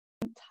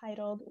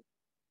titled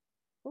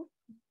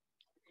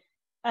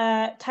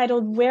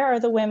Where Are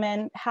the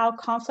Women? How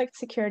Conflict,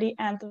 Security,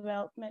 and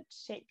Development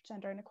Shape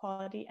Gender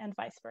Inequality and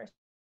Vice Versa.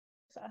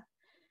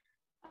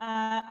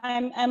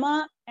 I'm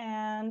Emma,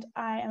 and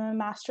I am a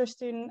master's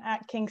student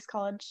at King's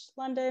College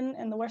London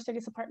in the War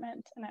Studies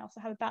department, and I also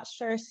have a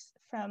bachelor's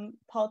in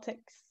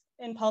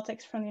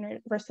politics from the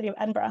University of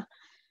Edinburgh.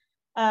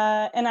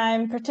 And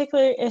I'm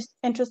particularly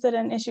interested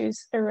in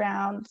issues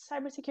around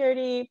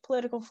cybersecurity,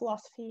 political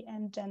philosophy,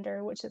 and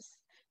gender, which is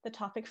the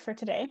topic for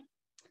today.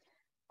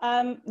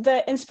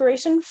 The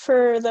inspiration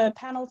for the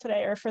panel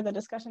today, or for the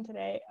discussion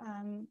today,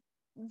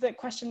 the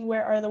question,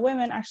 where are the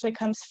women, actually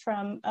comes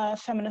from a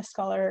feminist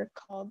scholar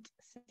called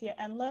Cynthia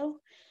Enlow,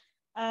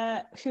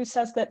 who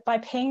says that by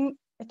paying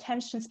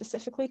attention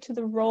specifically to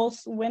the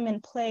roles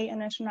women play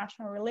in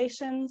international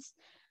relations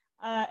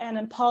and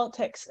in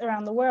politics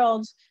around the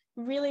world,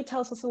 really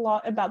tells us a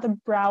lot about the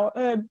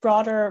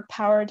broader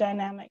power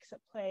dynamics at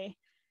play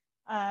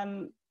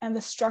and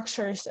the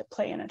structures at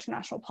play in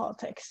international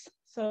politics.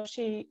 So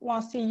she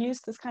wants to use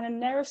this kind of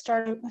narrow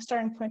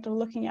starting point of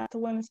looking at the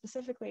women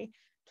specifically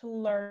to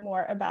learn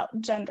more about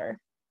gender.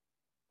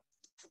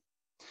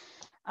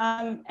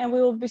 And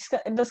we will be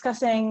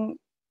discussing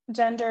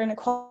gender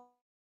inequality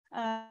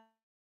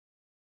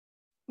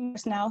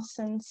now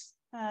since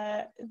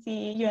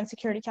the UN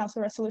Security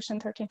Council Resolution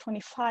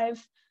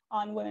 1325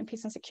 on women,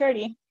 peace, and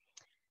security.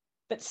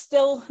 But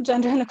still,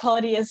 gender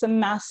inequality is a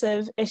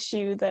massive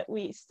issue that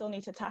we still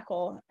need to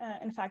tackle.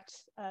 In fact,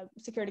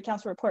 Security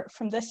Council report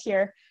from this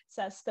year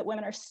says that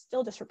women are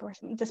still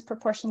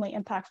disproportionately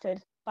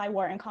impacted by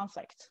war and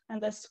conflict.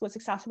 And this was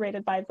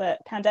exacerbated by the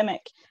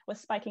pandemic, with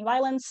spiking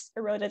violence,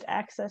 eroded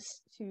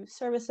access to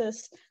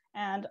services,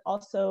 and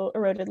also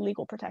eroded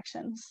legal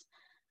protections.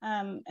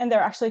 And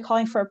they're actually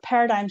calling for a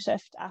paradigm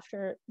shift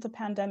after the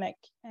pandemic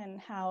and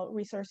how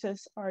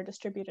resources are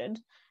distributed.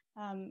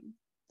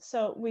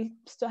 So we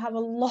still have a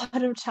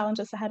lot of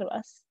challenges ahead of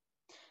us.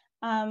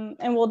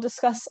 And we'll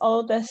discuss all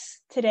of this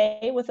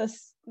today with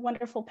this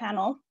wonderful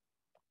panel.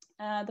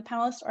 The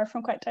panelists are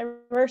from quite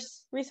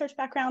diverse research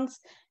backgrounds,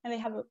 and they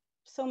have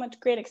so much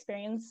great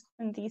experience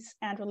in these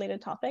and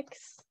related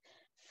topics.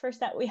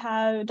 First up, we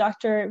have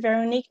Dr.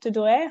 Véronique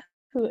Dudoué,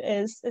 who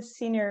is a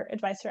senior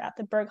advisor at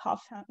the Berghoff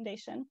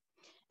Foundation.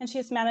 And she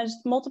has managed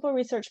multiple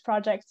research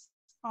projects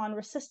on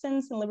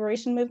resistance and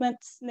liberation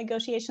movements,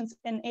 negotiations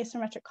in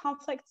asymmetric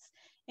conflicts,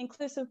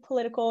 inclusive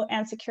political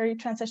and security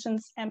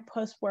transitions, and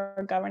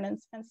post-war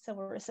governance and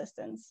civil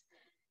resistance.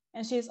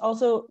 And she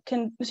also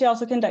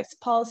conducts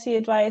policy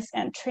advice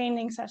and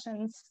training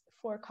sessions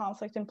for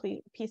conflict and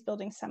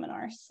peace-building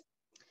seminars.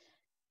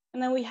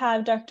 And then we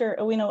have Dr.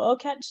 Owino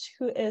Okech,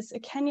 who is a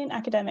Kenyan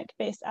academic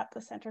based at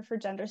the Center for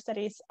Gender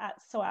Studies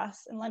at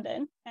SOAS in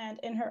London. And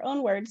in her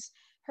own words,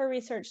 her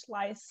research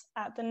lies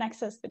at the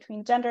nexus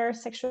between gender,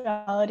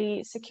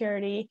 sexuality,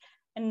 security,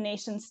 and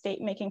nation-state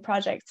making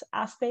projects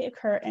as they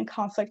occur in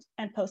conflict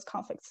and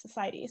post-conflict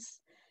societies.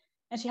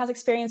 And she has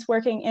experience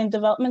working in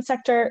development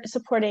sector,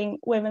 supporting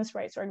women's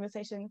rights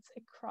organizations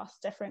across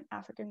different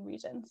African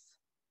regions.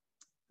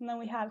 And then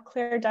we have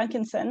Claire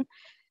Duncanson.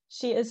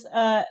 She is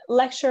a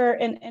lecturer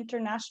in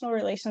international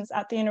relations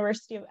at the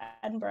University of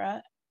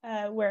Edinburgh,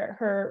 where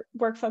her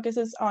work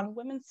focuses on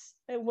women,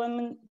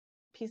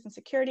 peace and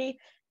security,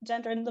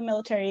 gender in the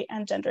military,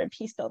 and gender and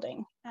peace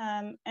building.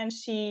 And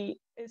she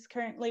is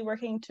currently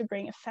working to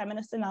bring a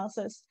feminist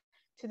analysis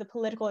to the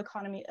political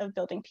economy of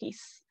building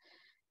peace.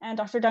 And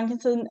Dr.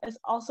 Duncanson is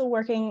also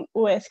working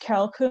with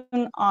Carol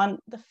Kuhn on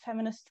the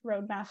feminist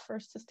roadmap for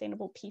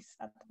sustainable peace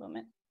at the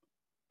moment.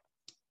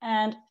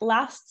 And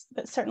last,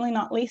 but certainly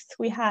not least,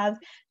 we have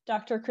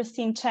Dr.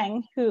 Christine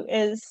Cheng, who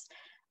is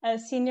a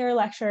senior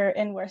lecturer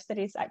in war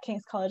studies at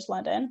King's College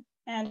London.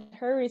 And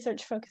her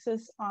research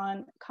focuses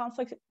on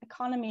conflict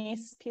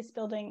economies, peace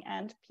building,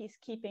 and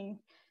peacekeeping,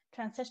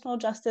 transitional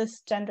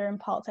justice, gender, and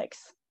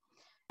politics.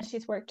 And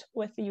she's worked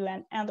with the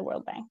UN and the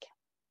World Bank.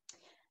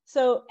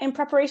 So in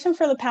preparation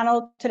for the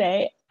panel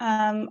today,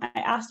 I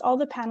asked all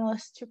the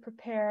panelists to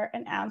prepare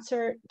an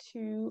answer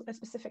to a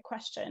specific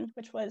question,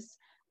 which was,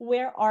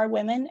 where are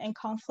women in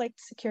conflict,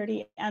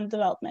 security, and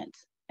development,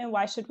 and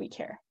why should we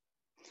care?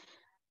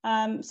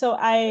 So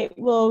I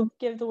will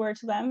give the word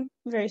to them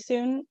very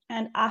soon,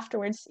 and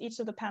afterwards,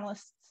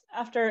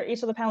 after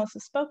each of the panelists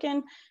have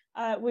spoken,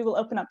 we will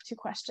open up to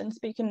questions,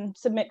 but you can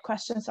submit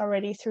questions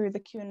already through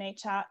the Q&A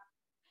chat.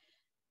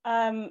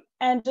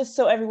 And just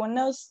so everyone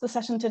knows, the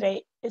session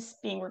today is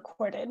being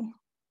recorded.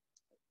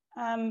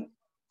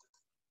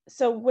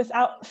 So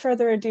without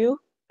further ado,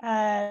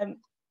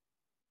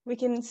 we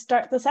can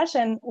start the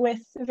session with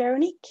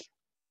Véronique.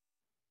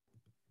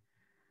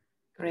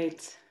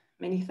 Great,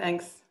 many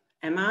thanks,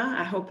 Emma.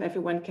 I hope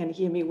everyone can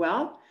hear me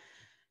well.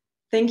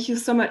 Thank you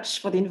so much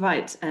for the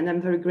invite, and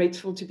I'm very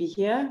grateful to be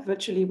here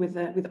virtually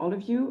with all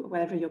of you,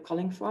 wherever you're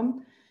calling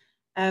from.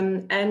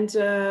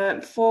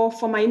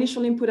 For my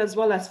initial input, as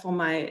well as for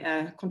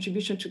my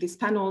contribution to this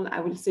panel, I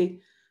will say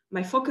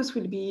my focus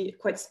will be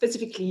quite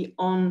specifically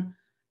on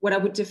what I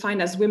would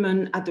define as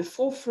women at the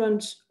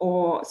forefront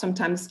or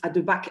sometimes at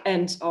the back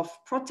end of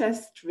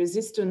protest,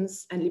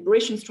 resistance, and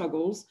liberation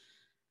struggles,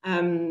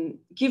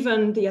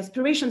 given the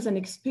aspirations and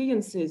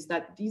experiences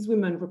that these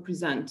women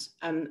represent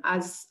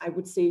as, I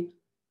would say,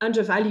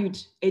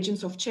 undervalued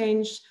agents of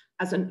change,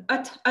 as an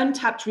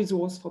untapped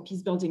resource for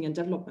peace building and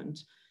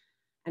development.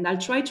 And I'll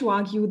try to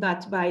argue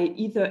that by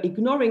either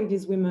ignoring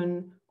these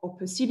women or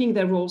perceiving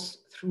their roles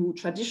through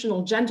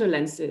traditional gender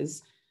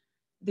lenses,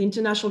 the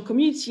international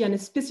community and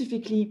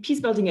specifically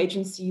peace-building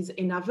agencies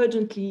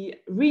inadvertently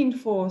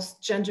reinforce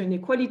gender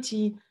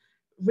inequality,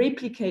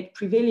 replicate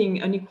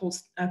prevailing unequal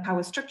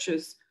power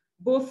structures,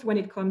 both when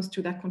it comes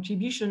to their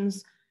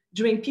contributions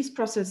during peace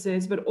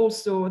processes, but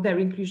also their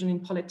inclusion in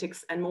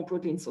politics and more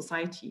broadly in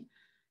society.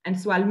 And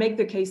so I'll make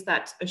the case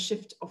that a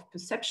shift of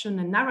perception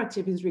and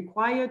narrative is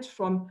required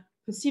from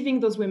perceiving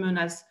those women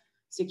as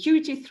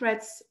security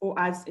threats or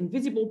as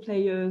invisible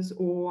players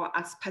or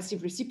as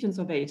passive recipients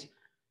of aid,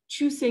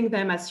 choosing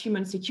them as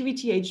human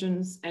security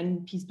agents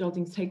and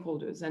peace-building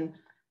stakeholders, and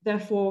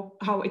therefore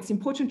how it's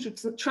important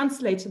to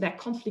translate their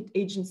conflict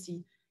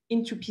agency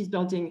into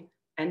peace-building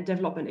and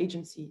development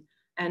agency.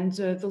 And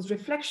those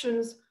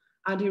reflections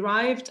are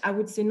derived, I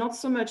would say, not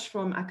so much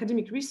from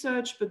academic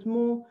research, but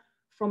more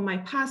from my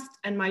past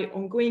and my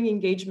ongoing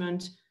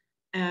engagement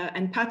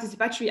and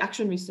participatory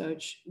action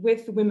research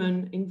with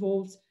women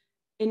involved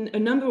in a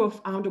number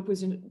of armed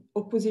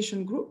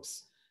opposition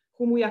groups,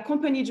 whom we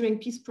accompany during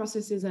peace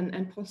processes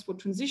and post-war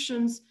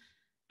transitions.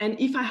 And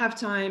if I have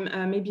time,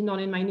 maybe not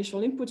in my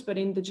initial input, but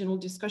in the general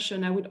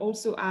discussion, I would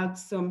also add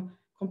some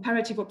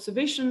comparative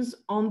observations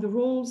on the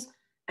roles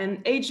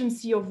and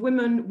agency of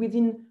women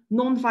within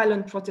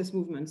non-violent protest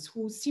movements,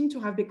 who seem to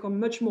have become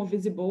much more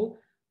visible,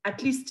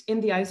 at least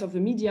in the eyes of the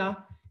media,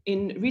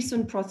 in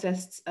recent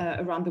protests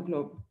around the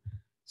globe.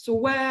 So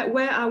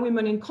where are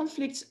women in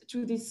conflict?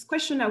 To this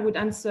question, I would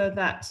answer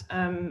that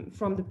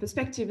from the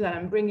perspective that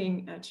I'm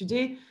bringing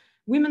today,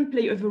 women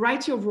play a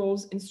variety of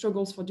roles in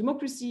struggles for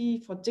democracy,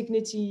 for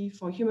dignity,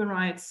 for human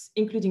rights,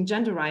 including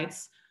gender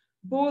rights,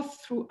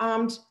 both through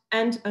armed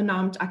and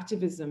unarmed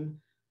activism.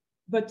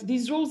 But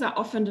these roles are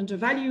often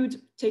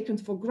undervalued, taken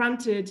for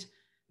granted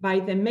by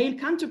their male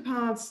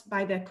counterparts,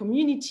 by their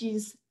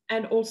communities,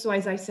 and also,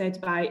 as I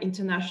said, by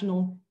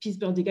international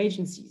peace-building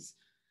agencies.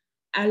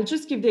 I'll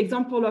just give the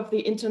example of the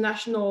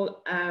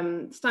international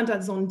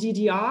standards on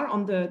DDR,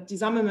 on the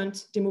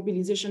disarmament,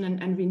 demobilization,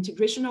 and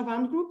reintegration of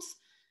armed groups.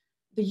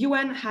 The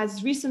UN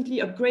has recently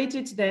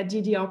upgraded their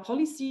DDR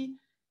policy,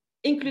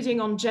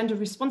 including on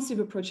gender-responsive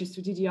approaches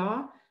to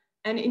DDR.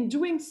 And in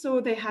doing so,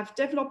 they have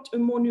developed a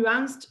more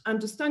nuanced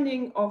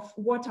understanding of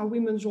what are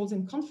women's roles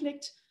in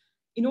conflict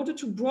in order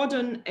to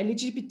broaden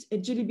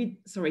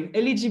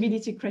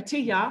eligibility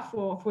criteria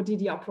for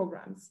DDR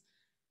programs.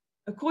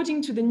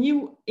 According to the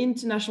new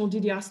international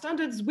DDR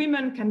standards,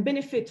 women can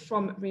benefit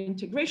from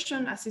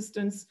reintegration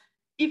assistance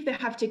if they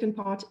have taken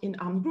part in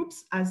armed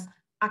groups as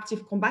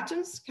active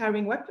combatants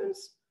carrying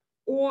weapons,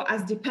 or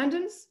as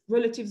dependents,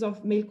 relatives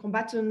of male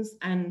combatants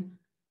and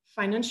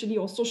financially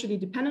or socially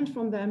dependent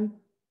from them,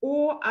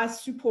 or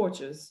as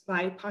supporters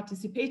by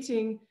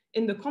participating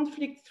in the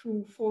conflict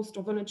through forced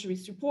or voluntary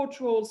support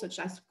roles such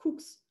as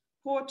cooks,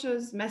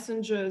 porters,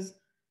 messengers,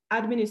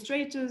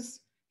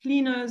 administrators,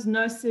 cleaners,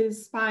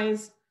 nurses,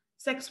 spies,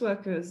 sex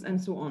workers, and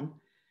so on.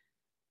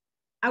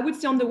 I would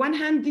say on the one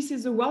hand, this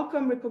is a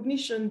welcome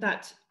recognition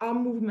that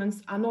armed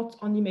movements are not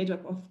only made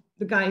up of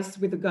the guys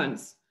with the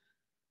guns.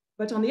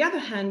 But on the other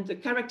hand, the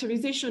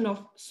characterization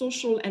of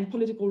social and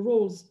political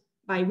roles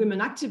by women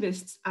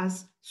activists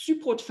as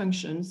support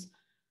functions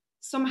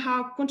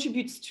somehow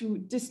contributes to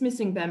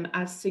dismissing them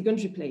as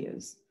secondary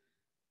players.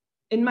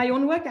 In my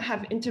own work, I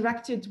have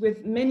interacted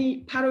with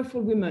many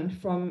powerful women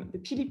from the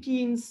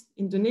Philippines,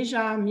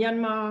 Indonesia,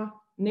 Myanmar,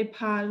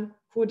 Nepal,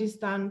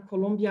 Kurdistan,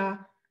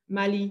 Colombia,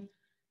 Mali,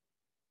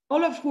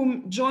 all of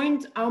whom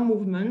joined our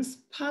movements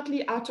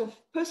partly out of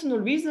personal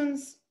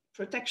reasons,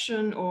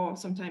 protection, or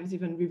sometimes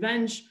even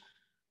revenge,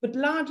 but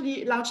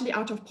largely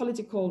out of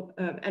political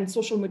and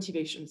social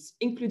motivations,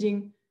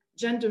 including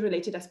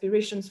gender-related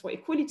aspirations for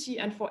equality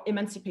and for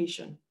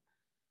emancipation.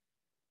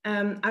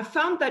 I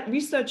found that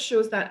research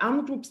shows that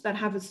armed groups that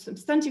have a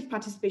substantive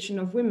participation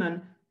of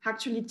women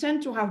actually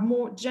tend to have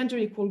more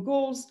gender-equal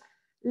goals,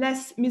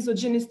 less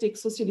misogynistic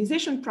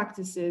socialization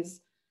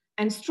practices,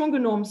 and stronger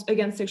norms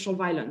against sexual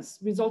violence,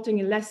 resulting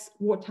in less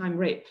wartime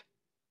rape.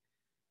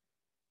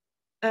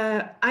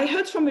 I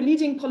heard from a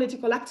leading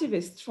political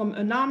activist from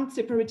an armed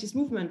separatist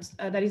movement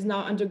that is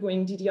now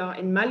undergoing DDR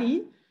in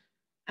Mali,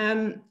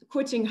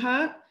 quoting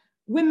her,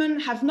 "Women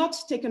have not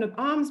taken up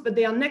arms, but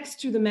they are next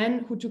to the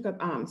men who took up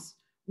arms.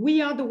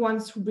 We are the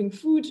ones who bring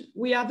food.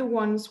 We are the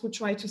ones who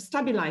try to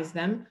stabilize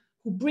them,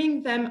 who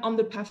bring them on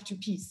the path to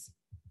peace."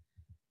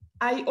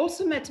 I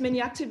also met many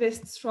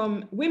activists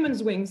from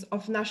women's wings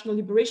of national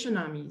liberation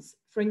armies,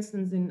 for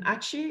instance, in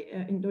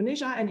Aceh,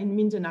 Indonesia, and in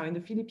Mindanao in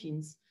the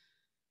Philippines.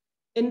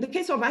 In the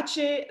case of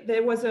Aceh,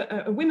 there was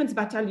a women's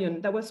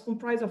battalion that was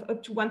comprised of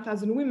up to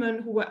 1,000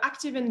 women who were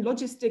active in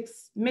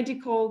logistics,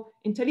 medical,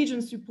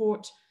 intelligence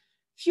support,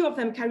 Few of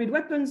them carried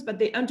weapons, but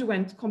they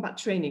underwent combat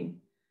training.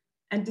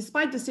 And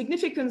despite the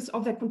significance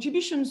of their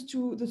contributions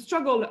to the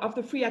struggle of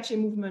the Free Aceh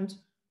movement,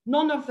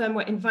 none of them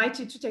were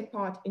invited to take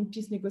part in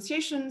peace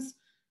negotiations.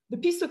 The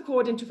peace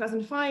accord in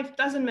 2005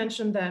 doesn't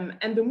mention them,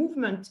 and the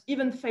movement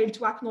even failed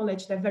to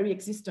acknowledge their very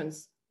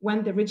existence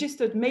when they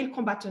registered male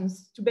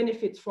combatants to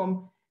benefit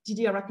from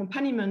DDR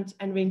accompaniment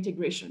and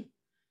reintegration.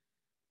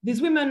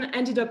 These women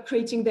ended up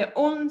creating their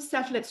own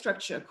self-led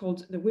structure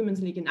called the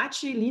Women's League in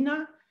Aceh,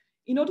 LINA,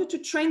 in order to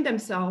train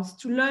themselves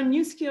to learn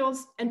new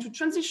skills and to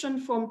transition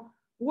from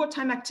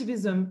wartime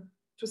activism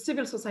to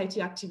civil society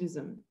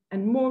activism,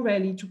 and more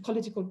rarely to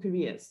political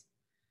careers.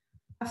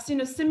 I've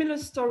seen a similar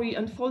story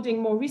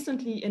unfolding more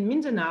recently in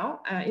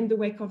Mindanao in the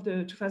wake of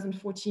the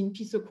 2014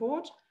 peace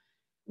accord,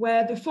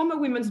 where the former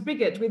women's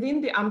brigade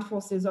within the armed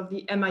forces of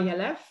the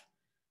MILF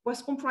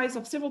was comprised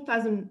of several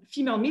thousand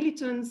female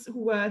militants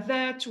who were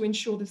there to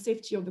ensure the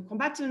safety of the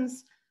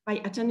combatants by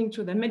attending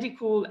to their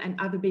medical and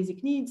other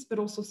basic needs, but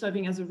also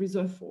serving as a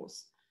reserve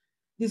force.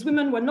 These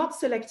women were not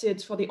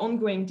selected for the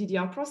ongoing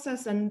DDR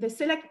process, and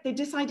they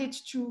decided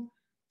to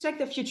take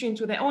their future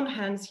into their own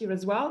hands here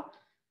as well.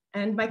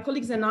 And my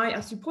colleagues and I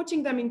are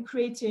supporting them in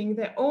creating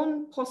their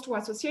own post-war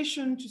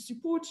association to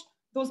support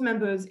those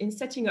members in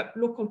setting up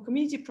local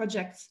community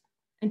projects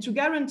and to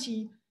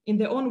guarantee, in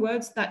their own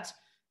words, that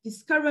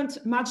this current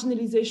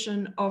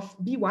marginalization of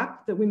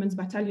BWAP, the Women's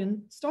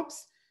Battalion,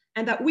 stops,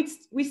 and that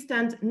we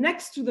stand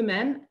next to the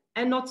men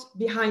and not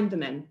behind the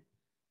men.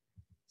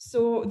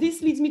 So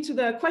this leads me to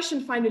the question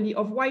finally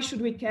of why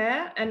should we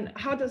care, and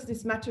how does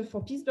this matter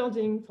for peace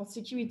building, for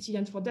security,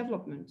 and for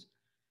development?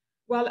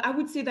 Well, I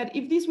would say that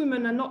if these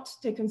women are not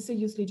taken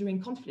seriously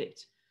during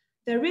conflict,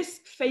 they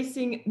risk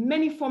facing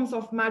many forms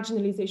of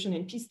marginalization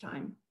in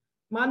peacetime.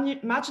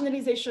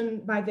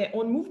 Marginalization by their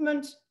own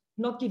movement,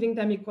 not giving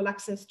them equal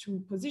access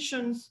to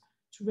positions,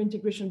 to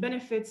reintegration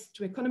benefits,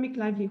 to economic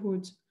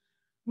livelihood.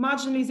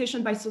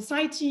 Marginalization by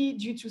society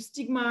due to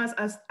stigmas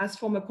as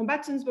former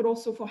combatants, but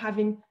also for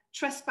having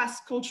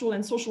trespassed cultural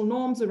and social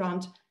norms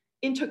around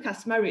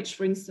intercaste marriage,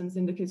 for instance,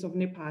 in the case of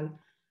Nepal.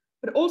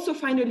 But also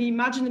finally,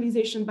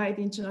 marginalization by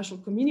the international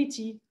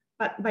community,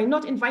 but by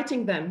not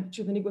inviting them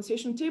to the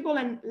negotiation table,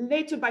 and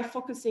later by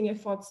focusing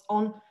efforts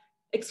on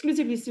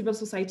exclusively civil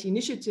society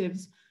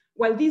initiatives,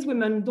 while these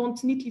women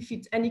don't neatly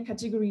fit any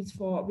categories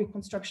for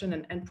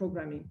reconstruction and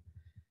programming.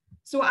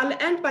 So I'll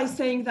end by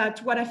saying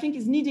that what I think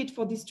is needed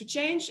for this to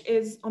change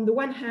is, on the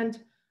one hand,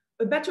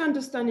 a better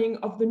understanding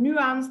of the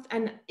nuanced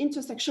and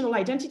intersectional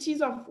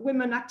identities of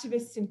women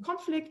activists in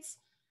conflicts,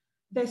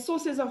 their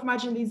sources of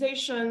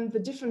marginalization, the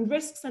different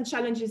risks and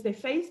challenges they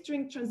face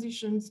during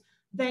transitions,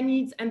 their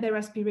needs and their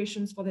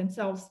aspirations for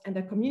themselves and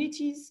their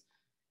communities.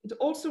 It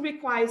also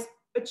requires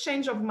a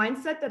change of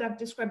mindset that I've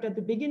described at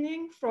the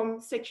beginning, from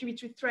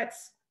security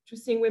threats to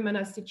seeing women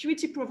as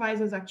security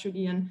providers,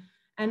 actually, and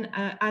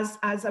as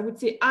I would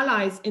say,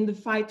 allies in the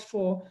fight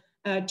for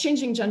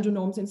changing gender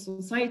norms in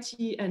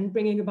society and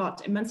bringing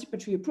about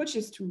emancipatory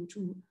approaches to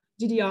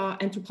DDR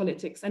and to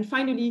politics. And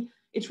finally,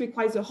 it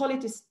requires a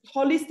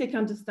holistic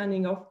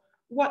understanding of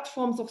what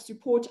forms of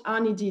support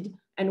are needed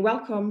and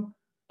welcome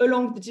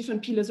along the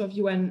different pillars of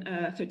UN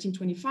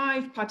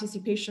 1325,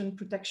 participation,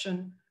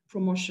 protection,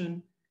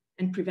 promotion,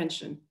 and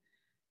prevention.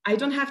 I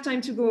don't have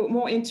time to go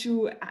more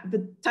into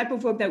the type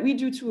of work that we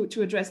do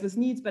to address those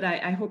needs, but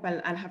I hope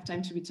I'll have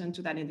time to return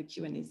to that in the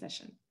Q&A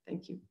session.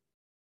 Thank you.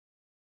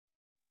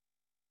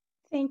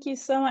 Thank you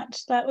so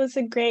much. That was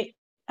a great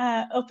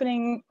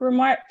opening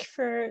remark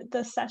for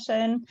the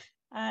session.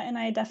 And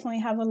I definitely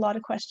have a lot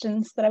of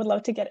questions that I would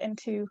love to get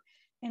into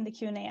in the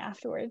Q&A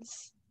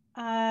afterwards.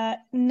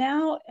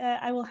 Now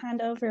I will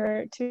hand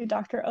over to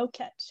Dr.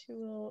 Oket,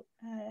 who will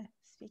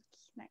speak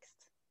next.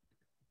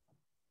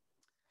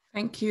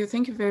 Thank you.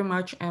 Thank you very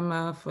much,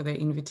 Emma, for the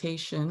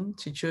invitation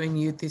to join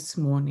you this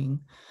morning.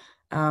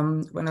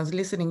 When I was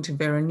listening to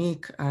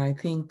Veronique, I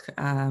think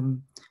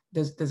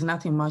there's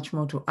nothing much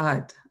more to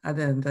add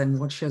other than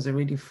what she has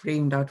already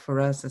framed out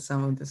for us as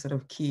some of the sort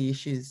of key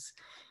issues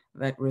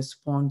that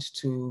respond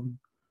to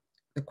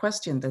the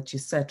question that you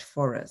set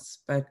for us.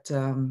 But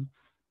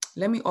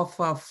let me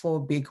offer 4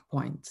 big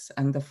points.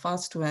 And the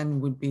first one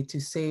would be to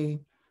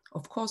say,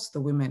 of course, the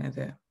women are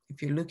there.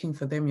 If you're looking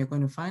for them, you're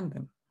going to find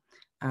them.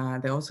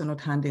 They're also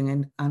not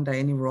hiding under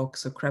any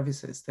rocks or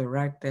crevices. They're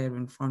right there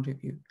in front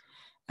of you.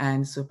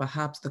 And so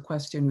perhaps the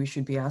question we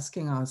should be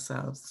asking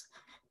ourselves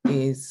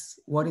is,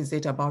 what is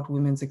it about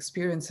women's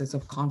experiences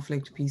of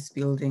conflict, peace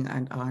building,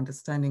 and our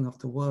understanding of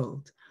the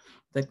world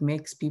that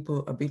makes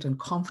people a bit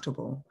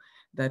uncomfortable,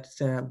 that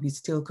we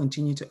still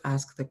continue to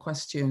ask the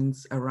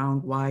questions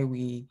around why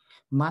we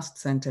must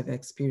center their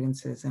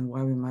experiences and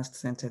why we must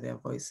center their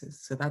voices?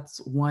 So that's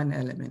one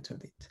element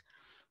of it.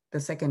 The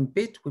second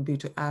bit would be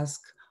to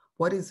ask,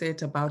 what is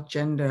it about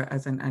gender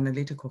as an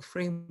analytical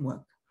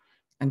framework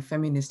and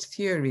feminist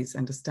theories,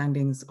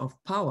 understandings of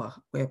power,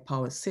 where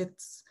power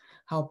sits,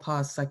 how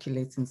power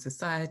circulates in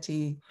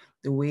society,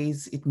 the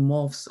ways it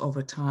morphs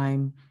over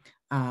time,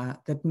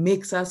 that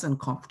makes us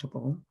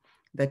uncomfortable,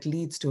 that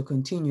leads to a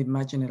continued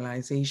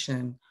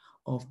marginalization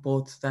of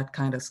both that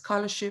kind of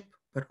scholarship,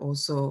 but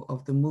also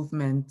of the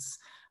movements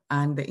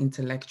and the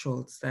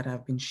intellectuals that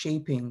have been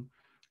shaping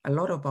a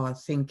lot of our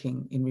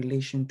thinking in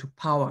relation to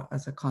power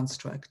as a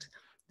construct,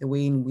 the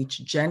way in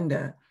which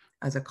gender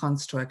as a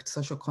construct,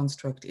 social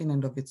construct in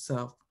and of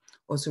itself,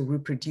 also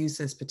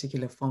reproduces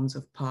particular forms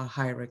of power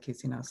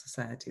hierarchies in our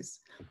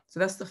societies. So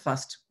that's the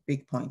first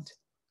big point.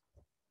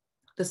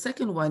 The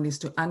second one is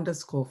to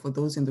underscore for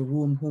those in the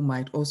room who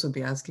might also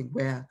be asking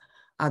where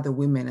are the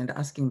women, and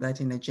asking that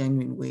in a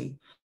genuine way,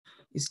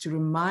 is to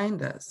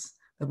remind us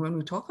that when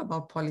we talk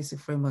about policy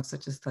frameworks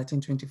such as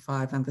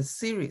 1325 and the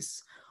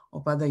series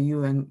of other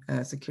UN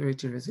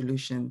security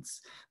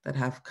resolutions that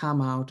have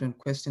come out on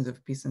questions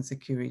of peace and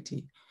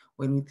security,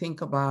 when we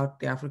think about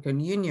the African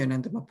Union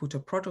and the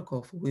Maputo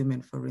Protocol for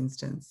Women, for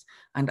instance,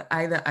 and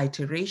either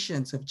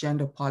iterations of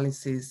gender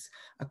policies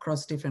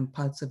across different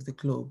parts of the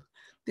globe,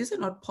 these are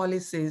not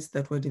policies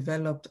that were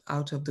developed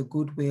out of the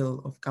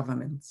goodwill of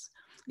governments.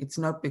 It's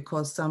not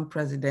because some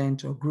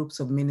president or groups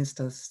of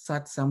ministers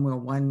sat somewhere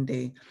one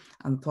day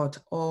and thought,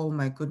 oh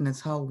my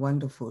goodness, how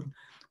wonderful.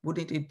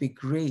 Wouldn't it be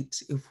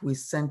great if we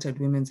centered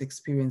women's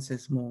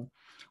experiences more?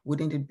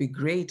 Wouldn't it be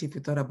great if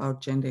we thought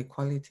about gender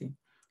equality?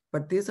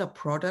 But these are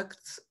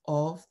products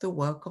of the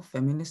work of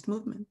feminist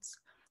movements.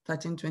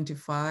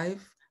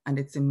 1325 and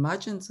its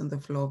emergence on the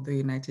floor of the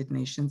United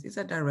Nations is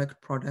a direct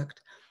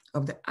product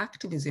of the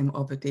activism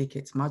over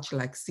decades, much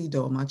like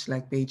CEDAW, much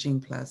like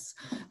Beijing Plus,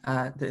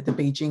 the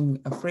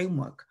Beijing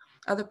framework,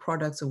 other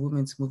products of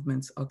women's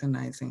movements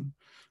organizing.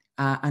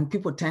 And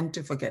people tend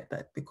to forget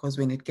that, because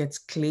when it gets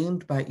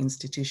claimed by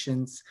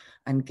institutions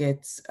and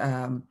gets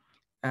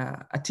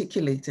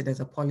articulated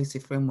as a policy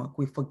framework,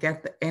 we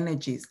forget the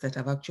energies that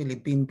have actually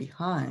been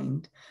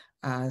behind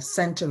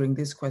centering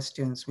these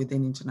questions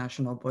within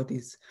international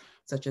bodies,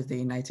 such as the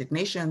United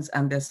Nations,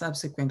 and their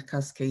subsequent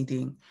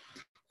cascading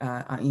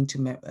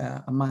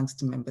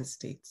amongst member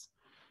states.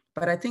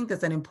 But I think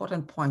there's an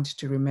important point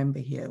to remember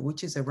here,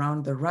 which is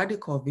around the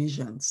radical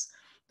visions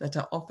that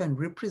are often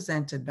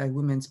represented by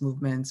women's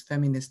movements,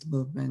 feminist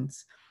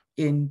movements,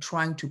 in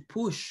trying to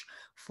push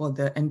for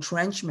the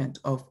entrenchment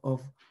of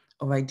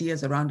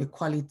ideas around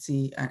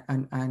equality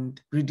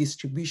and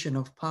redistribution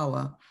of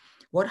power.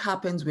 What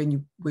happens when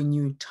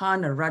you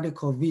turn a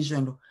radical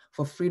vision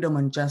for freedom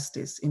and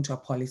justice into a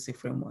policy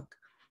framework?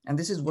 And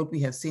this is what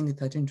we have seen in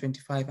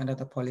 1325 and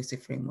other policy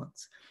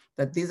frameworks,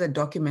 that these are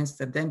documents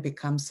that then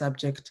become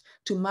subject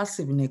to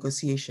massive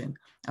negotiation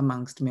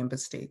amongst member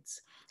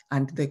states.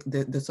 And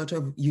the sort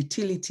of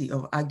utility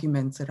of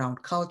arguments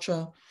around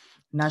culture,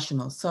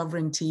 national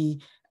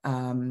sovereignty,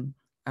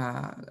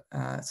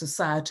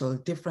 societal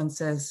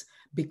differences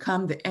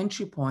become the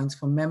entry points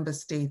for member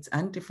states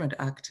and different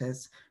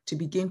actors to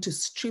begin to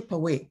strip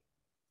away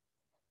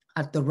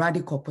at the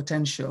radical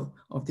potential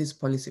of this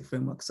policy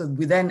framework. So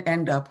we then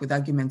end up with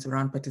arguments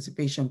around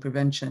participation,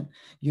 prevention,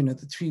 the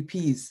 3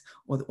 Ps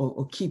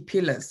or key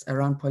pillars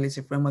around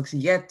policy frameworks.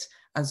 Yet,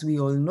 as we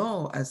all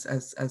know,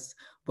 as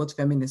both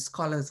feminist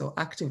scholars or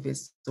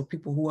activists or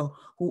people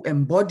who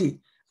embody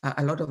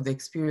a lot of the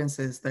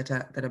experiences that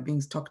are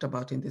being talked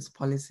about in these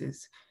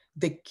policies,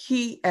 the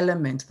key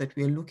element that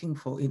we're looking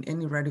for in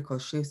any radical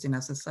shifts in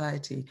our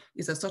society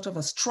is a sort of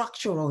a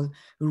structural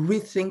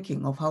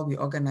rethinking of how we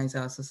organize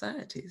our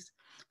societies.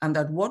 And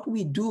that what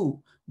we do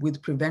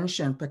with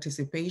prevention,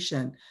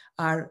 participation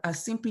are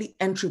simply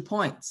entry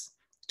points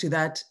to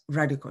that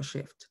radical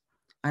shift.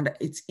 And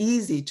it's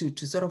easy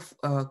to sort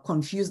of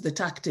confuse the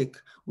tactic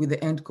with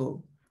the end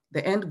goal.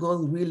 The end goal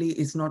really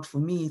is not for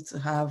me to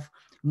have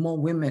more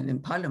women in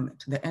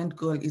parliament. The end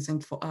goal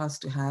isn't for us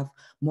to have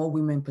more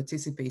women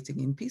participating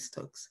in peace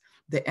talks.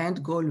 The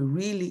end goal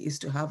really is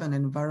to have an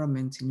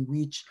environment in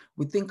which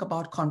we think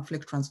about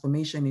conflict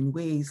transformation in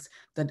ways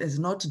that is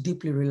not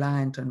deeply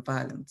reliant on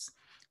violence.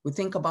 We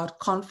think about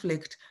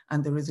conflict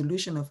and the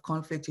resolution of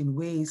conflict in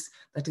ways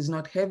that is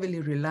not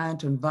heavily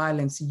reliant on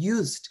violence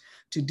used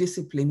to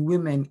discipline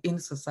women in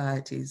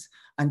societies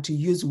and to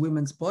use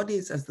women's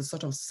bodies as the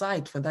sort of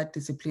site for that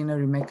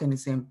disciplinary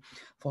mechanism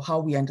for how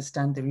we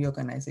understand the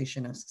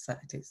reorganization of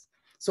societies.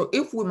 So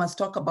if we must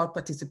talk about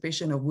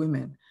participation of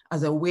women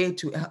as a way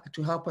to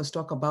help us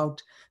talk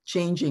about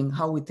changing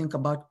how we think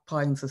about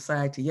power in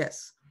society,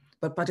 yes,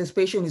 but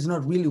participation is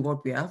not really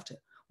what we're after.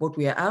 What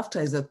we are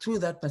after is that through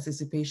that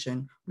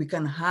participation, we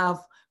can have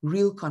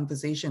real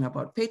conversation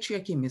about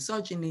patriarchy,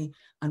 misogyny,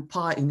 and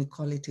power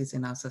inequalities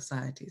in our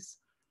societies.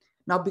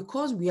 Now,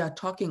 because we are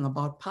talking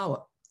about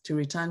power, to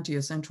return to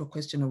your central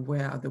question of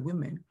where are the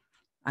women,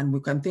 and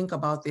we can think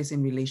about this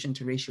in relation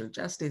to racial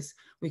justice,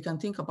 we can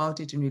think about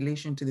it in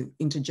relation to the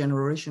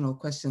intergenerational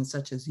questions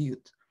such as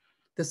youth.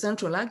 The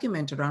central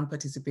argument around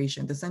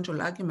participation, the central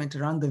argument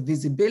around the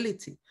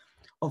visibility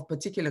of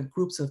particular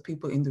groups of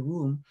people in the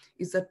room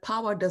is that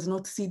power does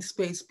not cede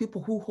space.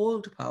 People who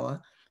hold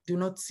power do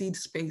not cede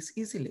space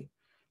easily.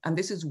 And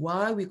this is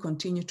why we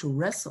continue to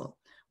wrestle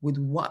with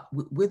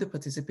the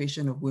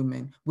participation of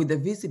women, with the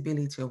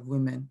visibility of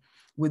women,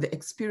 with the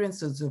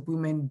experiences of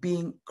women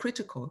being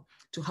critical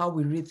to how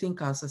we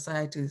rethink our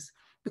societies,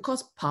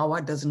 because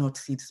power does not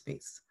cede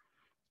space.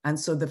 And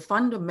so the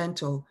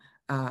fundamental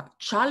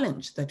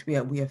challenge that we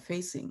are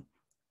facing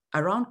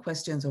around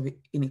questions of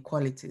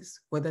inequalities,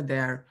 whether they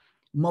are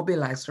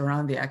mobilized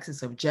around the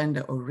axis of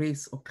gender or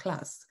race or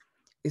class,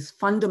 is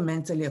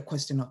fundamentally a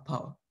question of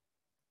power.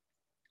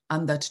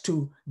 And that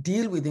to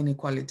deal with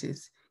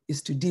inequalities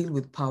is to deal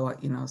with power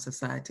in our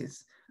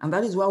societies. And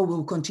that is why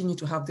we'll continue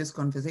to have these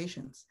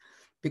conversations.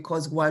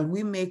 Because while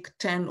we make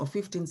 10 or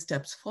 15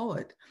 steps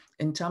forward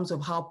in terms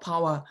of how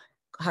power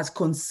has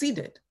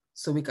conceded,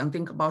 so we can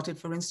think about it,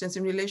 for instance,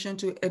 in relation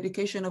to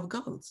education of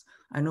girls.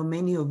 I know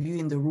many of you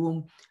in the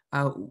room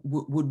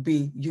would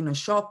be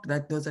shocked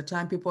that there's a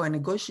time people are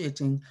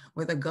negotiating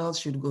whether girls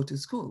should go to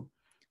school.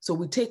 So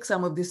we take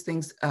some of these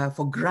things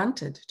for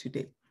granted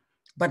today.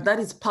 But that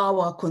is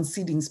power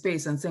conceding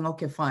space and saying,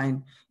 okay,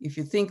 fine, if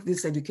you think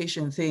this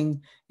education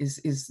thing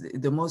is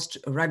the most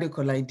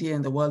radical idea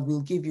in the world,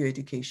 we'll give you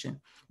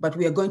education. But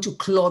we are going to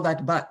claw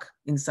that back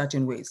in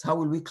certain ways. How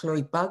will we claw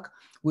it back?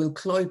 We'll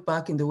claw it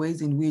back in the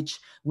ways in which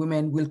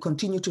women will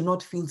continue to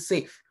not feel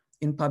safe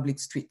in public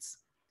streets.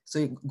 So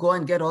you go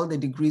and get all the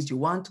degrees you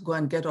want, go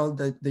and get all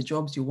the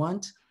jobs you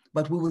want,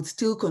 but we will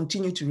still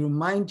continue to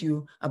remind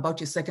you about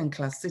your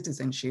second-class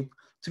citizenship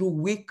through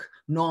weak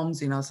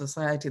norms in our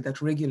society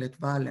that regulate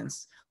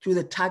violence, through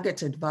the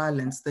targeted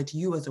violence that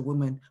you as a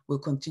woman will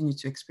continue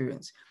to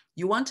experience.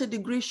 You want a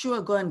degree,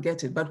 sure, go and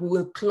get it, but we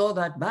will claw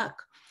that back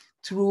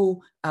through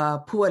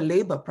poor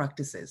labor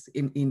practices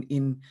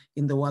in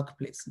the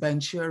workplace by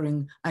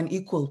ensuring an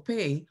equal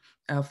pay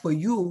for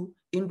you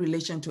in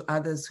relation to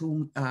others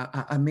who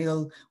are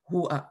male,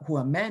 who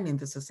are men in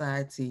the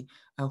society,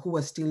 who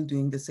are still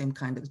doing the same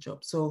kind of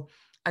job. So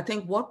I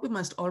think what we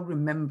must all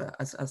remember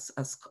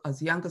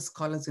as younger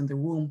scholars in the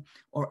room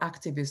or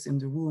activists in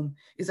the room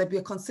is that we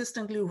are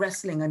consistently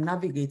wrestling and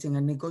navigating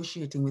and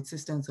negotiating with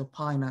systems of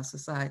power in our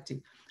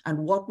society. And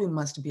what we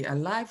must be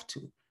alive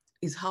to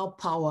is how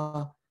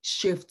power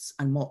shifts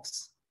and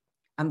morphs,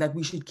 and that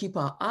we should keep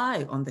our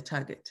eye on the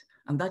target.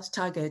 And that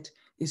target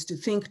is to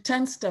think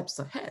 10 steps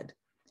ahead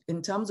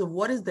in terms of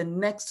what is the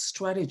next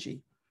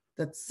strategy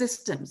that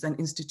systems and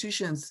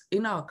institutions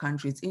in our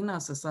countries, in our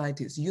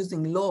societies,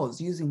 using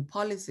laws, using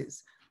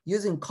policies,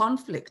 using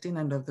conflict in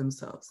and of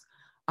themselves,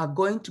 are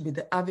going to be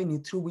the avenue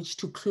through which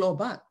to claw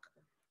back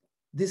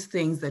these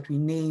things that we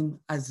name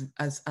as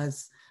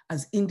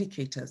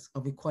indicators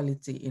of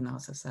equality in our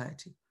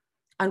society.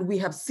 And we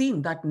have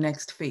seen that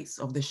next phase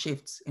of the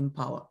shifts in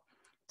power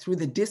through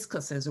the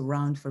discourses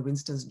around, for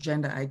instance,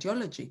 gender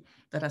ideology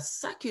that are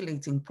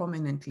circulating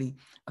prominently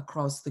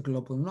across the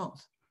global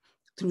north,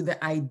 through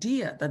the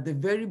idea that the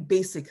very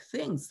basic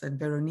things that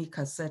Veronique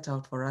has set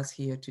out for us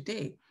here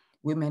today,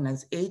 women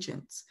as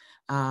agents,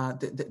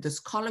 the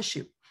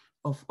scholarship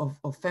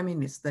of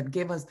feminists that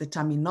gave us the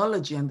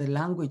terminology and the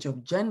language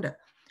of gender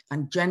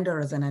and gender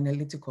as an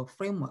analytical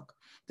framework,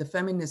 the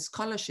feminist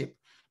scholarship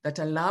that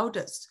allowed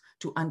us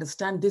to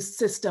understand this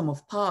system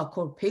of power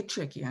called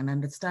patriarchy and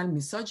understand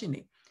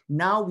misogyny.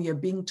 Now we are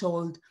being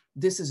told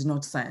this is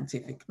not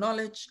scientific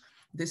knowledge,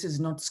 this is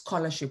not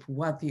scholarship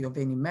worthy of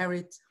any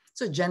merit.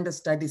 So gender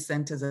studies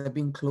centers are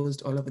being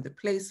closed all over the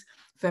place.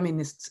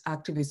 Feminists,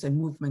 activists, and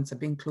movements are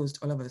being closed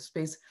all over the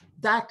space.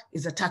 That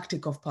is a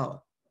tactic of power.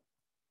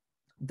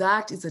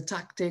 That is a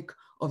tactic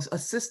of a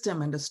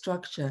system and a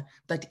structure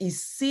that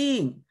is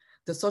seeing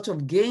the sort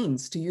of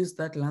gains, to use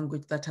that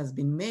language, that has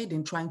been made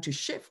in trying to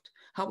shift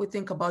how we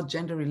think about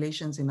gender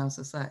relations in our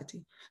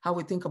society, how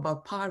we think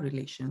about power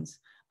relations.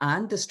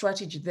 And the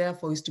strategy,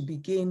 therefore, is to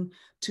begin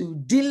to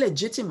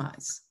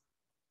delegitimize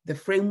the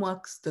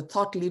frameworks, the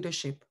thought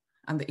leadership,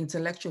 and the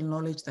intellectual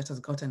knowledge that has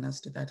gotten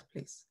us to that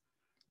place.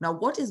 Now,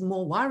 what is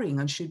more worrying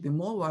and should be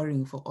more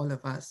worrying for all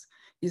of us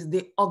is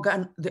the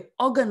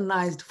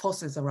organized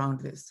forces around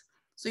this.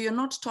 So you're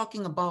not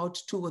talking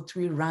about 2 or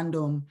 3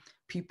 random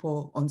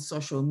people on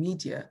social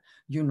media,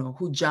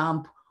 who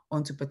jump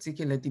onto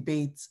particular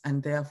debates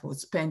and therefore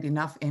spend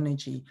enough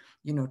energy,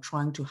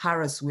 trying to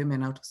harass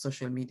women out of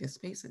social media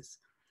spaces.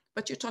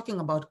 But you're talking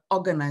about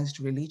organized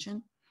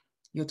religion.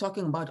 You're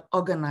talking about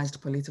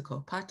organized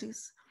political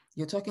parties.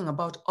 You're talking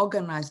about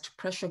organized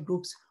pressure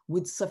groups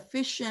with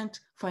sufficient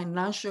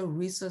financial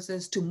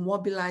resources to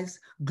mobilize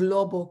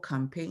global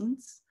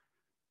campaigns,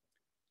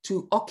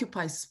 to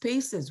occupy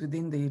spaces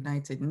within the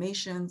United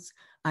Nations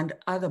and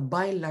other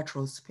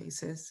bilateral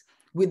spaces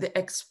with the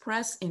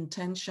express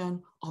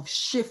intention of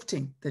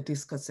shifting the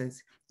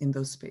discourses in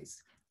those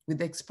spaces, with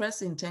the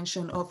express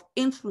intention of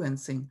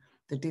influencing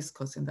the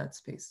discourse in that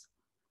space.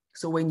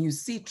 So when you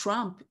see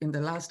Trump in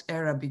the last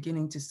era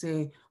beginning to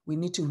say, we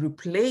need to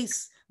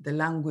replace the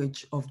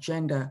language of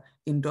gender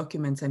in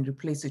documents and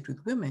replace it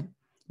with women.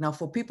 Now,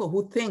 for people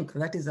who think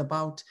that is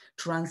about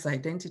trans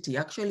identity,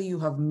 actually you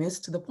have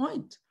missed the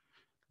point.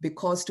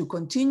 Because to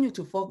continue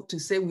to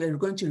say we are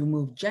going to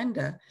remove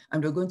gender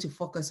and we're going to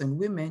focus on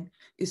women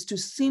is to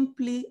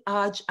simply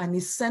urge an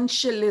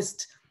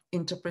essentialist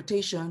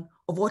interpretation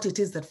of what it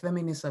is that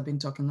feminists have been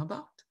talking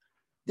about.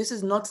 This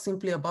is not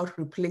simply about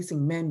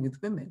replacing men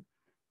with women.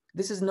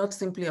 This is not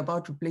simply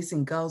about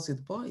replacing girls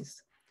with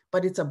boys,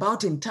 but it's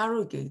about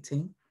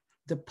interrogating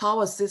the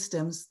power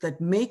systems that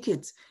make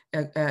it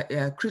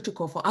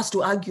critical for us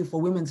to argue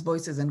for women's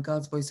voices and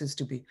girls' voices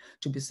to be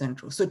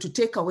central. So to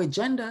take away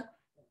gender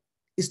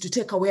is to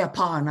take away a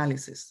power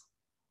analysis.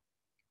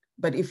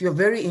 But if you're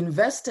very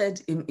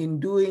invested in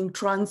doing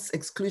trans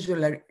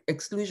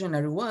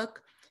exclusionary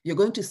work, you're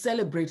going to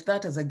celebrate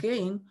that as a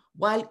gain,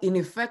 while in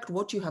effect,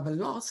 what you have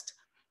lost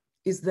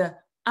is the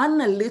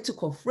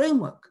analytical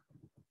framework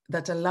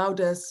that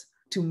allowed us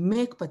to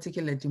make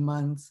particular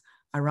demands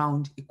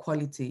around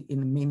equality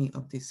in many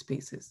of these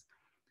spaces.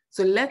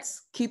 So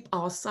let's keep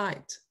our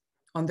sight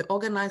on the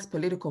organized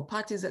political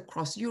parties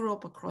across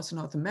Europe, across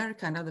North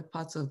America and other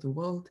parts of the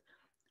world,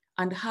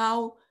 and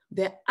how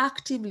they're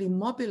actively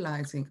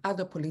mobilizing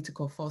other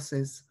political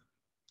forces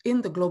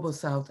in the global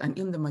South and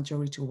in the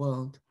majority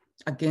world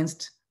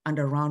against and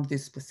around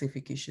these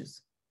specific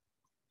issues.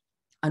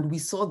 And we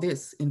saw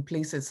this in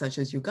places such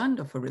as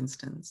Uganda, for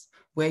instance,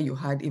 where you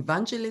had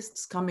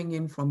evangelists coming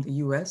in from the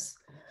US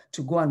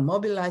to go and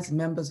mobilize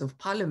members of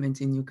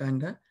parliament in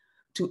Uganda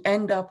to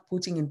end up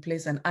putting in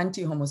place an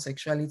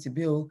anti-homosexuality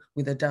bill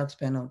with a death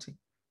penalty.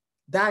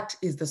 That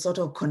is the sort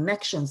of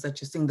connections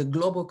that you're seeing, the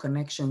global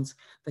connections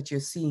that you're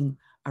seeing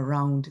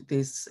around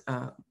these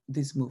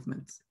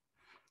movements.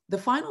 The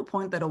final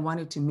point that I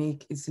wanted to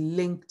make is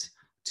linked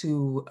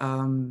to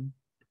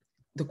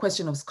the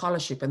question of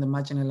scholarship and the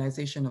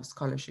marginalization of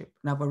scholarship.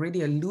 And I've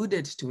already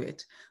alluded to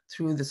it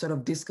through the sort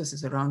of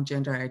discourses around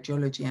gender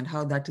ideology and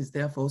how that is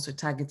therefore also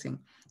targeting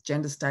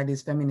gender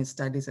studies,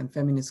 and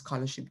feminist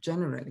scholarship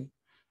generally.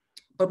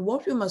 But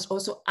what we must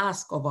also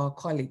ask of our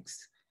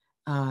colleagues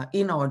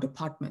in our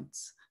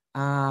departments,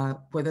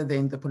 whether they're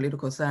in the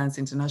political science,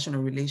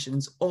 international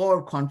relations,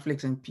 or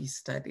conflict and peace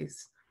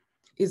studies,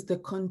 is the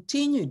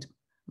continued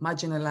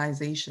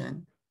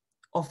marginalization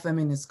of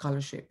feminist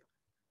scholarship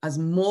as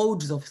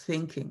modes of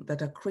thinking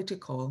that are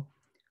critical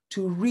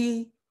to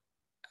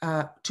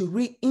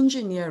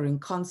re-engineering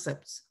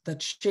concepts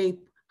that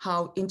shape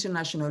how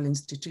international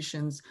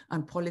institutions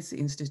and policy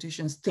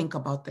institutions think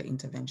about their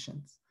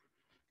interventions.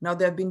 Now,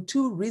 there have been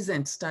two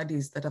recent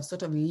studies that have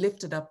sort of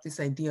lifted up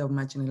this idea of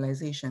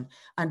marginalization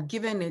and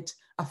given it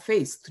a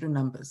face through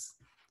numbers.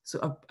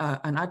 So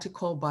an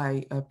article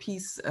by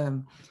Peace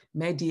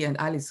Mehdi and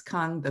Alice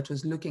Khan that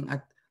was looking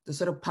at the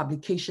sort of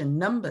publication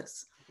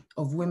numbers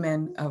of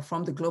women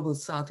from the Global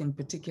South, in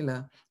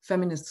particular,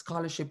 feminist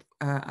scholarship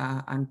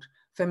and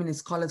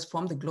feminist scholars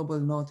from the Global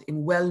North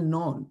in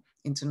well-known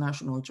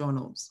international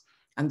journals.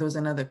 And there was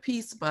another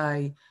piece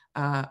by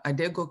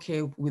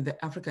Adegoke with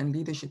the African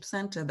Leadership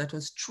Center that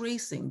was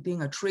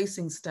doing a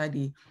tracing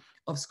study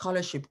of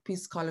scholarship,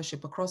 peace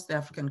scholarship across the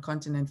African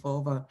continent for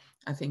over,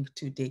 I think,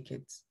 2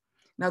 decades.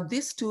 Now,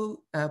 these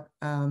two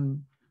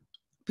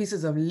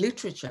pieces of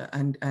literature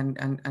and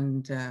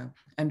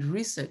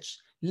research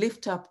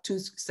lift up two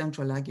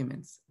central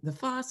arguments. The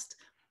first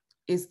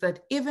is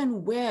that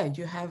even where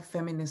you have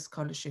feminist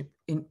scholarship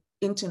in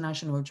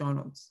international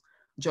journals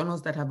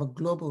that have a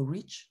global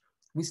reach,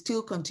 we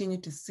still continue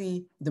to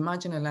see the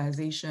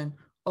marginalization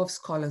of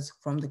scholars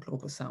from the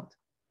Global South,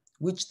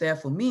 which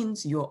therefore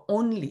means you're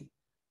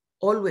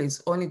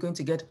always only going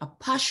to get a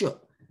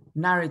partial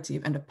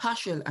narrative and a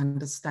partial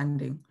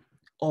understanding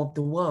of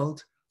the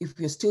world if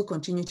you still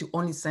continue to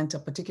only center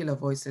particular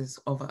voices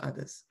over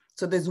others.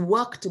 So there's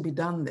work to be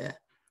done there,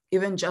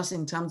 even just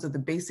in terms of the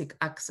basic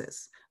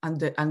access and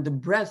the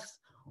breadth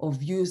of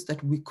views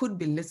that we could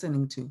be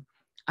listening to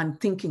and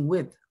thinking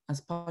with as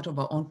part of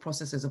our own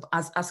processes of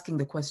us asking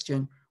the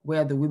question,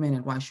 where are the women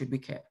and why should we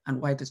care? And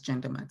why does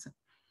gender matter?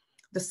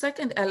 The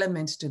second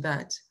element to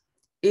that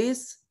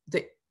is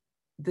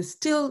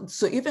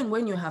so even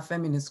when you have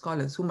feminist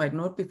scholars who might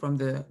not be from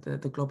the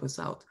Global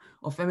South,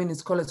 or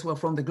feminist scholars who are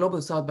from the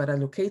Global South but are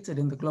located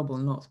in the Global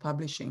North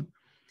publishing,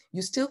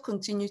 you still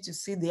continue to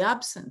see the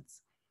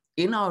absence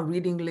in our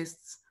reading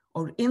lists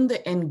or in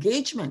the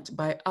engagement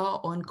by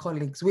our own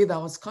colleagues with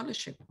our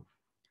scholarship.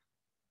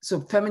 So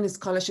feminist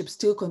scholarship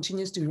still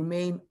continues to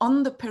remain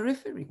on the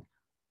periphery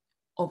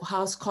of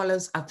how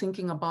scholars are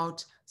thinking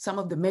about some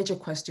of the major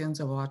questions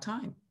of our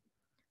time.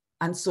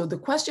 And so the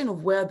question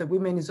of where the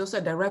women is also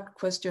a direct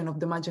question of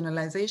the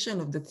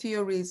marginalization of the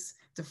theories,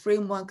 the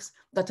frameworks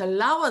that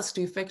allow us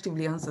to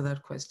effectively answer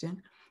that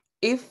question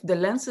if the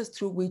lenses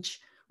through which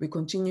we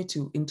continue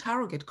to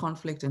interrogate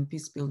conflict and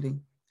peace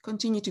building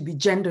continue to be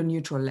gender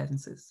neutral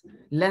lenses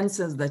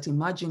that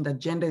imagine that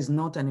gender is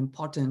not an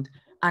important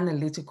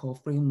analytical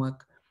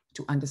framework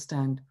to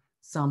understand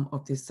some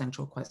of these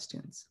central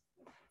questions.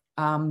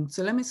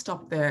 So let me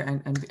stop there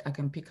and I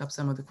can pick up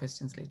some of the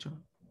questions later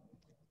on.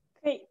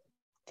 Great,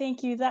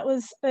 thank you. That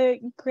was a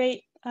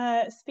great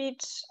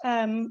speech,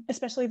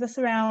 especially this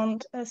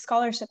around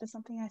scholarship is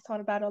something I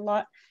thought about a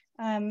lot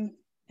and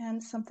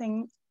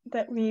something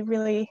that we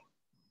really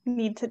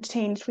need to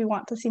change. We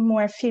want to see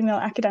more female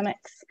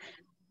academics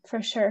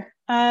for sure.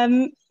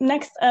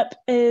 Next up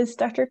is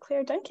Dr.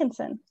 Claire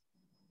Duncanson.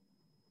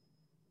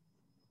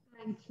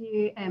 Thank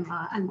you,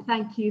 Emma, and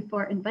thank you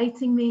for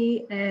inviting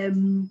me.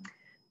 And,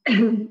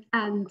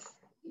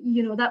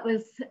 you know,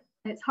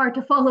 it's hard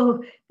to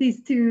follow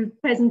these two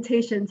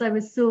presentations. I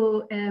was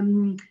so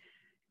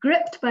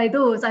gripped by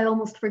those, I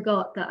almost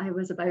forgot that I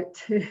was about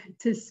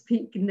to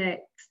speak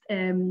next.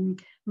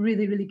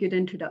 Really, really good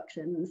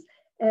introductions.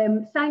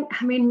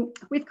 I mean,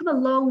 we've come a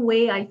long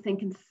way, I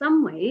think, in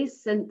some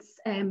ways, since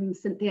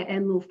Cynthia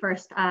Enloe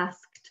first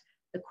asked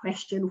the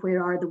question,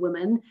 where are the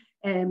women,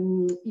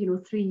 you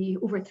know,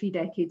 over 3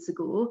 decades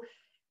ago.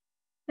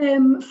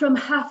 From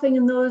having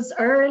in those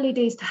early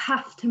days to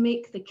have to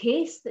make the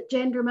case that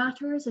gender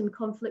matters in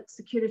conflict,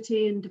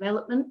 security and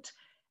development,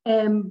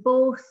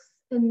 both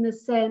in the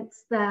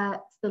sense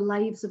that the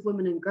lives of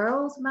women and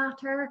girls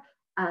matter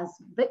as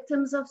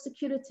victims of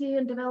security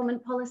and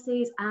development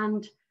policies,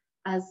 and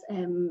as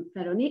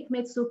Veronique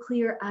made so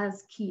clear,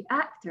 as key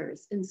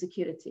actors in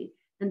security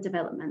and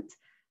development.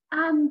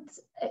 And,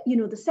 you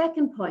know, the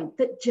second point,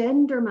 that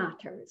gender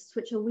matters,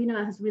 which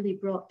Alwina has really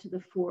brought to the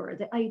fore,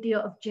 the idea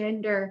of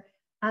gender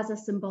as a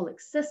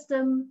symbolic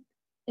system,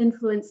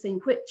 influencing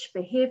which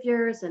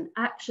behaviours and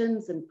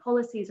actions and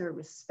policies are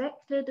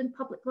respected in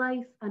public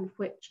life and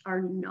which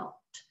are not.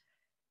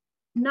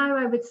 Now,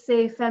 I would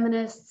say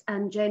feminists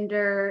and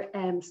gender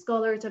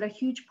scholars are a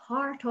huge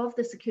part of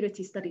the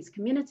security studies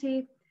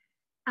community.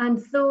 And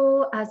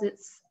though, as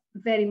it's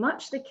very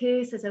much the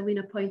case, as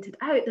Alwina pointed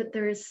out, that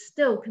there is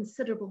still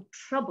considerable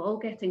trouble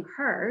getting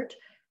heard,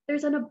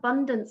 there's an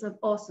abundance of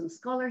awesome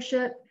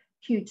scholarship,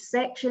 huge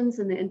sections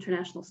in the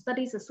International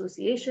Studies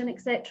Association,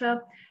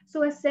 etc.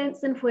 So a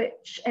sense in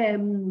which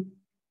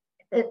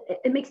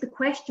it makes the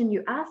question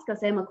you ask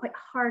us, Emma, quite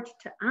hard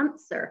to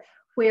answer.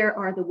 Where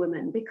are the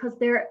women? Because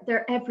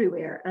they're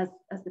everywhere,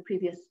 as the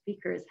previous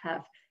speakers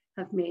have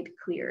made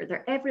clear.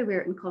 They're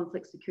everywhere in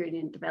conflict, security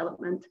and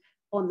development,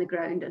 on the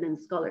ground and in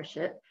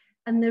scholarship.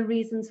 And the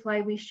reasons why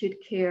we should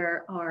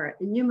care are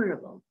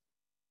innumerable.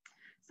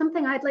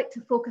 Something I'd like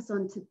to focus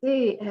on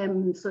today,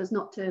 so as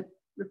not to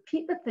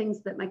repeat the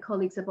things that my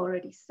colleagues have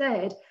already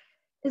said,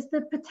 is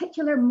the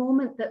particular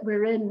moment that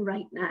we're in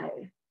right now.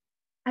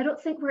 I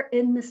don't think we're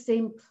in the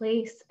same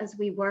place as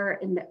we were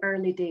in the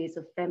early days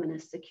of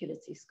feminist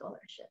security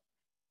scholarship.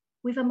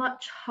 We've a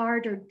much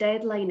harder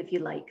deadline, if you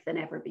like, than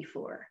ever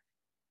before.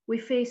 We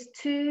face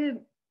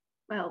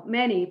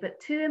many, but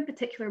two in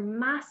particular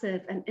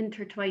massive and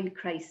intertwined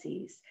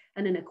crises,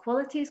 an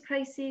inequalities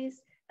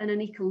crisis and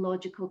an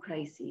ecological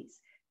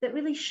crisis that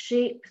really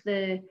shape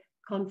the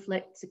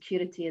conflict,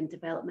 security and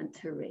development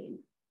terrain.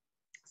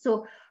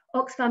 So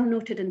Oxfam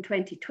noted in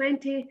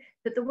 2020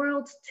 that the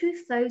world's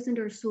 2,000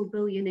 or so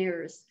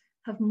billionaires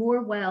have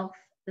more wealth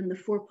than the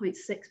 4.6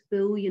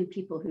 billion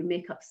people who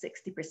make up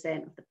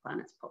 60% of the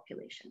planet's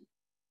population.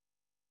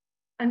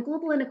 And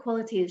global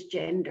inequality is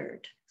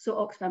gendered. So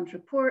Oxfam's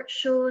report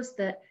shows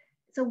that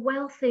it's a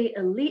wealthy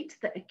elite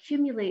that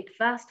accumulate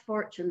vast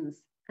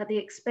fortunes at the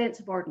expense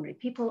of ordinary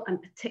people,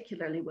 and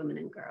particularly women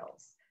and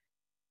girls.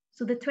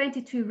 So the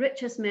 22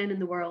 richest men in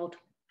the world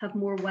have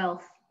more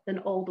wealth than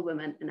all the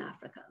women in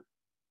Africa.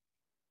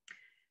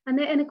 And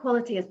the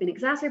inequality has been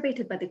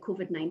exacerbated by the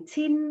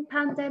COVID-19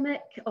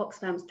 pandemic.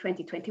 Oxfam's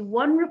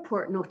 2021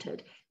 report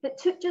noted that it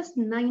took just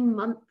 9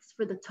 months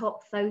for the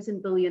top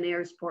 1,000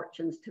 billionaires'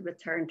 fortunes to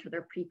return to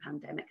their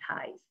pre-pandemic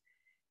highs.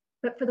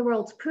 But for the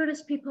world's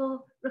poorest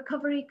people,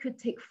 recovery could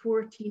take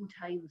 14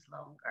 times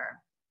longer.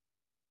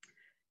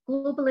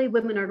 Globally,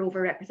 women are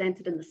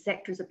overrepresented in the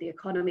sectors of the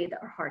economy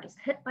that are hardest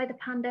hit by the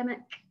pandemic.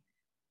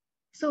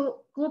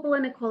 So global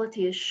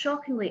inequality is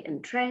shockingly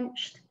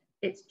entrenched,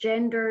 it's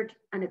gendered,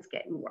 and it's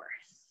getting worse.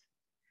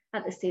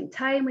 At the same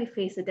time, we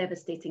face a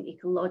devastating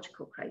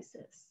ecological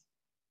crisis.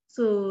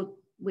 So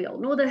we all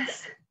know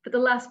this, but the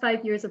last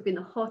 5 years have been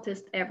the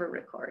hottest ever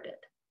recorded.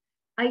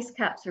 Ice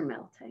caps are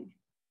melting.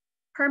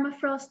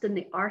 Permafrost in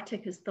the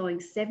Arctic is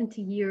thawing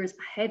 70 years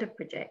ahead of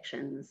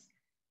projections.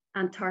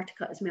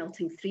 Antarctica is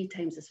melting 3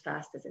 times as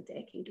fast as a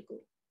decade ago.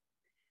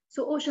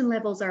 So ocean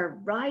levels are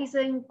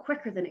rising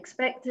quicker than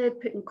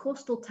expected, putting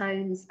coastal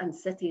towns and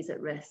cities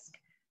at risk.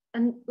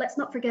 And let's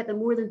not forget that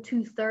more than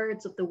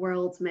 2/3 of the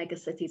world's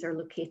megacities are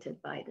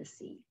located by the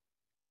sea.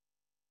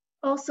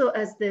 Also,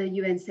 as the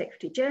UN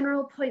Secretary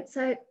General points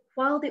out,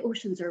 while the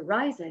oceans are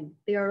rising,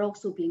 they are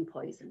also being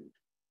poisoned.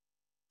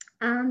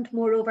 And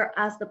moreover,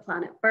 as the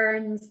planet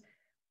burns,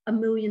 1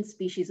 million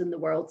species in the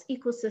world's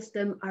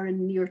ecosystem are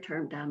in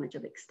near-term damage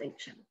of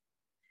extinction.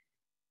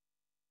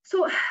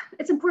 So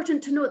it's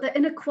important to note that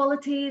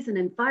inequalities and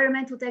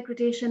environmental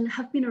degradation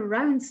have been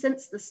around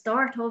since the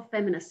start of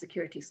feminist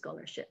security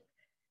scholarship.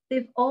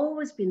 They've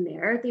always been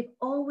there, they've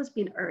always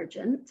been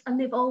urgent, and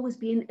they've always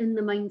been in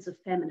the minds of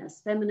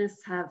feminists.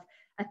 Feminists have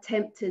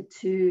attempted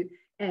to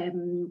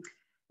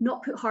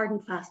not put hard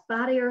and fast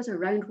barriers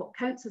around what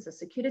counts as a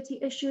security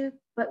issue,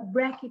 but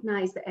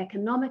recognize that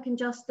economic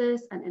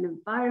injustice and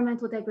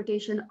environmental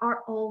degradation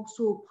are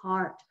also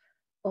part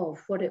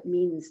of what it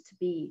means to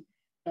be,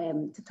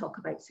 to talk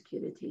about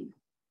security.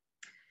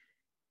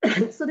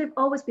 So they've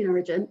always been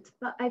urgent,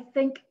 but I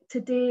think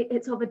today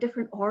it's of a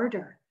different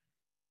order.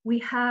 We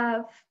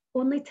have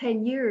only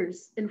 10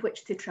 years in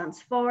which to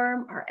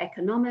transform our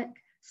economic,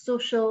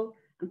 social,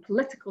 and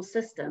political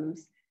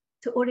systems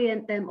to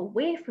orient them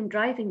away from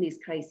driving these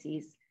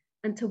crises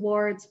and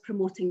towards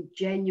promoting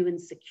genuine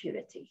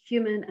security,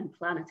 human and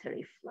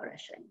planetary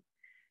flourishing.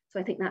 So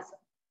I think that's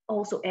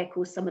also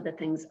echoes some of the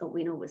things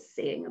Alwina was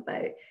saying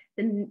about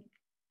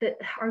that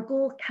our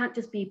goal can't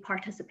just be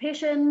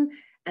participation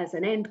as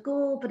an end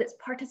goal, but it's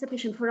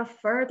participation for a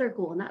further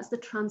goal, and that's the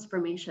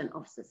transformation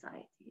of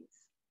societies.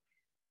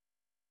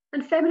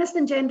 And feminist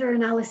and gender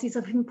analyses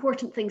have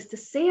important things to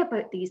say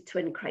about these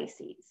twin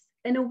crises.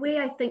 In a way,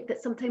 I think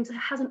that sometimes it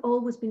hasn't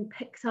always been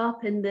picked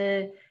up in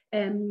the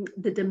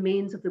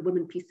domains of the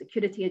Women, Peace,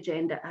 Security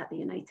agenda at the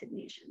United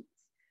Nations.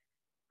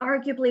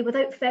 Arguably,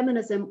 without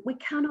feminism, we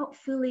cannot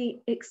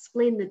fully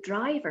explain the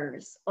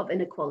drivers of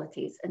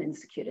inequalities and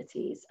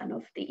insecurities and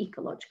of the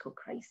ecological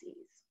crises.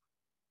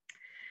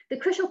 The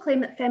crucial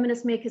claim that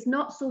feminists make is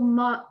not so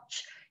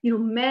much,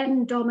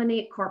 men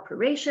dominate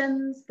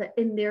corporations that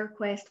in their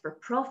quest for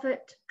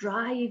profit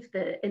drive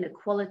the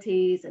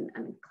inequalities and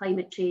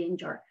climate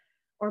change, or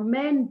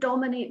men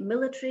dominate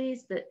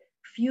militaries that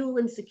fuel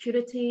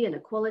insecurity,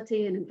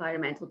 inequality, and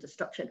environmental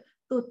destruction,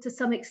 though to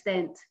some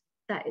extent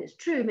that is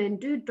true, men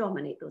do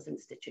dominate those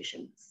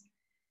institutions.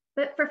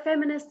 But for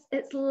feminists,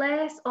 it's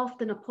less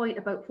often a point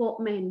about what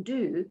men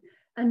do,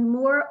 and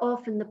more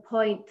often the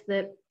point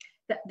that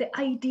the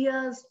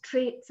ideas,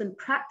 traits, and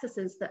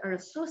practices that are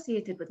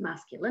associated with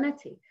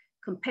masculinity,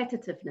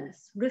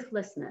 competitiveness,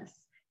 ruthlessness,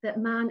 that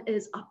man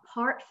is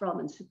apart from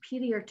and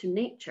superior to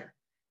nature,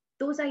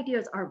 those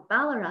ideas are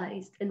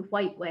valorized in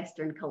white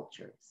Western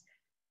cultures.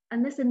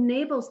 And this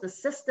enables the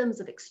systems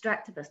of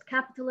extractivist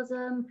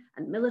capitalism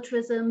and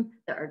militarism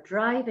that are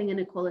driving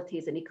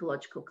inequalities and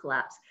ecological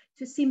collapse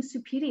to seem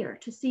superior,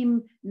 to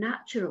seem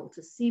natural,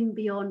 to seem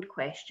beyond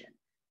question.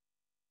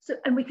 So,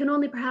 and we can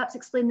only perhaps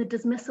explain the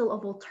dismissal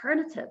of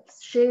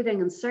alternatives, sharing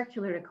and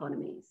circular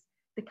economies,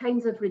 the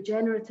kinds of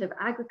regenerative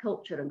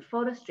agriculture and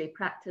forestry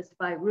practiced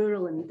by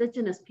rural and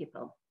indigenous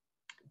people,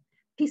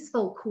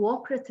 peaceful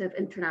cooperative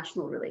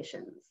international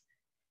relations.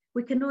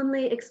 We can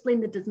only explain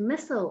the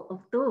dismissal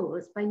of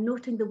those by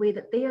noting the way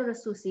that they are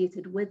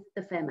associated with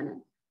the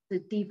feminine, the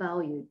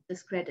devalued,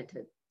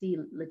 discredited,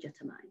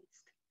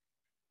 delegitimized.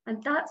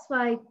 And that's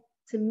why,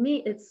 to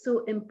me, it's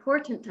so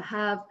important to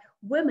have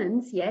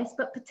women's, yes,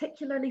 but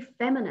particularly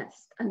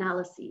feminist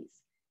analyses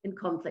in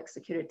conflict,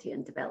 security,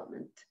 and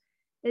development.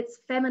 It's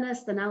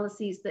feminist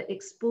analyses that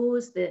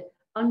expose the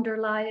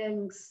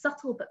underlying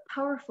subtle but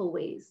powerful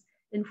ways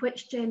in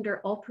which gender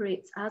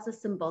operates as a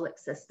symbolic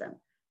system,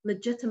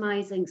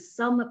 legitimizing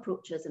some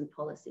approaches and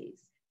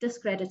policies,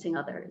 discrediting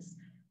others,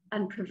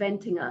 and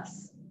preventing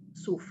us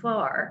so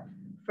far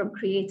from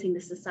creating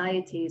the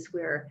societies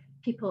where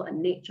people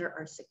and nature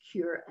are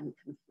secure and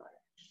can flourish.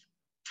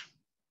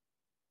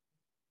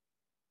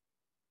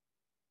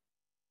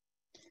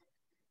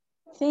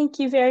 Thank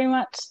you very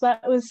much.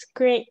 That was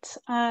great.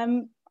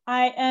 I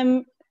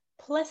am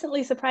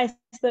pleasantly surprised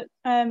that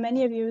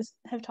many of you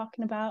have talked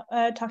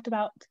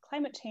about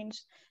climate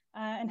change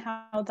and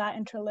how that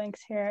interlinks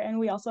here. And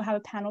we also have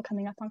a panel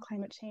coming up on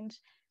climate change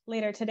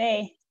later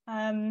today.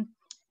 And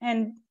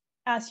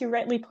as you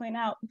rightly point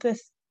out,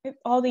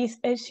 all these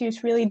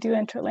issues really do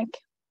interlink.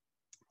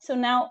 So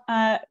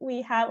now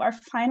we have our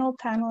final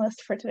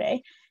panelist for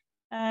today,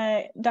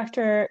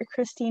 Dr.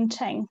 Christine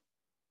Cheng.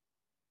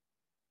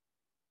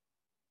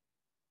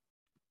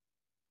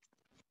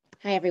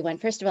 Hi, everyone.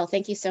 First of all,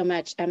 thank you so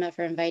much, Emma,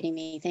 for inviting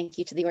me. Thank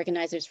you to the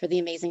organizers for the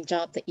amazing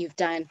job that you've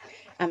done.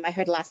 I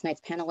heard last night's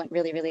panel went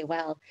really, really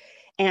well.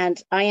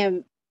 And I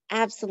am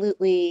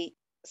absolutely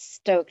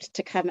stoked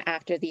to come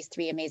after these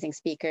three amazing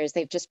speakers.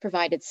 They've just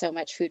provided so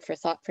much food for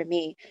thought for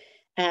me.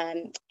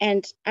 And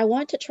I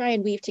want to try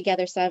and weave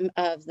together some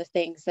of the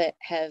things that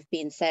have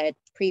been said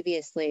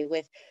previously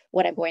with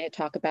what I'm going to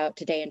talk about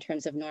today in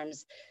terms of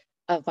norms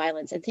of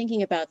violence and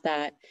thinking about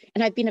that.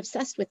 And I've been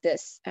obsessed with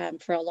this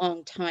for a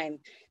long time,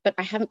 but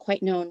I haven't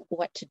quite known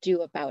what to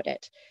do about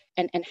it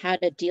and how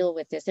to deal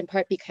with this, in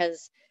part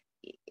because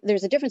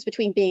there's a difference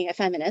between being a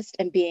feminist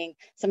and being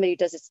somebody who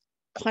does this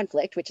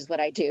conflict, which is what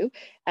I do,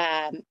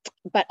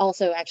 but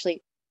also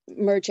actually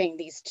merging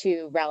these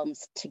two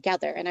realms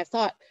together. And I've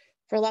thought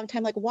for a long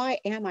time, like, why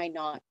am I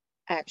not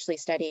actually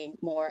studying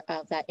more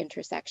of that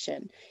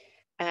intersection?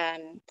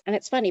 And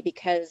it's funny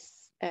because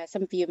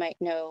some of you might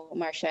know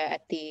Marcia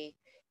at the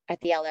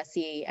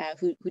LSE,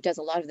 who does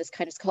a lot of this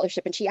kind of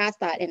scholarship, and she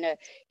asked that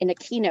in a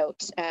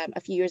keynote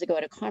a few years ago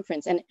at a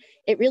conference, and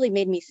it really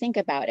made me think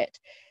about it.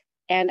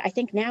 And I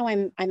think now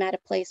I'm at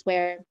a place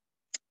where,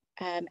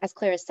 as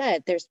Clara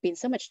said, there's been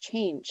so much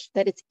change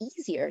that it's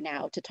easier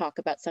now to talk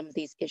about some of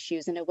these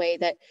issues in a way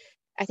that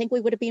I think we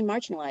would have been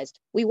marginalized.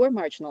 We were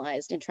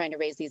marginalized in trying to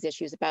raise these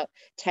issues about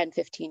 10,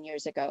 15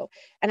 years ago.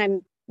 And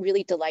I'm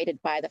really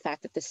delighted by the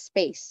fact that the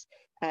space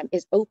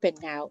is open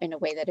now in a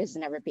way that has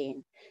never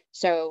been.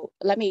 So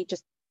let me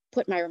just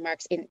put my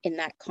remarks in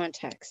that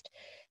context.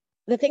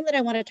 The thing that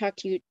I want to talk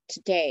to you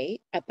today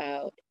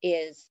about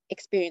is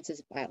experiences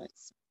of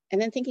violence, and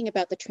then thinking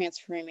about the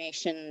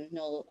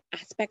transformational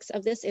aspects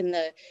of this in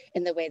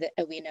the way that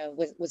Alwina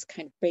was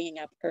kind of bringing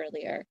up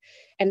earlier,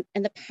 and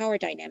the power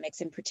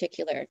dynamics in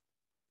particular.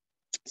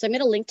 So I'm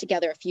going to link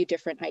together a few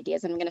different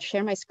ideas, and I'm going to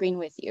share my screen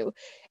with you.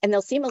 And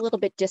they'll seem a little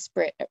bit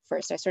disparate at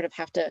first. I sort of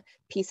have to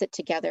piece it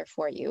together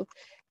for you.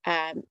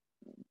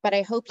 But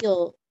I hope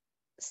you'll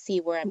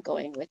see where I'm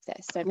going with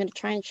this. So I'm going to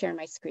try and share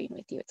my screen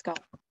with you. It's got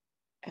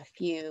a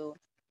few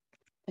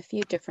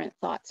different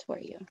thoughts for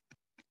you.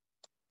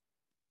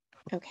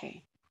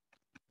 Okay.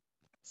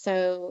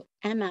 So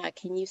Emma,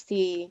 can you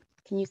see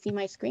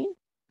my screen?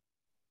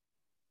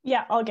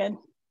 Yeah, all good.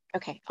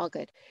 Okay, all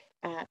good.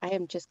 I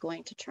am just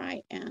going to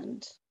try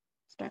and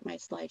start my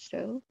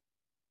slideshow,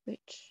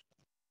 which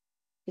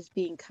is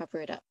being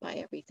covered up by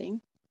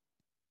everything.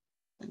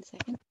 1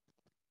 second.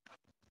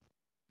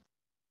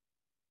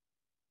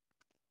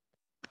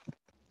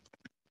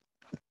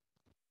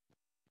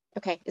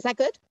 Okay, is that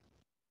good?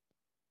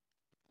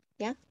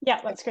 Yeah?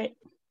 Yeah, that's great.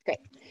 Great.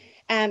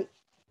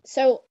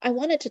 So I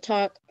wanted to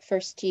talk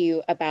first to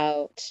you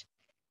about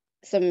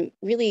some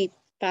really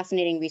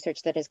fascinating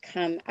research that has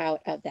come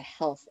out of the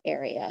health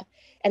area.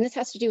 And this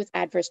has to do with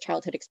adverse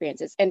childhood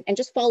experiences. And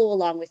just follow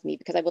along with me,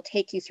 because I will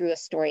take you through a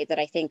story that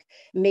I think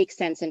makes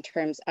sense in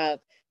terms of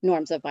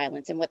norms of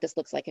violence and what this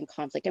looks like in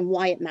conflict and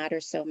why it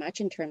matters so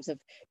much in terms of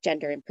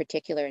gender in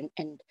particular,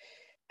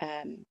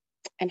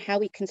 and how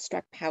we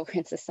construct power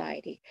in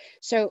society.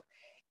 So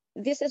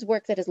this is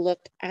work that has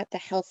looked at the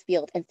health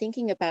field and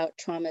thinking about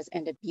traumas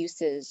and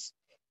abuses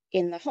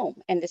in the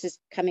home. And this is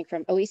coming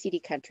from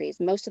OECD countries.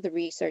 Most of the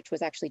research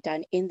was actually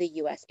done in the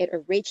US. It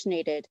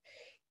originated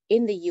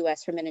in the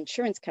US from an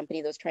insurance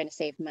company that was trying to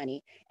save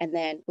money and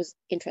then was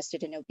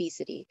interested in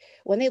obesity.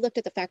 When they looked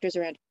at the factors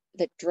around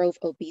that drove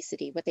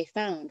obesity, what they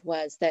found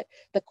was that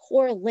the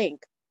core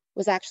link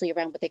was actually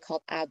around what they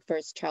called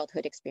adverse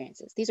childhood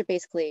experiences. These are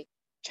basically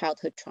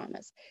childhood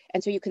traumas.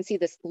 And so you can see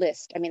this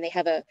list. I mean, they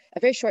have a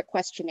very short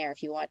questionnaire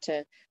if you want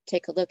to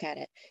take a look at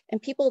it.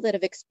 And people that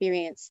have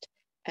experienced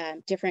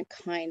different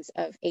kinds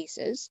of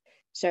ACEs,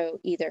 so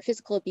either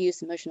physical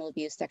abuse, emotional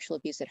abuse, sexual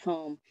abuse at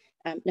home,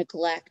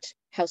 neglect,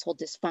 household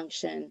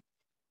dysfunction.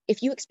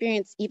 If you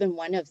experience even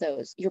one of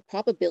those, your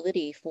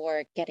probability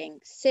for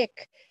getting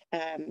sick,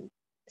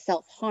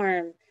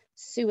 self-harm,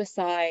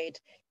 suicide,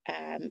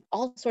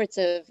 all sorts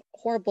of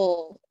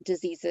horrible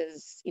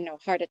diseases,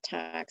 heart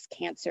attacks,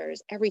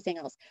 cancers, everything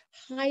else,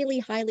 highly,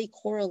 highly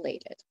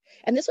correlated.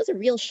 And this was a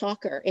real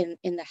shocker in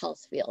the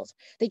health field.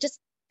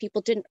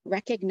 People didn't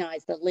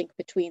recognize the link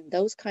between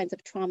those kinds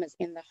of traumas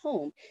in the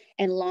home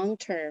and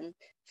long-term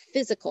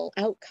physical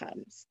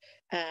outcomes,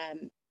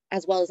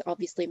 as well as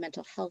obviously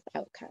mental health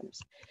outcomes.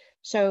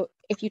 So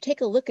if you take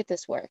a look at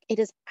this work, it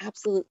is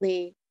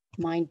absolutely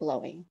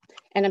mind-blowing.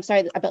 And I'm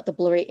sorry about the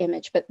blurry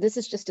image, but this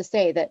is just to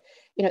say that,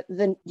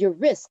 your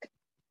risk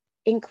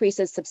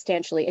increases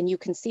substantially. And you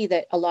can see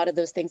that a lot of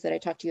those things that I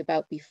talked to you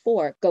about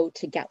before go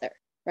together,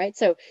 right?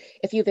 So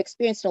if you've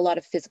experienced a lot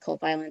of physical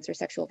violence or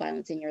sexual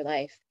violence in your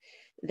life,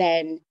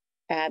 then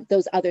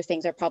those other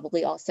things are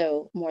probably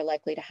also more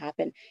likely to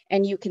happen.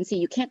 And you can see,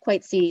 you can't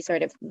quite see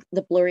sort of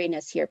the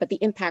blurriness here, but the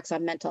impacts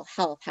on mental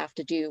health have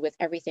to do with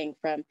everything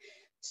from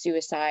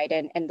suicide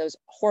and those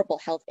horrible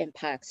health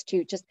impacts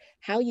to just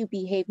how you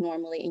behave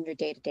normally in your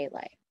day-to-day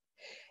life.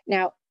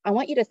 Now, I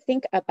want you to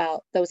think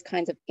about those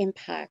kinds of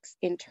impacts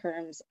in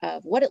terms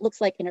of what it looks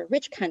like in a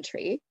rich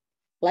country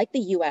like the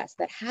US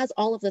that has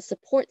all of the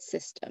support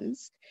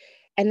systems.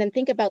 And then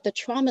think about the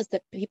traumas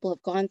that people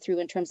have gone through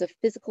in terms of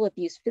physical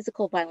abuse,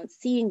 physical violence,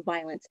 seeing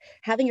violence,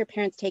 having your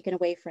parents taken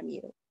away from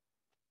you.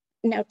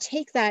 Now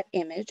take that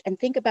image and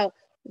think about,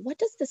 what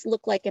does this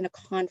look like in a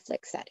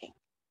conflict setting?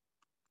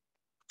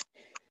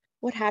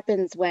 What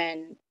happens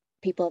when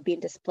people have been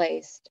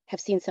displaced, have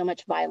seen so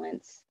much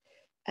violence,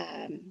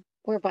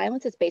 where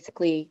violence is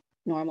basically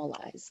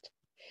normalized?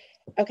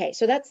 Okay,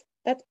 so that's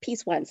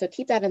piece one. So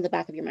keep that in the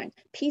back of your mind.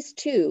 Piece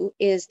two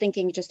is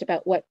thinking just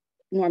about what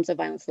norms of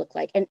violence look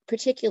like, and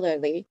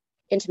particularly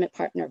intimate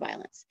partner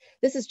violence.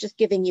 This is just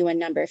giving you a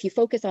number. If you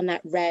focus on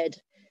that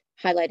red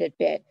highlighted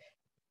bit,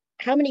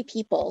 how many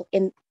people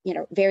in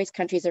various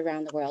countries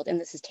around the world, and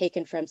this is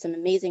taken from some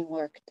amazing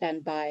work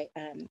done by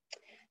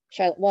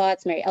Charlotte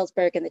Watts, Mary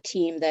Ellsberg, and the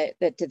team that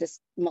did this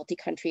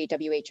multi-country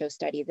WHO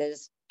study that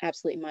is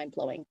absolutely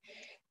mind-blowing.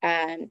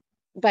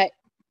 But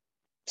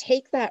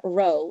take that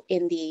row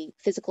in the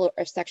physical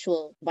or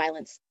sexual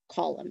violence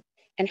column,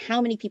 and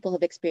how many people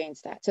have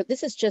experienced that. So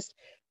this is just,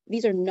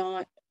 these are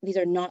not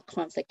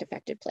conflict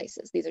affected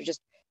places. These are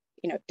just,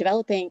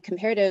 developing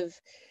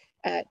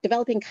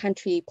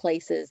country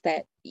places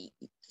that,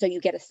 so you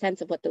get a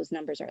sense of what those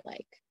numbers are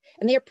like.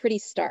 And they are pretty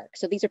stark.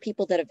 So these are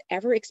people that have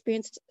ever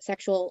experienced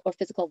sexual or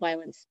physical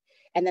violence.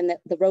 And then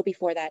the row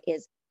before that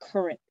is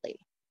currently,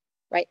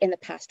 right, in the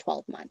past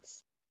 12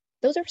 months.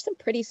 Those are some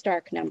pretty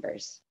stark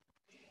numbers.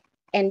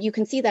 And you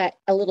can see that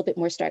a little bit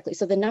more starkly.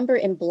 So the number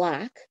in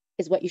black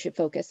is what you should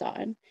focus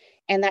on.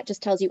 And that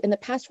just tells you in the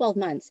past 12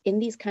 months in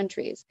these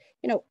countries,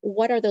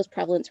 what are those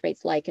prevalence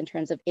rates like in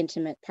terms of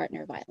intimate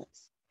partner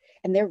violence?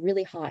 And they're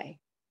really high.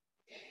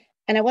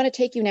 And I want to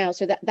take you now,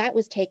 so that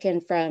was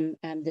taken from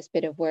this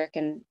bit of work.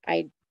 And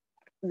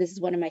this is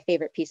one of my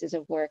favorite pieces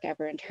of work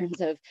ever in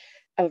terms of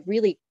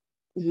really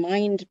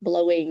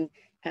mind-blowing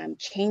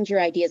change your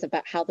ideas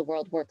about how the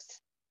world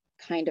works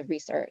kind of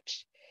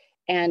research.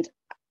 And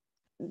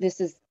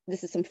this is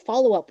some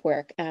follow-up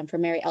work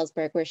from Mary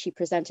Ellsberg, where she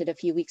presented a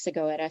few weeks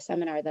ago at a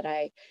seminar that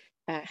I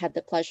had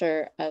the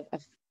pleasure of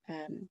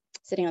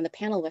sitting on the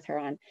panel with her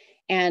on.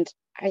 And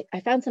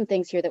I found some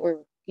things here that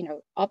were,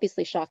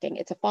 obviously shocking.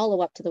 It's a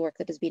follow-up to the work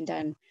that has been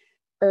done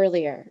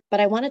earlier, but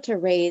I wanted to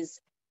raise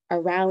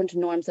around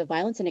norms of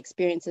violence and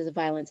experiences of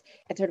violence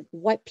and sort of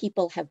what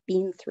people have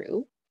been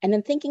through. And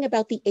then thinking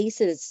about the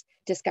ACEs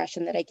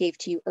discussion that I gave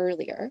to you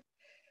earlier,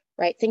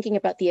 right? Thinking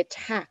about the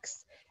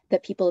attacks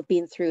that people have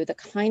been through, the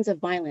kinds of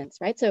violence,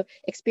 right? So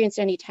experienced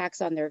any attacks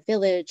on their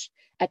village,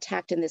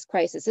 attacked in this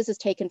crisis. This is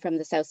taken from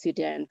the South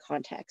Sudan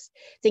context.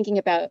 Thinking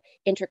about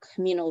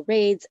intercommunal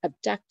raids,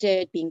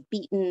 abducted, being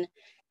beaten,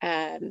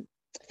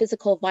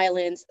 physical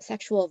violence,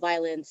 sexual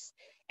violence,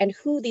 and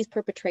who these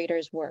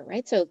perpetrators were,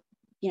 right? So,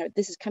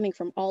 this is coming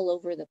from all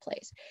over the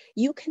place.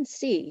 You can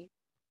see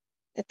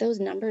that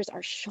those numbers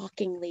are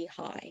shockingly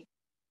high.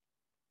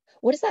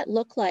 What does that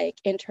look like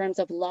in terms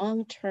of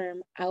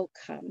long-term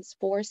outcomes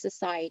for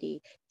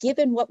society,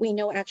 given what we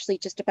know actually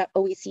just about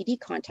OECD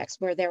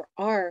context, where there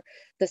are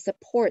the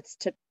supports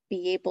to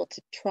be able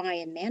to try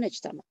and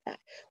manage some of that?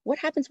 What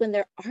happens when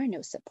there are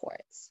no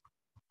supports?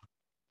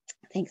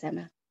 Thanks,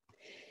 Emma.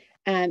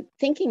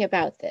 Thinking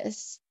about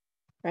this,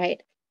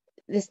 right?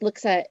 This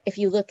looks at, if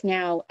you look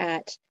now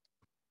at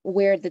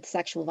where the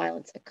sexual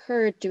violence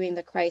occurred during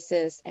the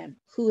crisis and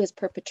who has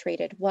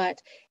perpetrated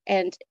what,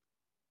 and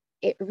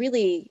it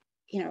really,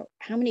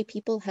 how many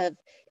people have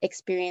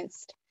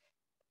experienced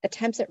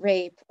attempts at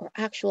rape or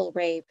actual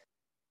rape?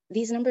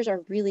 These numbers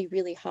are really,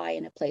 really high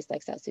in a place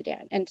like South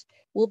Sudan, and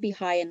will be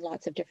high in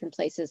lots of different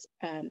places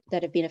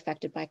that have been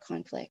affected by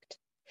conflict.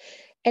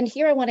 And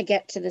here I want to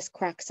get to this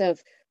crux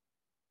of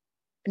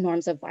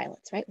norms of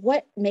violence, right?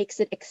 What makes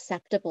it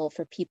acceptable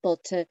for people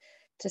to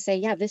say,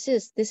 yeah, this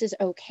is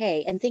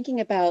okay? And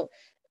thinking about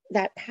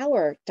that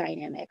power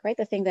dynamic, right?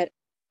 The thing that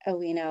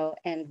Owino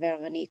and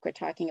Veronique were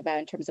talking about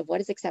in terms of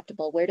what is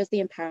acceptable, where does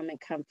the empowerment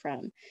come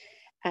from?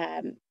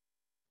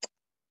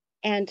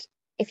 And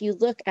if you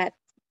look at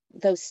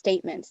those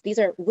statements, these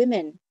are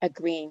women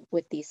agreeing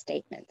with these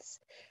statements,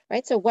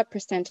 right? So what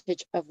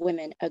percentage of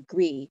women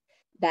agree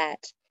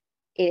that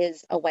it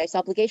is a wife's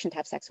obligation to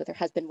have sex with her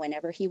husband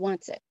whenever he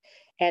wants it,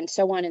 and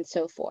so on and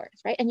so forth,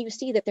 right? And you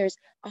see that there's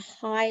a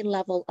high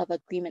level of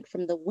agreement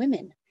from the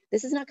women.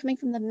 This is not coming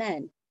from the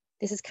men.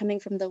 This is coming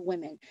from the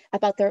women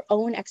about their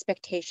own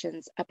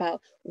expectations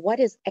about what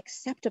is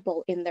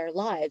acceptable in their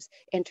lives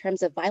in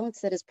terms of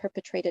violence that is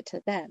perpetrated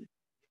to them,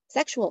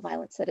 sexual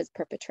violence that is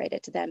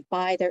perpetrated to them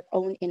by their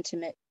own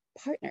intimate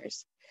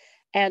partners.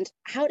 And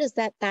how does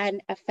that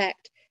then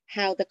affect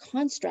how the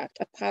construct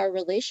of power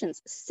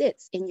relations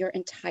sits in your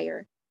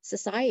entire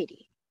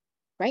society,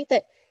 right?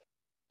 That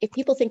if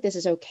people think this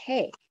is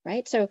okay,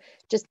 right? So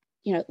just,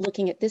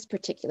 looking at this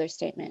particular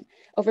statement,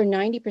 over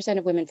 90%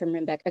 of women from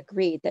Rimbeck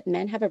agreed that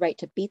men have a right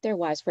to beat their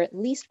wives for at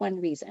least one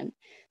reason.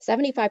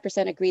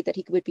 75% agreed that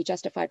he would be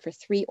justified for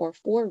 3 or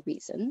 4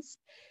 reasons,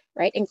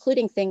 right?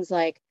 Including things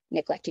like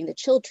neglecting the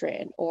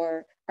children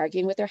or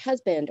arguing with their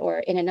husband, or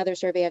in another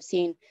survey I've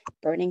seen,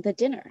 burning the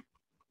dinner.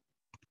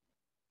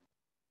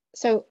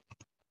 So,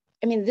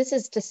 this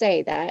is to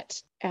say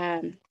that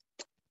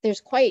there's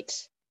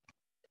quite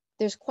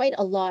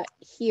a lot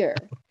here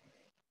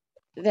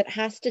that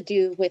has to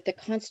do with the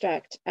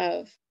construct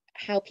of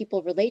how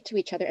people relate to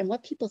each other and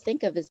what people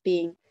think of as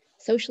being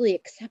socially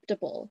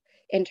acceptable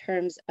in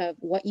terms of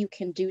what you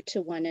can do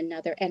to one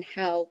another and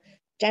how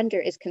gender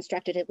is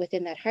constructed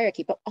within that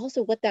hierarchy, but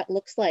also what that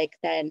looks like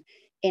then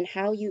in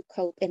how you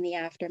cope in the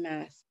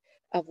aftermath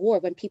of war,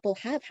 when people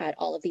have had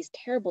all of these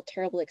terrible,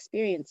 terrible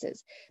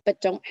experiences,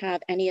 but don't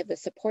have any of the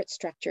support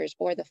structures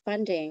or the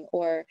funding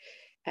or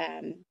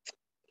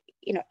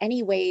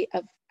any way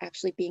of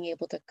actually being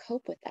able to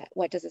cope with that.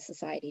 What does a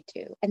society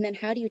do? And then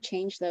how do you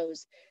change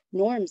those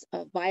norms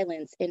of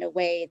violence in a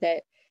way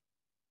that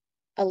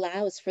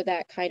allows for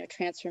that kind of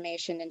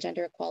transformation and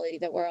gender equality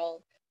that we're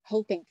all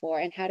hoping for?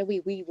 And how do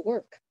we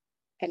rework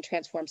and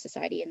transform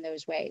society in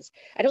those ways?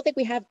 I don't think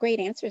we have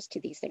great answers to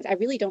these things. I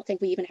really don't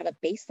think we even have a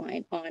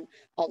baseline on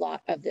a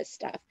lot of this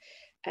stuff.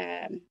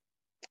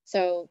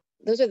 So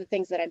those are the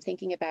things that I'm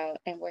thinking about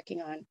and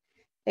working on.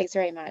 Thanks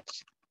very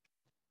much.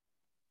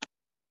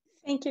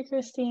 Thank you,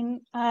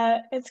 Christine.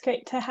 It's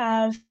great to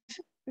have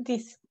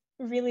these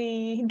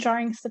really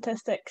jarring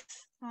statistics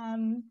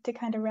to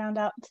kind of round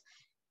out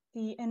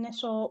the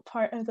initial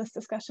part of this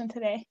discussion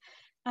today.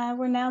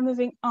 We're now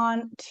moving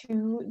on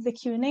to the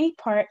Q&A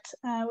part,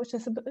 which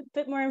is a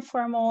bit more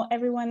informal.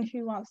 Everyone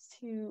who wants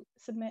to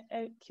submit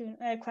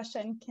a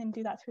question can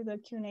do that through the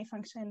Q&A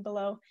function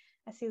below.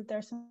 I see that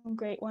there's some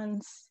great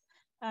ones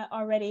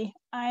already.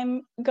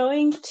 I'm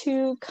going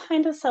to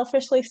kind of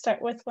selfishly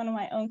start with one of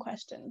my own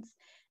questions,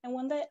 and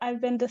one that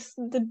I've been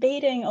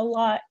debating a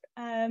lot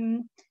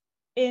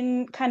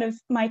in kind of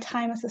my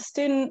time as a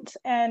student,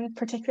 and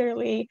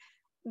particularly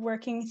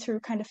working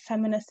through kind of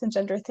feminist and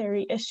gender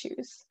theory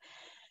issues.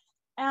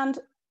 And,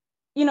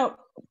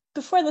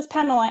 before this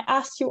panel, I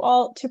asked you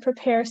all to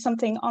prepare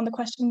something on the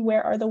question,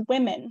 where are the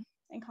women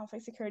in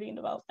conflict, security, and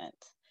development?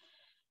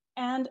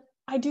 And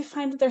I do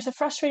find that there's a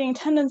frustrating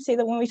tendency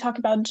that when we talk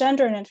about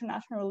gender in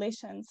international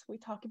relations, we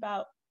talk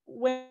about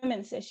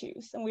women's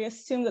issues, and we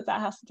assume that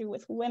that has to do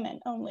with women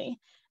only,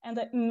 and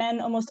that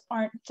men almost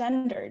aren't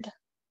gendered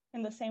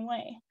in the same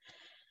way.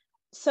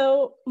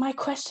 So my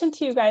question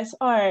to you guys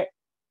are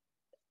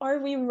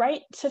we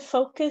right to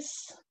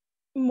focus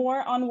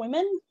more on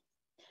women?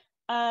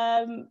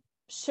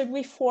 Should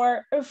we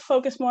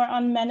focus more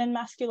on men and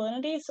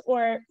masculinities,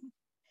 or,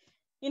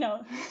 you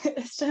know,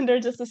 is gender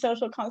just a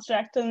social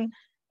construct and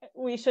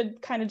we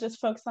should kind of just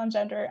focus on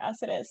gender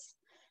as it is?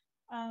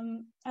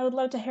 I would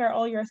love to hear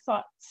all your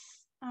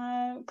thoughts.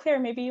 Claire,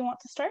 maybe you want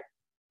to start?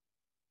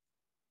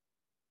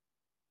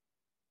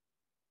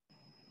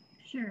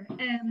 Sure.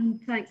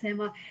 Thanks,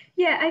 Emma.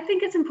 Yeah, I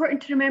think it's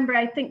important to remember,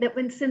 I think that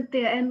when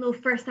Cynthia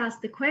Enlow first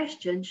asked the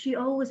question, she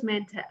always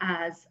meant it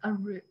as a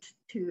route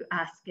to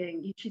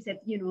asking. She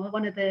said, you know,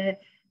 one of the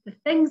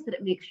things that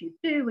it makes you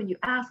do when you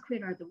ask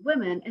where are the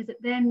women is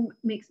it then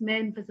makes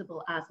men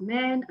visible as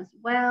men as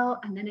well.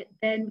 And then it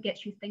then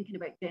gets you thinking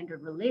about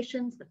gendered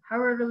relations, the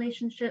power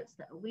relationships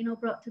that Owino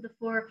brought to the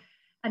fore.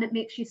 And it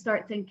makes you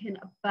start thinking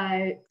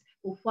about,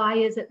 well, why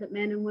is it that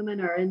men and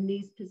women are in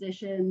these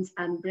positions,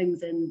 and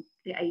brings in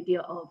the idea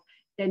of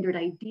gendered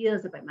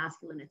ideas about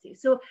masculinity.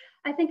 So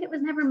I think it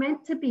was never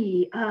meant to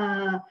be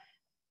a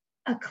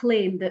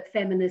claim that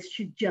feminists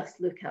should just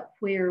look at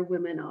where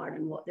women are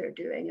and what they're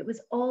doing. It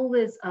was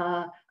always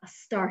a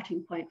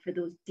starting point for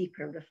those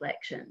deeper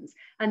reflections.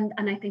 And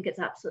I think it's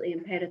absolutely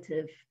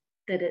imperative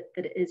that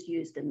it is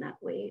used in that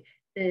way.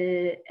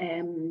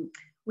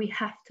 We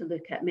have to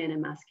look at men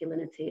and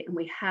masculinity, and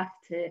we have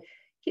to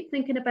keep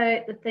thinking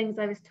about the things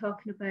I was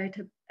talking about,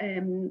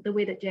 the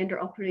way that gender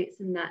operates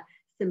in that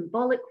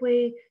symbolic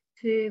way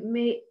to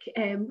make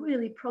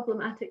really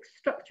problematic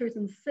structures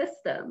and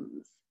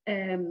systems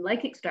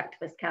like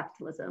extractivist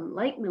capitalism,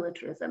 like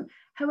militarism,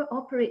 how it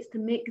operates to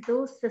make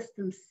those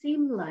systems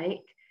seem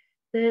like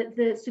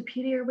the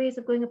superior ways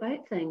of going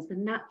about things, the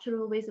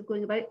natural ways of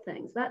going about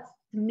things. That's,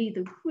 to me,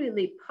 the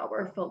really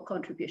powerful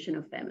contribution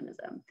of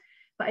feminism.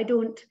 But I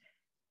don't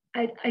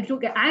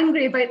get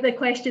angry about the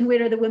question,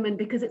 where are the women,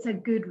 because it's a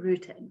good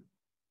route in.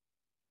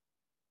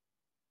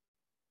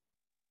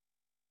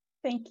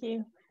 Thank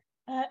you.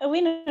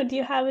 Owino, do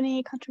you have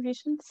any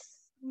contributions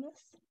on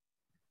this?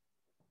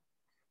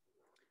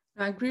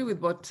 I agree with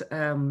what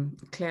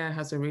Claire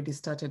has already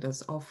started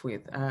us off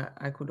with.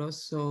 I could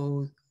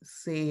also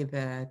say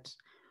that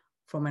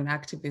from an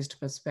activist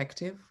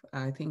perspective,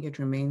 I think it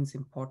remains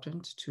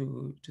important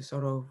to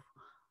sort of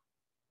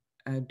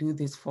do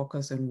this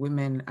focus on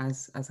women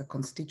as a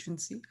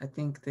constituency. I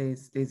think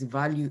there's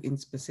value in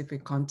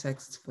specific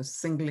contexts for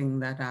singling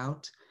that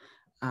out,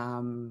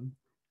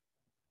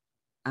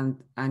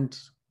 and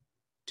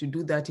to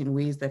do that in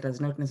ways that does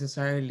not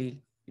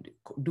necessarily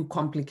do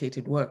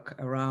complicated work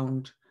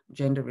around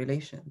gender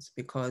relations,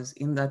 because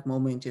in that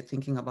moment you're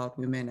thinking about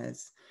women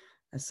as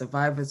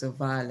survivors of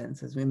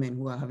violence, as women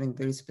who are having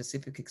very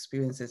specific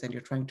experiences, and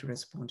you're trying to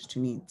respond to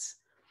needs.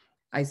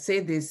 I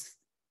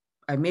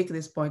make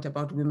this point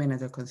about women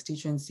as a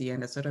constituency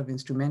and a sort of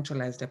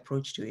instrumentalized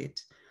approach to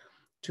it,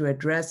 to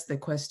address the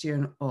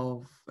question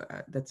of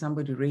that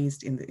somebody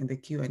raised in the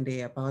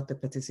Q&A about the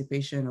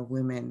participation of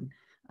women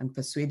and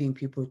persuading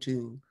people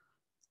to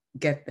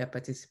get their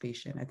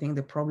participation. I think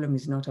the problem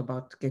is not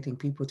about getting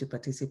people to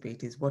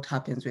participate, is what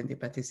happens when they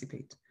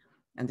participate.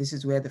 And this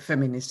is where the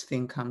feminist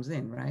thing comes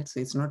in, right?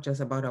 So it's not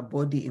just about a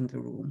body in the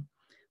room,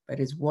 but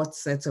it's what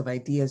sets of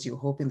ideas you're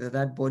hoping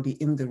that body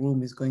in the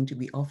room is going to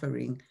be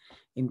offering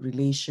in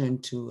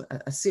relation to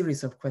a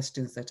series of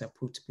questions that are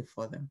put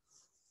before them.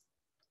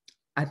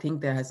 I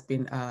think there has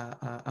been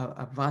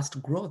a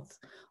vast growth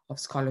of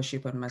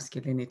scholarship on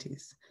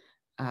masculinities,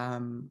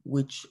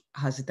 which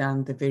has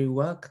done the very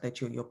work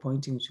that you're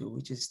pointing to,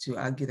 which is to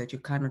argue that you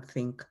cannot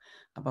think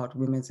about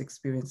women's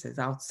experiences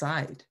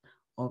outside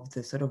of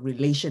the sort of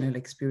relational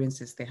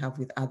experiences they have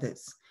with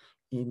others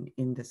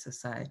in the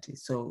society.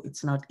 So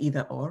it's not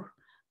either or.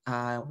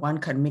 One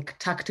can make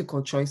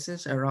tactical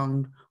choices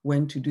around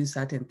when to do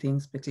certain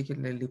things,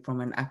 particularly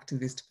from an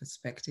activist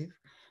perspective.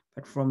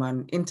 But from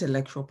an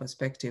intellectual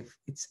perspective,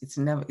 it's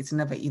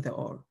never either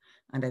or.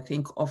 And I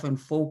think often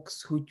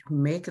folks who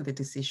make the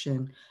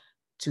decision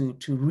to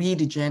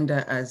read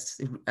gender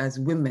as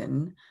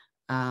women,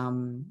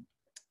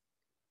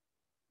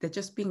 they're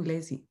just being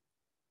lazy.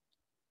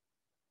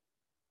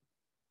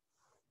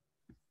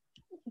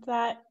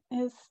 That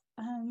is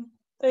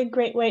a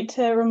great way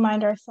to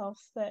remind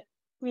ourselves that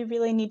we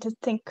really need to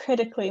think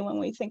critically when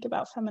we think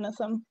about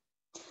feminism.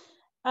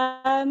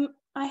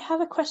 I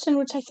have a question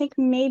which I think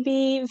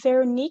maybe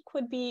Veronique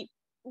would be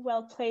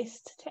well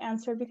placed to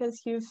answer,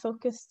 because you've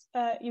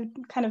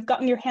kind of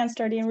gotten your hands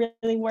dirty and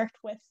really worked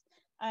with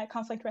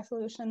conflict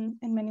resolution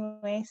in many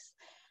ways.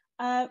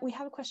 We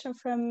have a question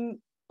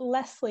from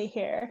Leslie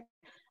here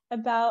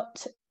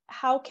about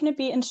how can it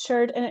be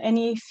ensured in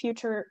any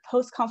future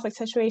post-conflict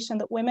situation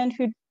that women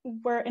who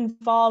were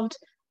involved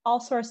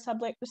also are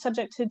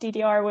subject to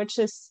DDR, which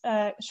is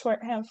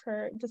shorthand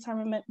for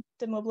disarmament,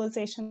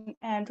 demobilization,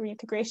 and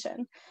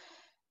reintegration,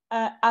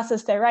 as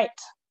is their right.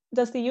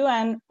 Does the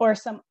UN or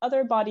some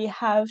other body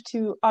have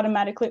to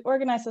automatically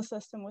organize a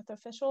system with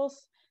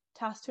officials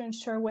tasked to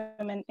ensure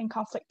women in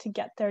conflict to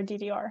get their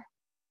DDR?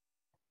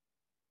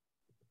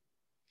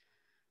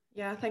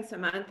 Yeah, thanks,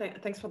 Emma, and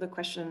thanks for the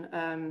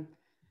question.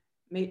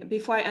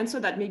 Before I answer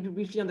that, maybe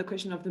briefly on the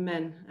question of the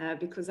men,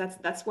 because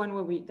that's one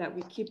where we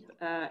keep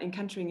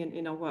encountering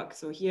in our work.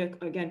 So here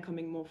again,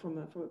 coming more from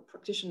a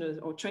practitioner's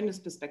or trainer's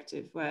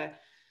perspective, where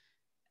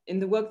in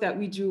the work that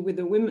we do with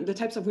the women, the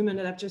types of women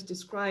that I've just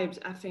described,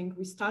 I think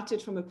we started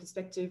from a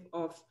perspective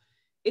of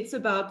it's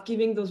about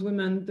giving those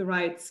women the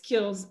right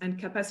skills and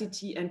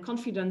capacity and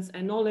confidence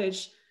and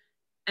knowledge.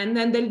 And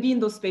then they'll be in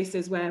those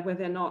spaces where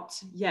they're not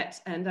yet.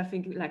 And I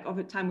think like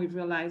over time, we've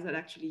realized that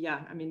actually,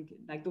 yeah, I mean,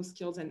 like those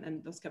skills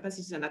and those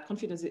capacities and that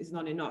confidence is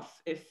not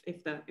enough if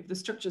the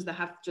structures that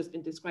have just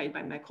been described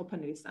by my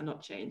co-panelists are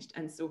not changed.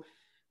 And so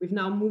we've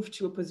now moved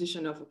to a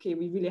position of, okay,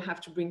 we really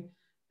have to bring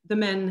the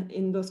men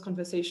in those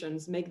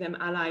conversations, make them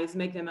allies,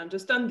 make them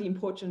understand the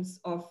importance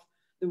of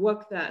the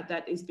work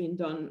that is being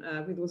done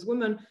with those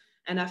women.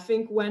 And I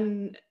think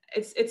when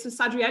it's a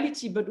sad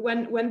reality, but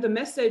when the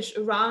message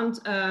around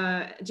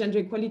gender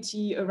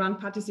equality, around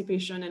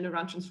participation and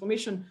around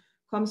transformation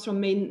comes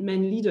from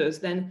men leaders,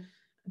 then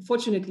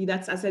unfortunately,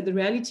 that's, as I said, the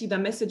reality, that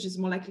message is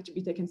more likely to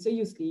be taken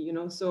seriously, you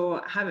know.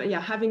 So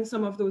having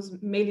some of those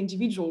male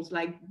individuals,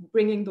 like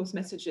bringing those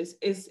messages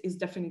is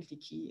definitely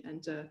key.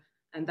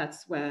 And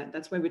that's where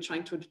we're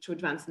trying to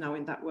advance now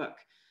in that work.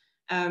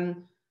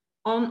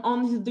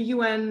 On the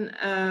UN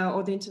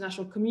or the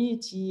international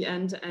community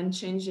and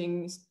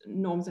changing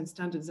norms and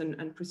standards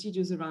and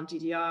procedures around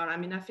DDR, I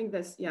mean, I think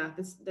there's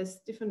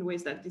different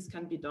ways that this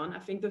can be done. I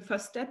think the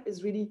first step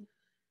is really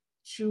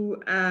to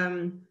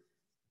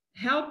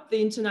help the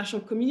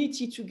international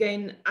community to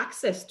gain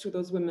access to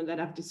those women that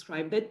I've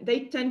described.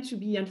 They tend to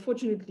be,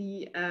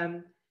 unfortunately,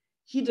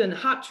 hidden,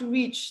 hard to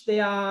reach.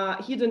 They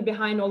are hidden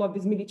behind all of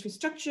these military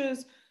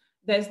structures.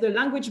 There's the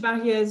language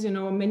barriers, you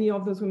know, many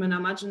of those women are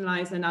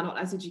marginalized and are not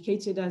as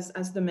educated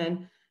as the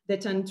men. They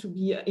tend to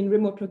be in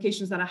remote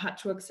locations that are hard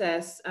to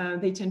access.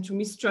 They tend to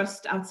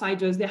mistrust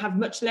outsiders. They have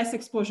much less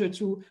exposure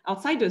to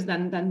outsiders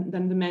than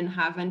the men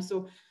have. And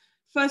so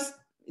first,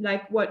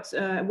 like what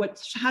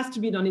has to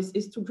be done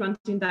is to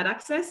granting that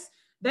access.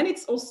 Then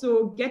it's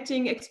also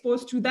getting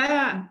exposed to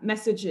their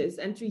messages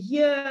and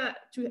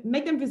to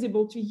make them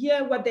visible, to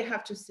hear what they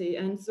have to say.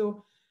 And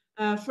so,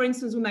 for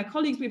instance, with my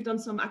colleagues, we've done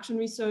some action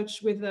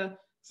research with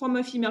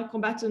former female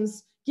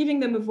combatants, giving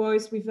them a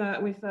voice. We've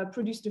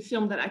produced a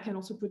film that I can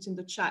also put in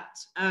the chat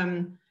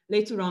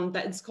later on,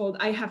 that it's called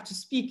I Have to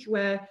Speak,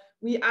 where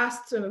we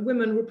asked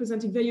women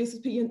representing various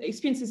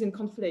experiences in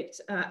conflict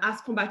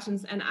as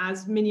combatants and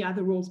as many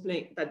other roles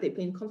that they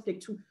play in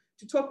conflict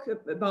to talk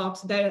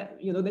about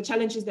the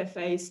challenges they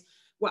face,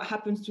 what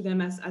happens to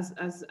them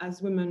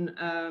as women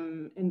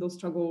in those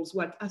struggles,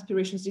 what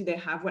aspirations do they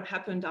have, what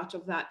happened out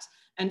of that.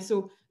 And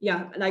so,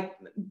 yeah, like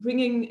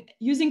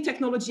using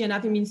technology and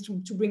other means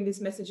to bring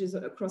these messages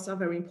across are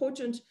very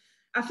important.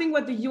 I think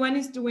what the UN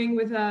is doing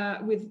with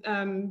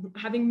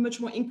having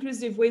much more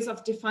inclusive ways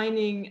of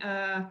defining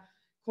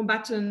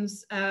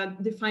combatants,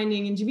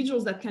 defining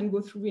individuals that can go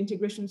through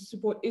integration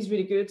support is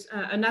really good.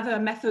 Another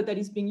method that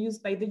is being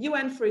used by the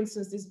UN, for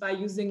instance, is by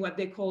using what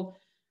they call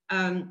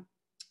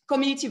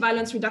community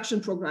violence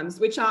reduction programs,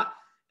 which are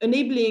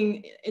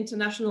enabling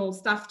international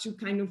staff to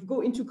kind of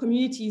go into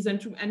communities and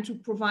to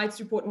provide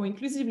support more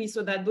inclusively,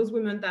 so that those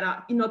women that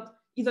are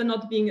either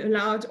not being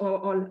allowed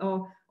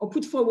or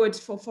put forward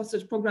for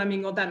such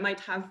programming, or that might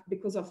have,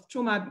 because of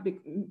trauma,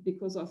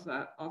 because of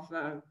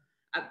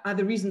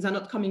other reasons, are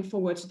not coming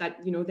forward, that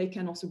they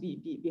can also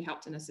be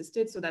helped and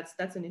assisted. So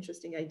that's an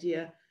interesting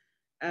idea.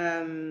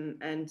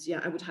 And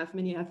yeah, I would have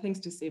many other things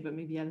to say, but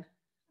maybe I'll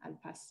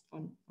pass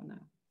on for now.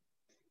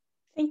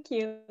 Thank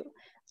you.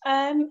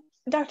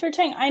 Dr.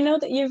 Cheng, I know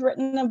that you've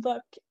written a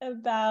book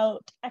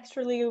about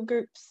extralegal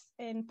groups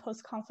in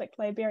post-conflict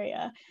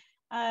Liberia.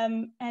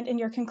 And in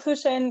your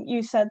conclusion,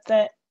 you said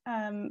that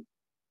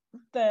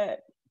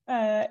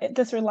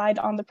this relied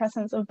on the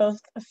presence of both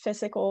a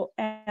physical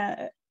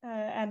and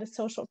a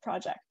social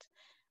project.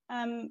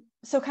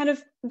 So kind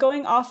of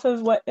going off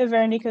of what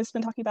Veronica has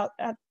been talking about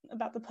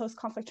the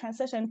post-conflict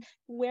transition,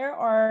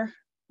 where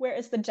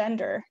is the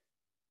gender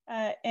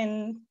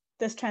in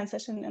this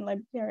transition in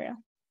Liberia?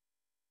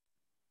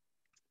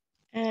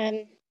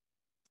 I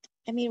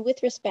mean,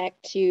 with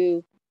respect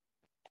to,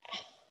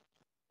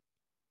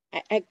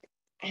 I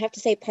have to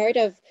say part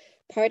of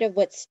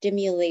what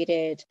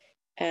stimulated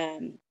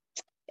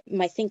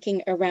my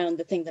thinking around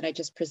the thing that I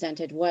just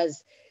presented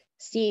was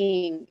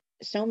seeing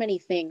so many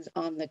things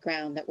on the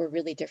ground that were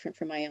really different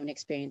from my own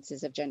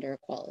experiences of gender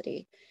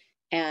equality.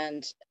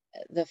 And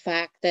the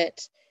fact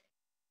that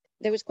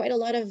there was quite a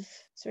lot of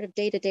sort of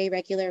day-to-day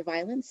regular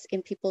violence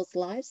in people's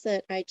lives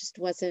that I just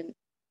wasn't,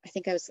 I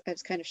think I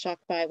was kind of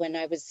shocked by when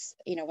I was,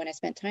 when I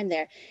spent time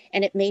there.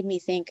 And it made me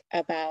think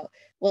about,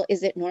 well,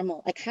 is it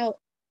normal? Like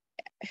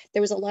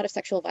there was a lot of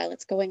sexual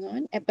violence going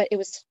on, but it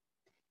was,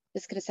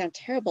 this is going to sound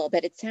terrible,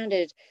 but it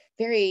sounded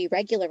very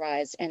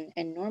regularized and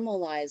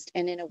normalized,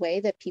 and in a way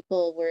that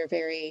people were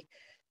very,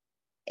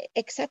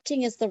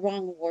 accepting is the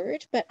wrong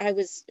word, but I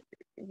was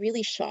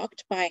really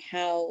shocked by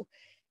how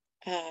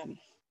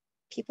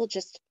people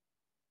just,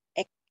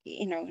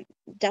 you know,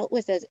 dealt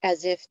with it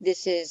as if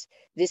this is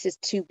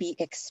to be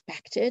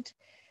expected.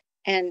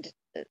 And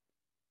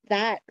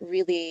that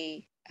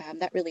really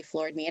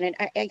floored me. And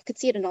I could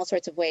see it in all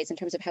sorts of ways in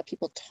terms of how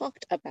people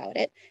talked about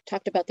it,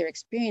 talked about their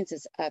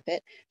experiences of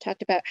it,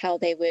 talked about how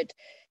they would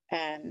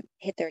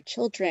hit their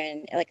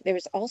children. Like there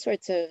was all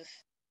sorts of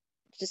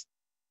just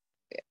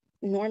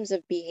norms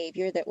of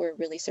behavior that were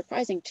really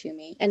surprising to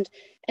me, and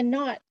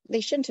not,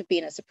 they shouldn't have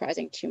been as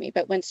surprising to me,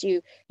 but once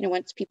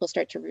once people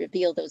start to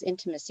reveal those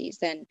intimacies,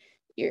 then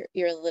you're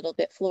a little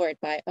bit floored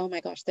by, oh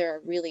my gosh, there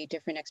are really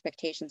different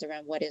expectations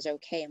around what is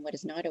okay and what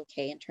is not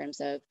okay in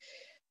terms of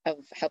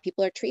how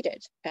people are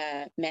treated,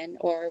 men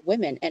or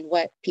women, and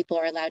what people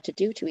are allowed to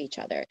do to each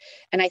other.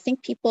 And I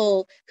think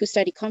people who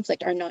study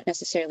conflict are not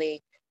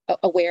necessarily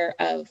aware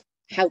of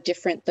how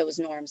different those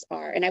norms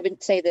are. And I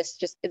would say this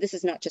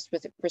is not just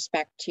with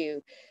respect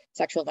to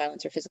sexual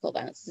violence or physical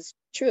violence. This is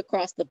true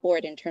across the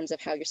board in terms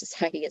of how your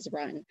society is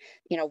run,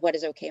 you know, what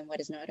is okay and what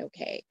is not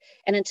okay.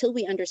 And until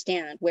we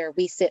understand where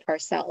we sit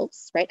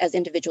ourselves, right, as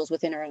individuals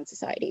within our own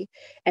society,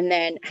 and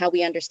then how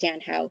we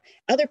understand how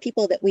other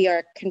people that we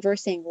are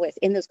conversing with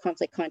in those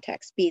conflict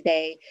contexts, be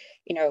they,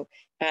 you know,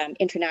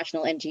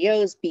 international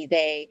NGOs, be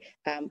they,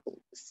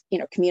 you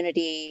know,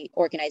 community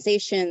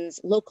organizations,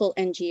 local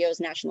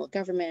NGOs, national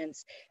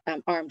governments,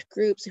 armed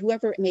groups,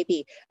 whoever it may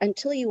be,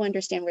 until you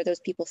understand where those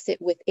people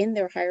sit within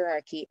their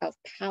hierarchy of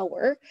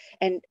power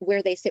and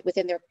where they sit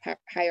within their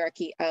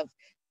hierarchy of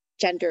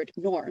gendered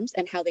norms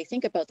and how they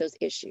think about those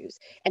issues,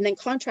 and then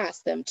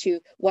contrast them to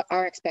what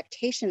our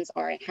expectations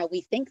are and how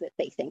we think that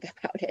they think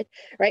about it,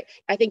 right?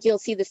 I think you'll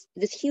see this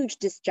huge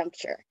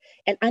disjuncture,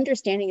 and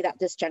understanding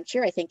that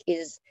disjuncture, I think,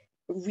 is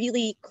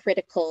really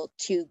critical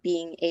to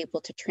being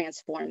able to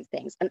transform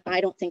things. And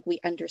I don't think we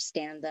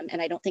understand them,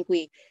 and I don't think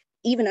we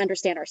even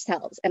understand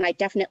ourselves. And I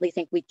definitely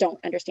think we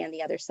don't understand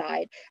the other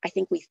side. I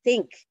think we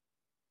think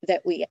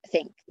that we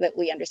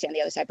understand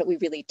the other side, but we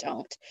really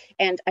don't.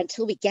 And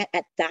until we get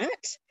at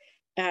that,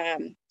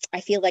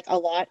 I feel like a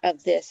lot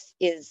of this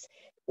is,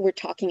 we're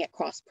talking at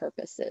cross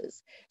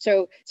purposes.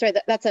 So sorry,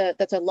 that's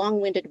a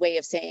long-winded way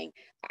of saying,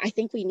 I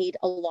think we need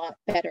a lot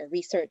better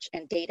research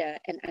and data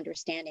and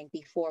understanding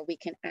before we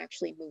can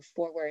actually move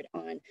forward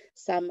on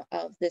some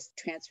of this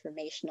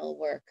transformational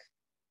work.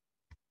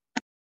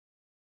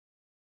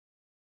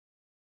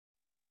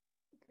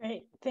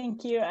 Great,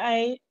 thank you.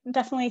 I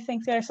definitely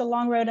think there's a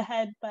long road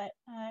ahead, but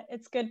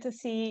it's good to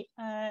see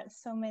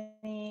so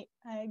many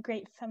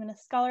great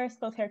feminist scholars,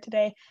 both here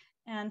today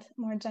and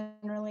more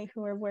generally,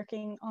 who are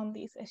working on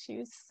these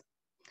issues.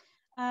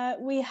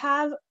 We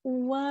have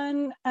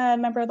one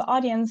member of the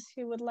audience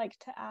who would like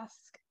to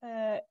ask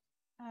a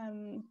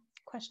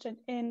question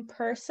in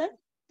person.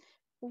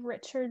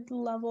 Richard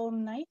Lovell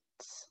Knight.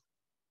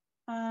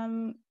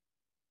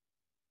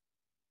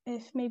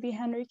 If maybe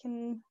Henry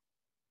can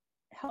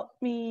help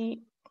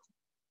me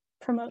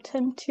promote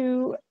him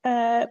to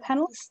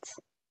panelists,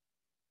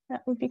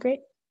 that would be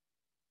great.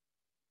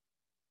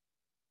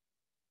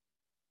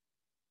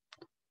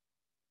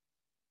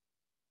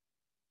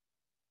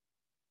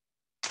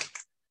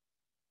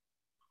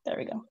 There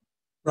we go.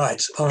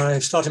 Right,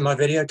 I've started my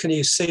video. Can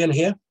you see and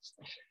hear?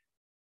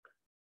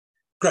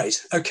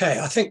 Great, okay.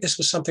 I think this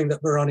was something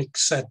that Veronique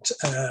said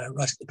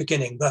right at the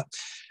beginning, but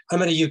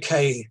I'm at a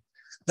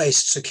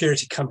UK-based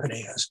security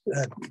company, as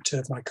two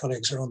of my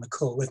colleagues are on the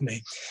call with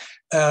me.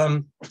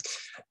 And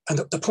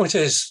the point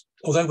is,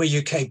 although we're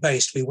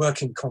UK-based, we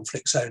work in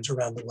conflict zones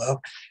around the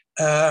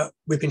world.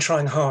 We've been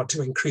trying hard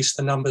to increase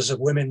the numbers of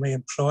women we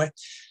employ,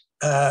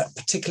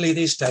 particularly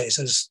these days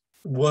as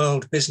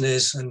world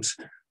business and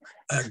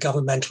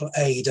governmental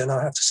aid, and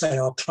I have to say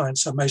our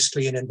clients are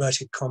mostly, in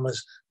inverted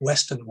commas,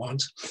 Western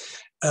ones,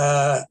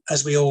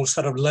 as we all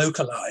sort of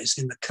localize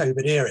in the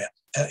COVID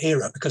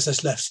era because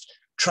there's less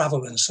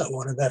travel and so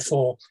on, and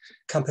therefore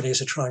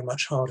companies are trying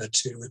much harder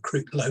to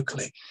recruit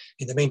locally.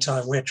 In the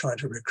meantime, we're trying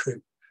to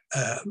recruit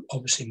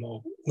obviously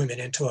more women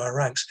into our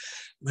ranks.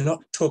 We're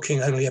not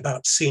talking only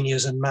about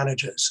seniors and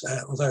managers,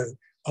 although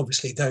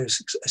obviously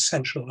those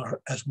essential are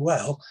as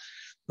well,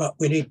 but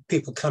we need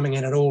people coming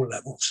in at all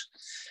levels.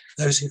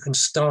 Those who can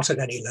start at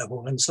any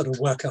level and sort of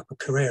work up a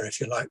career,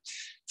 if you like.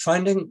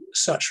 Finding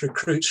such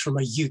recruits from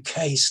a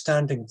UK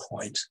standing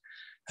point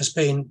has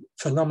been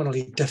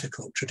phenomenally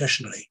difficult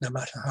traditionally, no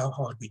matter how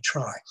hard we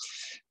try.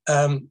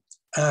 And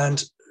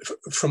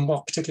from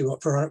particularly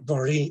what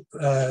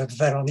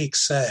Veronique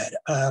said,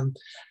 I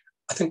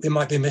think we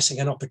might be missing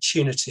an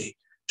opportunity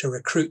to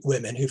recruit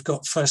women who've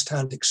got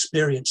first-hand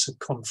experience of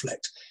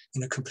conflict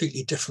in a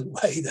completely different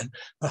way than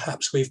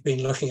perhaps we've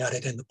been looking at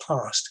it in the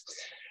past.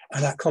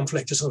 And that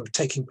conflict is sort of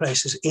taking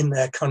place in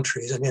their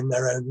countries and in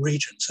their own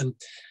regions. And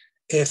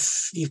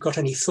if you've got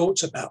any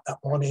thoughts about that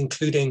one,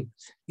 including,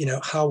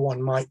 how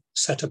one might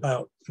set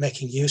about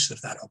making use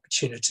of that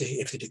opportunity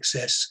if it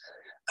exists,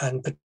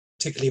 and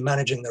particularly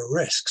managing the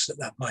risks that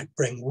that might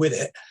bring with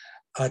it,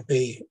 I'd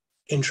be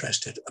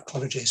interested.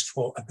 Apologies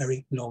for a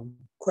very long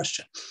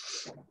question.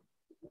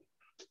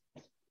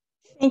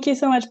 Thank you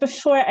so much.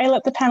 Before I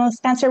let the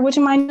panelists answer, would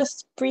you mind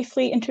just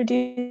briefly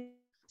introducing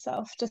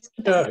yourself?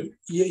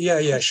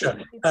 Yeah, sure.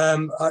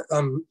 Can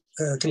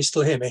you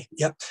still hear me?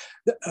 Yeah.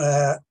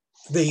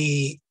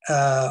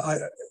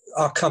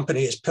 Our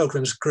company is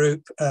Pilgrims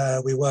Group.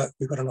 We've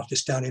got an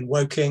office down in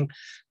Woking.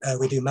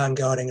 We do man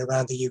guarding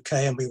around the UK,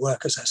 and we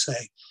work, as I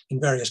say,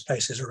 in various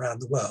places around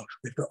the world.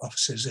 We've got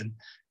offices in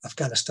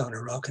Afghanistan,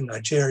 Iraq, and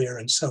Nigeria,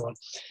 and so on.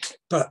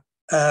 But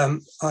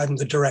I'm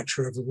the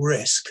director of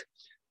risk.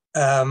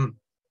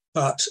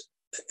 But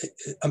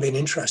I mean,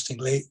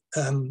 interestingly,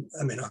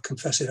 I'll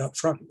confess it up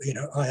front,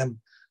 I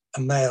am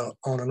a male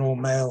on an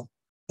all-male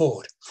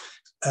board.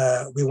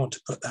 We want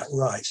to put that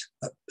right,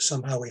 but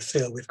somehow we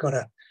feel we've got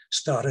to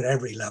start at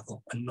every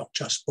level and not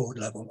just board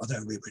level,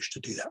 although we wish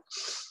to do that.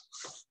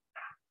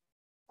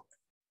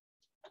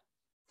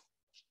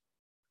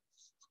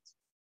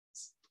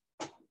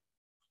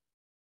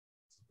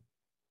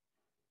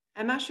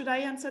 Emma, should I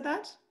answer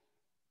that?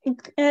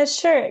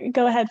 Sure,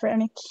 go ahead,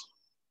 Veronique.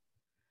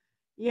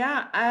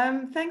 Yeah,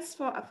 thanks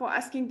for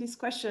asking this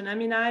question. I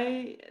mean,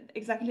 I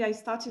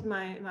started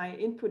my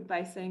input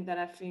by saying that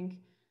I think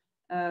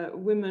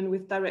women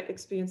with direct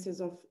experiences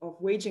of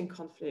waging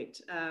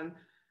conflict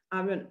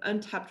are an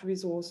untapped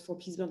resource for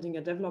peace building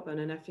and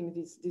development. And I think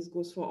this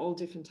goes for all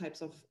different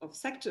types of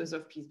sectors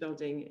of peace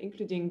building,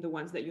 including the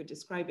ones that you're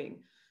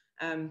describing.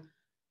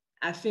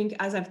 I think,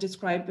 as I've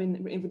described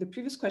with the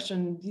previous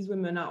question, these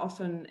women are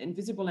often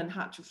invisible and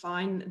hard to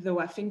find, though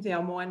I think they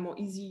are more and more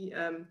easy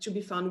to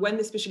be found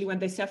especially when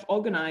they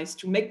self-organize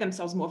to make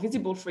themselves more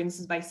visible, for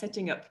instance, by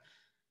setting up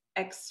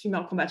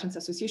ex-female combatants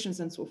associations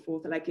and so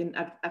forth. Like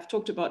I've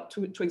talked about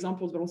two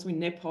examples, but also in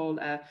Nepal,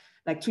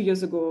 like 2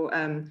 years ago,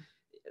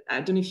 I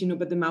don't know if you know,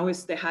 but the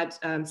Maoists, they had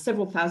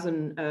several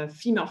thousand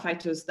female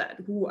fighters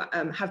who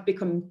have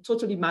become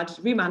totally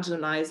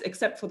remarginalized,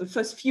 except for the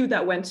first few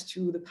that went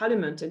to the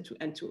parliament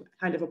and to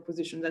high-level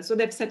positions. And so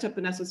they've set up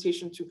an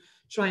association to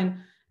try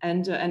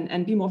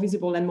and be more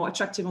visible and more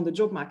attractive on the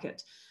job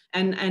market.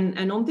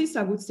 And on this,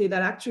 I would say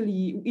that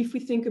actually, if we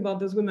think about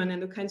those women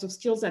and the kinds of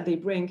skills that they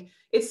bring,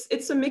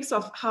 it's a mix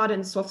of hard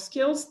and soft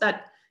skills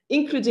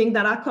including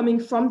that are coming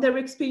from their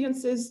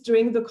experiences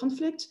during the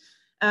conflict.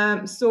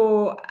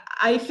 So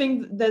I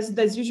think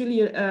there's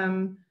usually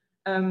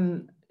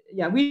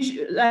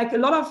like a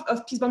lot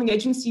of peace building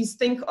agencies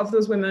think of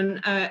those women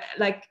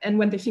and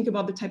when they think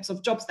about the types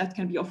of jobs that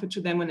can be offered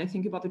to them, when they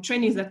think about the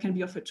trainings that can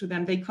be offered to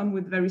them, they come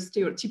with very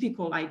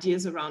stereotypical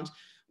ideas around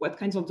what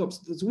kinds of jobs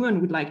those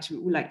women would like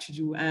to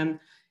do.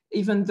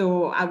 Even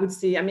though I would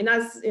say, I mean,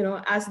 as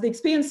the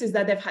experiences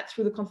that they've had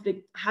through the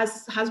conflict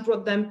has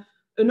brought them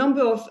a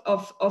number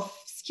of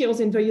skills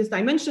in various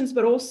dimensions,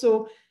 but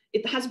also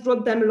it has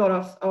brought them a lot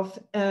of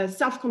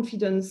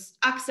self-confidence,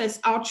 access,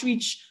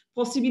 outreach,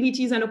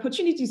 possibilities, and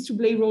opportunities to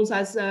play roles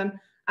as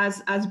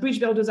bridge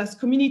builders, as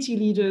community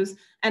leaders.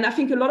 And I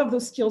think a lot of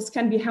those skills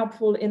can be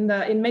helpful in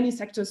many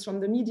sectors, from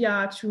the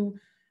media to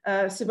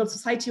civil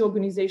society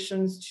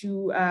organizations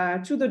to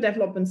the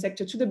development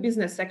sector, to the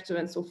business sector,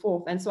 and so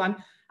forth. And so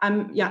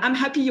I'm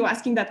happy you're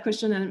asking that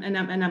question, and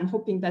I'm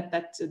hoping that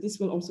this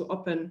will also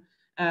open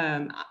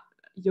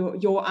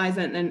your eyes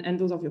and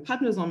those of your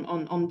partners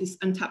on this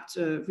untapped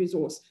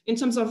resource. In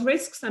terms of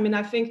risks, I mean,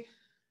 I think,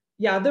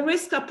 the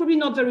risks are probably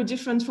not very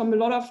different from a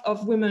lot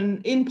of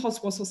women in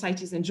post-war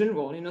societies in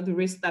general. The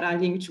risks that are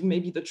linked to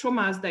maybe the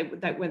traumas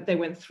that they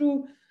went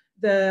through,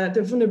 the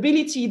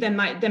vulnerability they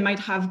might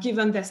have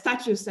given their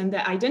status and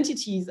their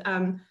identities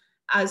and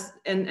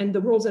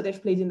the roles that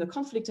they've played in the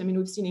conflict. I mean,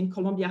 we've seen in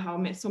Colombia how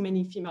so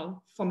many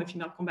former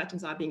female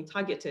combatants are being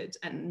targeted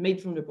and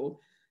made vulnerable.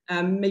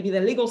 Maybe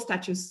their legal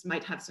status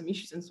might have some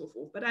issues and so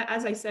forth. But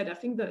as I said, I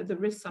think the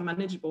risks are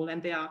manageable,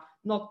 and they are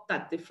not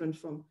that different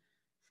from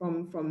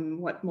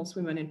what most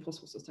women in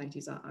post-war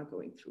societies are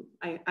going through.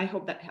 I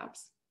hope that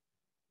helps.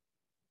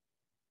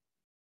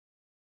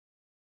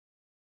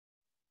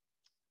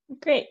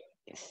 Great,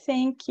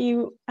 thank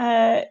you.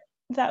 That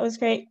was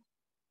great.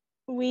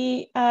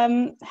 We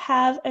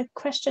have a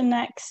question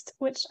next,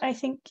 which I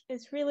think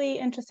is really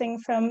interesting,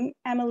 from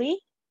Emily.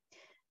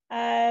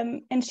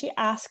 And she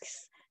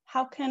asks,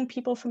 how can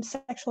people from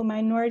sexual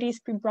minorities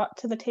be brought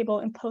to the table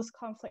in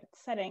post-conflict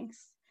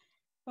settings?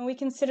 When we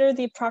consider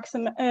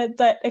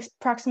that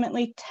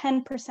approximately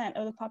 10%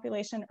 of the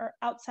population are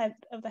outside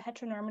of the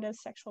heteronormative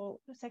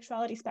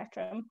sexuality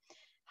spectrum,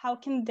 how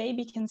can they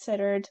be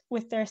considered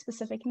with their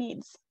specific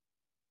needs?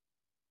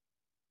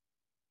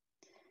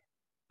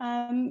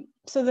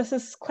 So this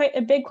is quite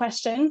a big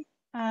question.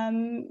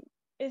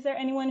 Is there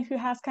anyone who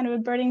has kind of a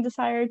burning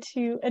desire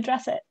to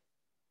address it?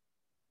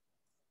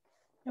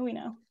 No, we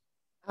know.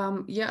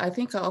 I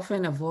think I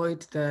often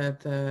avoid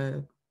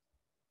the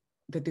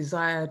the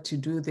desire to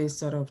do this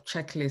sort of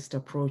checklist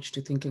approach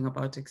to thinking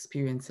about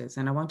experiences.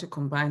 And I want to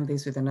combine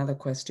this with another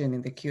question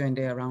in the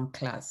Q&A around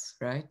class,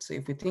 right? So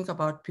if we think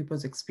about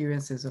people's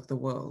experiences of the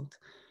world,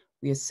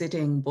 we are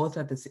sitting both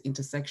at this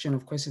intersection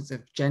of questions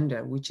of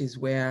gender, which is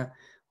where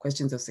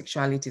questions of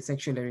sexuality,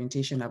 sexual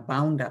orientation are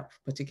bound up,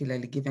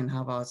 particularly given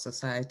how our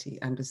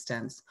society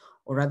understands,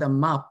 or rather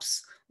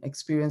maps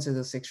experiences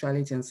of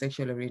sexuality and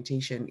sexual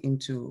orientation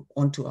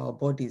onto our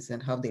bodies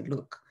and how they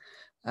look.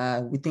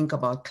 We think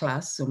about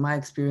class. So my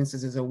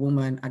experiences as a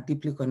woman are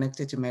deeply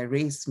connected to my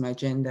race, my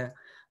gender,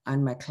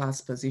 and my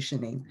class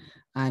positioning.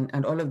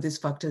 And all of these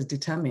factors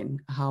determine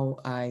how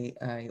I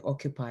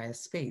occupy a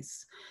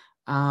space.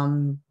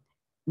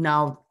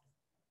 Now,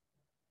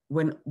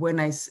 when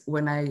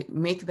I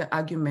make the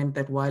argument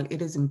that while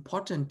it is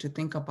important to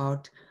think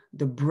about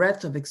the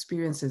breadth of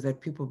experiences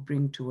that people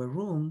bring to a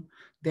room,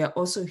 there are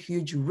also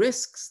huge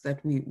risks that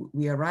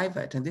we arrive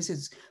at. And this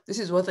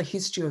is what the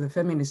history of the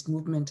feminist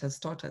movement has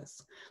taught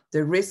us.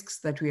 The risks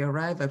that we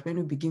arrive at when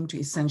we begin to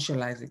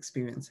essentialize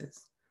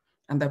experiences.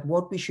 And that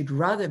what we should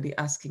rather be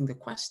asking the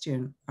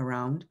question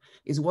around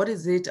is, what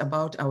is it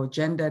about our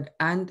gendered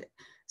and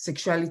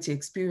sexuality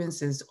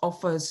experiences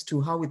offers to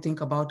how we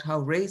think about how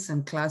race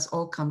and class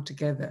all come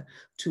together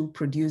to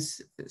produce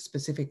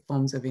specific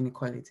forms of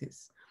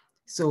inequalities.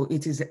 So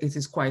it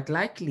is quite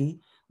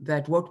likely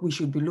that what we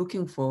should be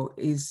looking for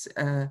is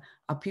are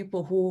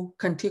people who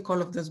can tick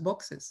all of those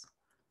boxes,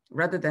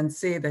 rather than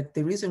say that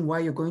the reason why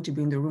you're going to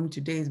be in the room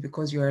today is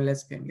because you're a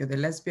lesbian. You're the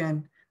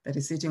lesbian that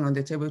is sitting on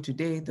the table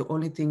today. The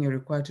only thing you're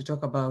required to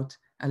talk about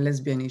are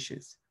lesbian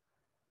issues.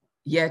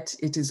 Yet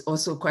it is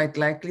also quite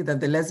likely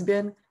that the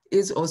lesbian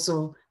is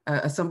also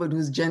somebody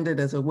who's gendered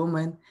as a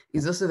woman,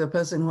 is also the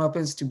person who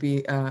happens to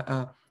be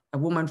a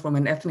woman from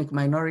an ethnic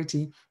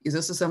minority, is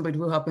also somebody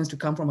who happens to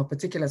come from a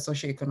particular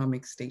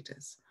socioeconomic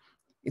status.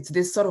 It's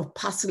this sort of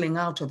parceling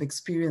out of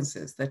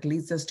experiences that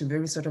leads us to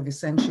very sort of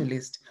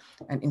essentialist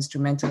and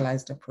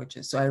instrumentalized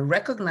approaches. So I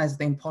recognize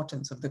the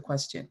importance of the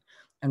question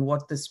and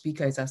what the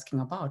speaker is asking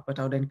about, but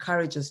I would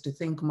encourage us to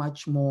think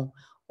much more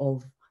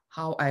of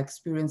how our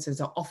experiences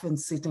are often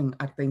sitting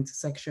at the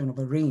intersection of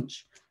a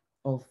range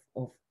of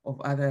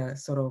other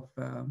sort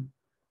of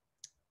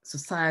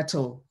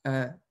societal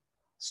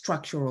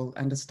structural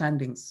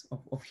understandings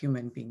of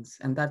human beings.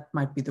 And that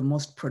might be the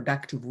most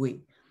productive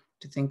way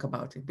to think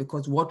about it,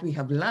 because what we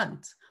have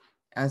learned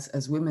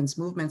as women's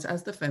movements,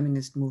 as the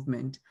feminist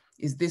movement,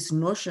 is this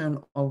notion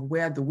of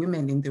where the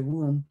women in the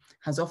room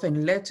has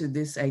often led to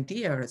this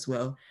idea as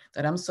well,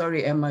 that I'm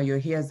sorry, Emma, you're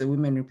here as the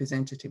women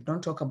representative.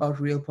 Don't talk about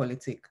real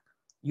politics.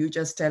 You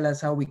just tell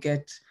us how we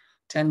get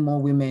 10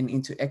 more women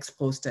into X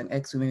post and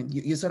X women.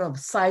 You sort of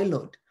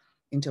siloed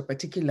into a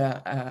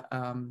particular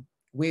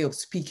way of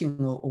speaking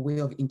or way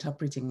of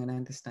interpreting and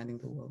understanding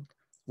the world.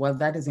 While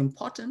that is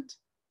important,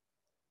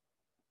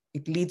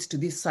 it leads to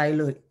this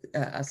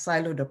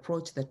siloed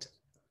approach that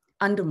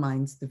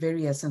undermines the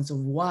very essence of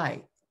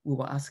why we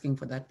were asking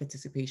for that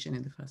participation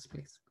in the first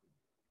place.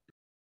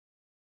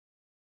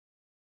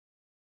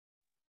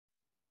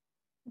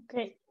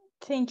 Great,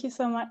 thank you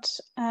so much.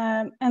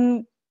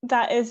 And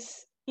that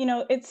is,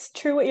 it's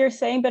true what you're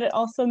saying, but it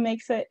also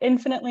makes it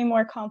infinitely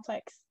more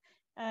complex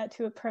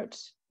to approach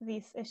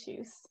these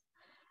issues.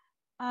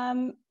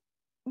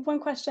 One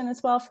question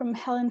as well from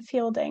Helen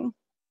Fielding.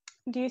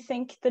 Do you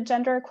think the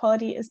gender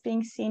equality is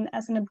being seen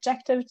as an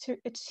objective to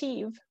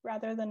achieve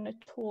rather than a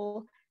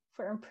tool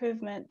for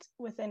improvement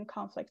within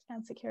conflict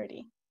and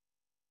security?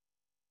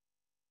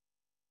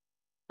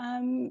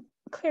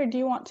 Claire, do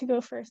you want to go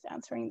first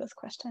answering this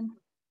question?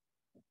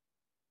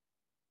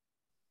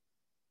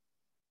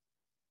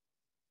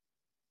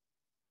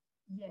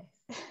 Yes.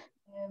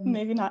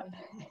 Maybe not.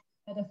 I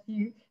had a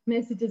few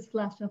messages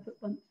flash up at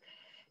once.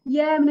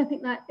 Yeah, I mean, I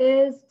think that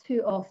is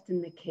too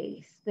often the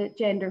case, that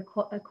gender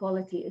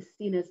equality is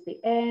seen as the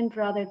end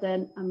rather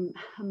than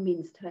a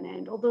means to an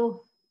end.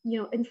 Although,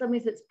 in some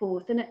ways it's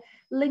both, and it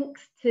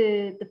links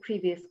to the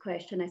previous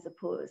question, I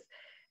suppose.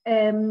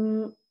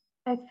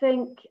 I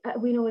think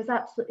Wino is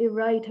absolutely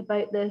right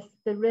about this,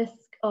 the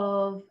risk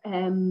of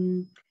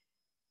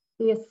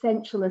the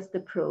essentialist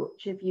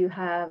approach. If you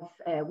have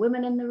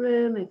women in the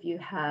room, if you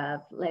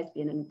have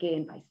lesbian and gay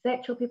and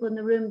bisexual people in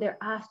the room, they're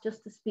asked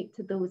just to speak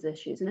to those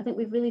issues. And I think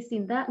we've really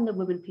seen that in the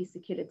Women, Peace,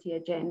 Security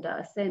agenda,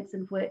 a sense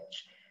in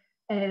which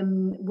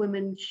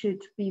women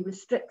should be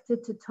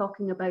restricted to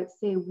talking about,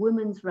 say,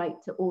 women's right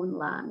to own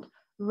land,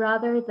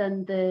 rather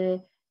than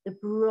the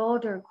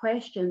broader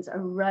questions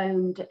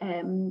around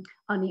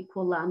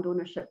unequal land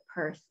ownership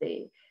per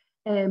se.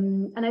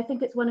 And I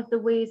think it's one of the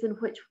ways in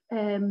which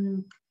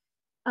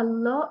a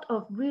lot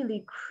of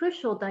really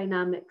crucial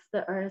dynamics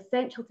that are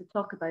essential to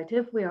talk about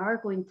if we are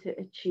going to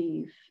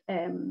achieve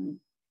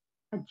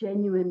a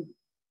genuine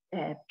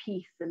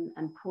peace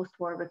and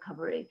post-war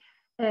recovery.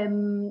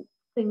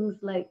 Things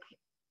like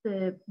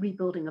the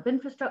rebuilding of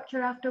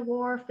infrastructure after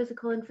war,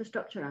 physical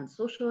infrastructure and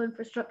social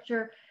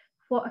infrastructure,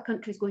 what a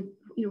country's going,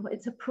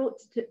 its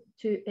approach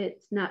to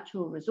its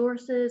natural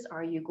resources.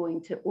 Are you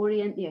going to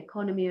orient the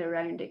economy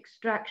around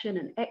extraction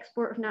and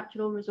export of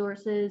natural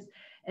resources?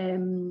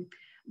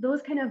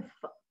 Those kind of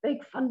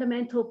big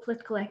fundamental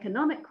political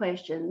economic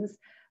questions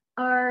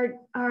are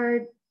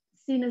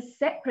seen as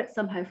separate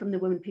somehow from the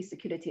women, peace,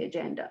 security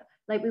agenda.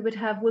 Like we would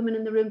have women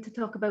in the room to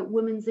talk about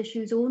women's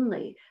issues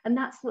only. And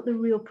that's what the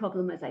real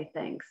problem is, I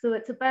think. So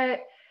it's about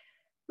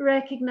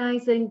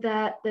recognizing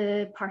that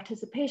the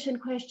participation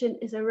question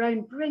is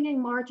around bringing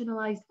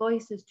marginalized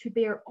voices to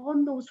bear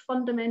on those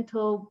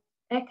fundamental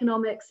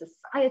economic,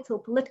 societal,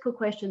 political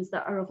questions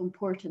that are of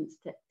importance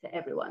to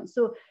everyone.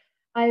 So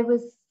I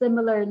was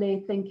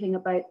similarly thinking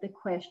about the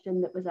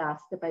question that was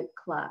asked about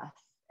class,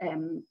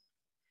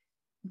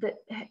 that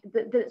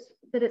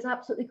it's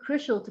absolutely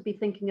crucial to be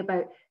thinking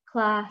about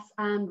class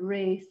and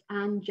race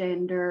and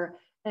gender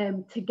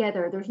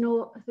together. There's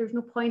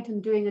no point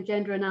in doing a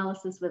gender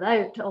analysis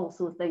without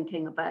also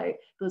thinking about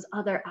those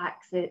other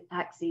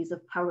axes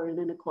of power and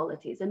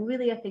inequalities. And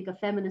really, I think a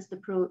feminist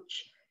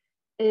approach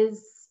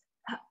is,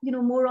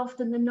 more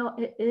often than not,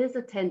 it is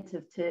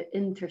attentive to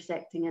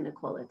intersecting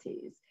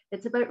inequalities.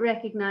 It's about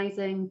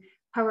recognizing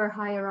power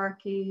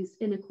hierarchies,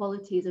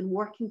 inequalities, and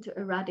working to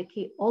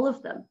eradicate all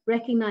of them,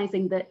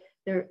 recognizing that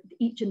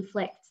each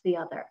inflects the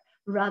other,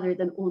 rather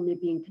than only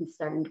being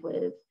concerned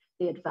with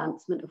the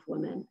advancement of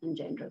women and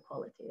gender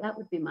equality. That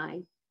would be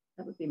my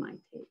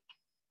take.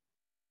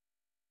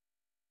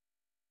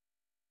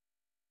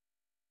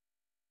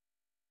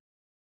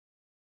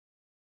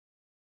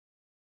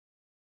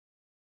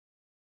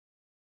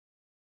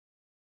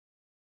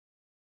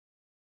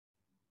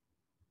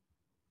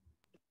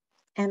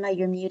 Emma,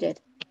 you're muted.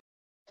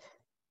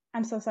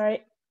 I'm so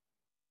sorry.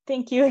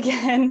 Thank you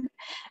again.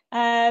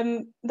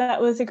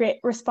 That was a great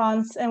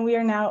response, and we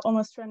are now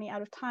almost running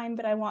out of time,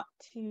 but I want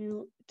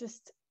to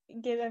just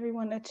give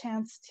everyone a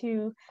chance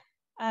to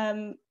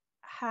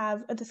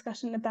have a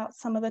discussion about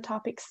some of the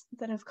topics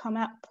that have come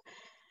up.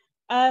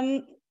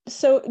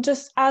 So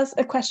just as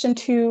a question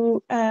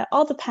to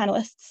all the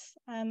panelists,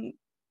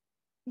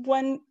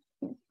 one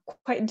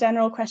quite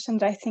general question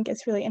that I think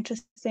is really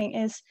interesting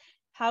is,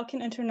 how can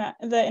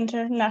the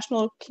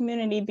international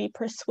community be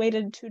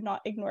persuaded to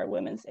not ignore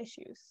women's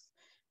issues?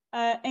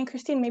 And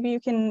Christine, maybe you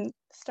can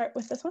start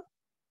with this one.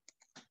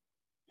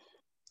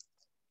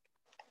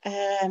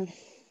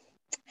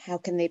 How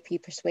can they be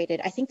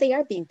persuaded? I think they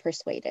are being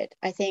persuaded.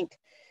 I think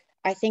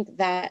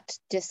that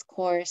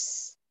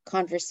discourse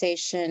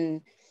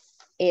conversation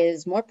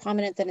is more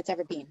prominent than it's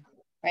ever been,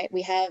 right?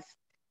 We have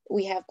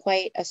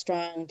quite a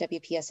strong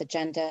WPS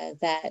agenda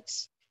that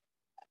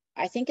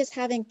I think is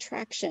having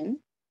traction.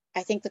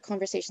 I think the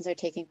conversations are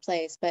taking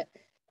place,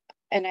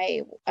 and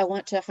I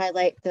want to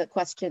highlight the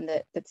question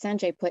that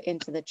Sanjay put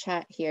into the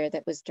chat here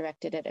that was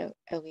directed at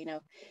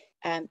Owino,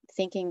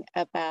 thinking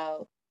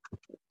about,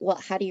 well,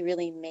 how do you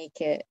really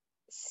make it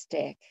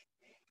stick?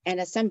 And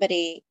as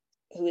somebody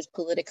who is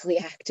politically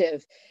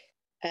active,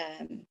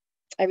 I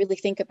really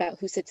think about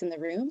who sits in the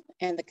room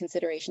and the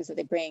considerations that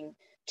they bring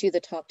to the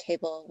top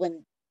table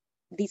when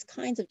these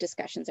kinds of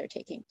discussions are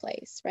taking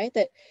place, right?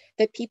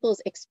 That people's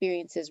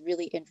experiences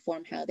really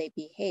inform how they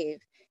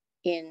behave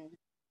in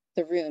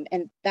the room.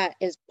 And that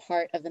is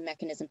part of the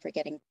mechanism for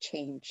getting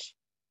change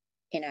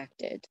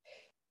enacted.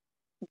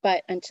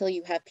 But until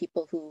you have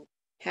people who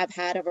have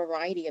had a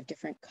variety of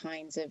different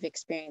kinds of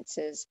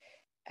experiences,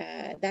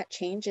 that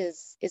change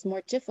is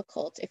more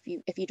difficult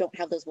if you don't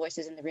have those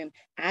voices in the room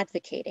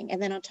advocating.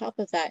 And then on top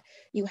of that,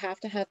 you have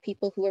to have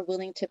people who are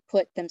willing to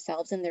put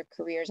themselves and their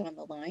careers on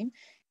the line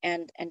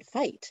and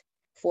fight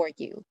for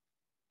you.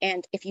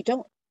 And if you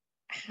don't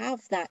have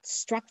that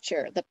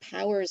structure, the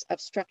powers of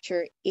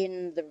structure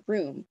in the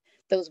room,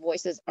 those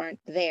voices aren't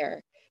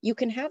there. You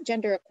can have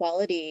gender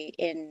equality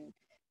in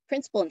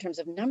principle in terms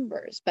of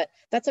numbers, but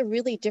that's a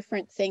really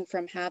different thing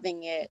from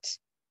having it,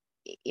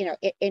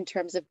 in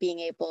terms of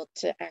being able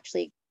to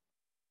actually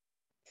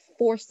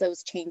force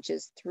those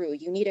changes through.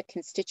 You need a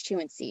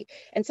constituency.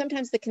 And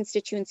sometimes the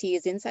constituency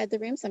is inside the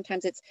room.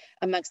 Sometimes it's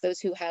amongst those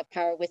who have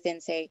power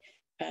within, say,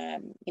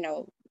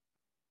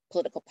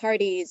 political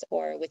parties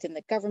or within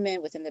the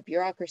government, within the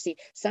bureaucracy.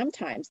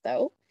 Sometimes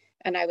though,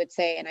 and I would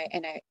say, and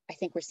I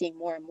think we're seeing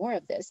more and more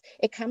of this,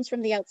 it comes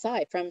from the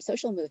outside, from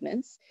social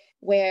movements,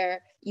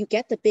 where you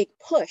get the big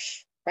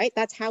push, right?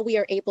 That's how we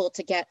are able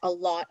to get a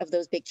lot of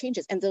those big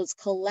changes. And those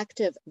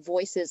collective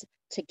voices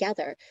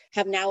together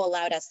have now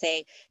allowed us,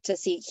 say, to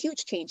see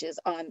huge changes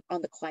on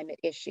the climate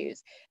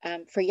issues.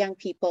 For young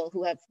people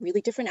who have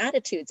really different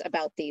attitudes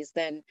about these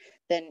than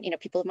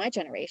people of my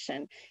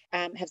generation,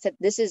 have said,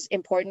 this is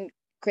important,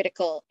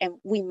 critical, and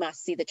we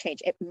must see the change.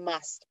 It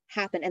must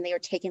happen. And they are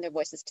taking their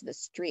voices to the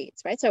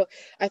streets, right? So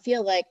I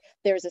feel like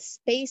there's a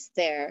space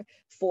there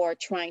for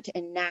trying to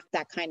enact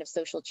that kind of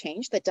social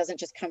change that doesn't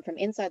just come from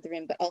inside the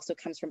room, but also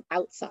comes from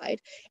outside.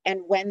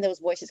 And when those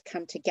voices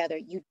come together,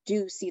 you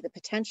do see the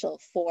potential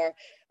for,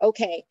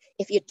 okay,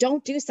 if you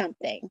don't do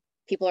something,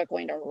 people are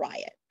going to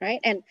riot, right?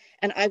 And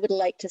I would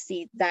like to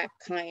see that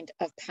kind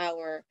of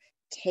power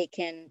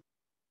taken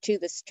to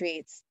the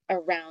streets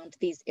around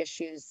these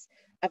issues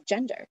of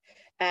gender.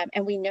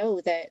 And we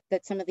know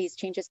that some of these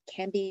changes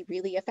can be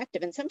really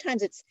effective. And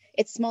sometimes it's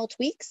small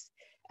tweaks.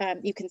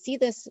 You can see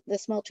the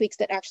small tweaks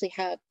that actually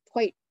have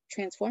quite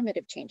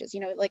transformative changes,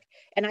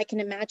 and I can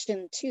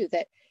imagine too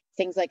that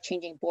things like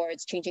changing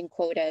boards, changing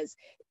quotas,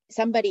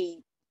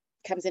 somebody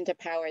comes into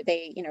power,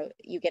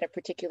 you get a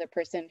particular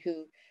person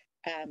who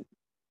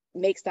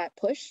makes that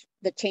push,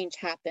 the change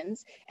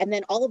happens, and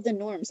then all of the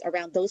norms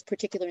around those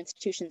particular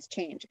institutions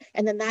change.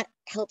 And then that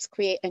helps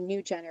create a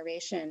new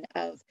generation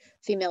of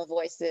female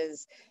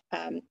voices,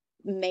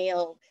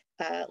 male,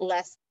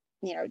 less,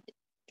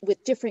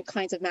 with different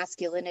kinds of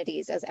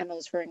masculinities, as Emma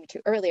was referring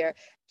to earlier,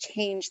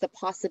 change the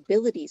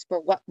possibilities for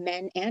what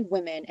men and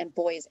women and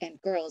boys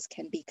and girls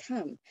can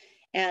become.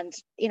 And,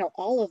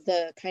 all of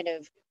the kind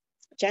of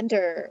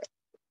gender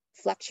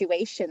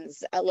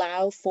fluctuations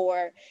allow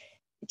for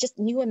just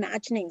new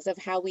imaginings of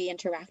how we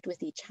interact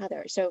with each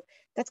other. So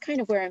that's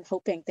kind of where I'm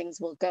hoping things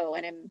will go.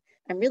 And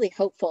I'm really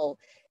hopeful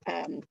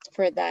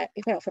for that,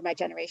 for my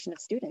generation of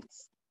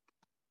students.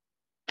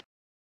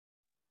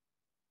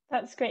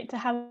 That's great to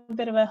have a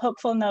bit of a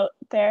hopeful note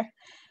there.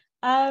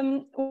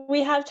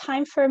 We have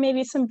time for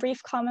maybe some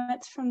brief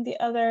comments from the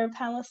other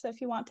panelists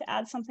if you want to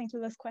add something to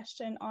this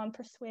question on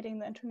persuading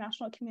the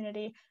international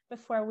community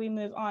before we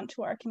move on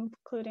to our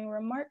concluding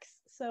remarks.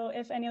 So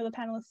if any of the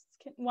panelists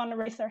want to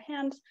raise their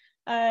hand,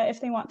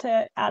 if they want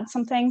to add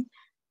something,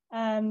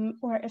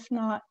 or if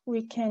not,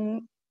 we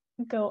can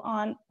go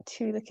on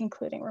to the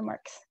concluding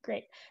remarks.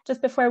 Great.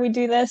 Just before we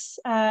do this,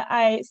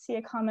 I see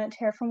a comment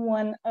here from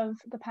one of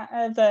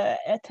the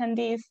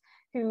attendees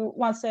who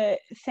wants to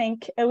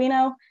thank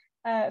Owino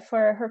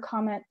for her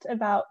comment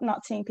about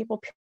not seeing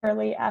people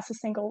purely as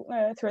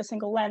through a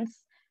single lens.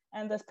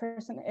 And this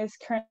person is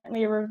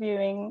currently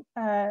reviewing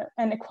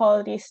an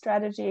equality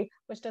strategy,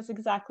 which does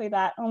exactly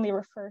that, only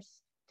refers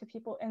to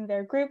people in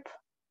their group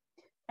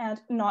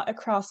and not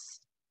across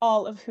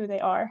all of who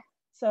they are.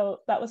 So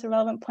that was a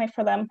relevant point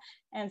for them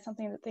and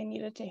something that they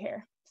needed to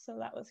hear. So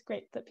that was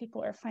great that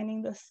people are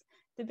finding this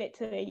debate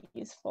today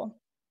useful.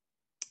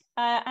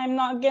 I'm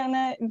not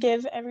gonna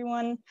give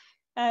everyone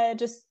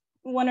just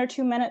 1 or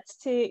 2 minutes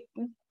to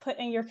put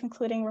in your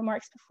concluding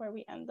remarks before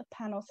we end the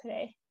panel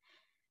today.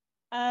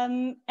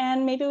 And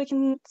maybe we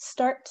can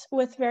start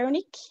with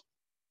Veronique.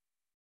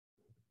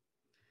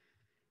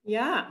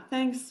 Yeah,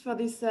 thanks for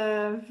this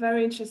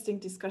very interesting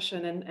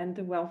discussion and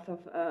the wealth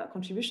of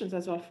contributions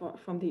as well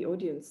from the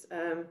audience.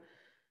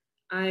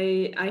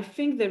 I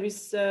think there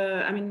is,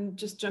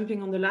 just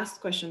jumping on the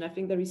last question, I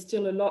think there is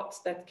still a lot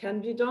that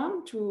can be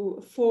done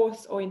to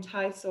force or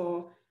entice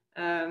or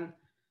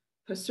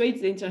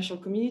persuade the international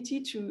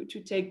community to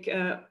take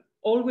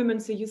all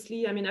women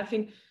seriously. I mean, I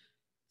think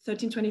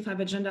 1325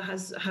 agenda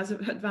has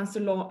advanced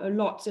a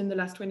lot in the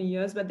last 20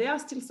 years, but there are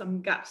still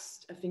some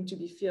gaps, I think, to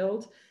be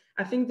filled.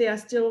 I think there are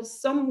still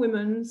some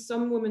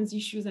women's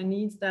issues and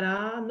needs that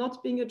are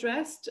not being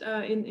addressed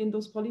in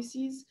those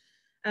policies.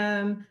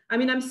 I'm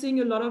seeing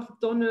a lot of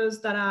donors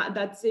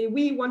that say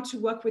we want to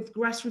work with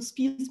grassroots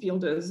peace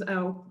builders,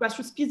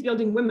 grassroots peace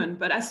building women,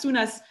 but as soon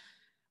as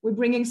we're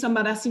bringing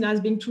somebody that's seen as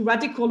being too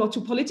radical or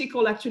too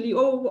political, actually,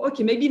 oh,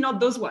 okay, maybe not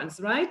those ones,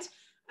 right?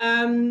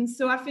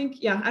 So I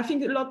think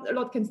a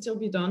lot can still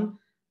be done.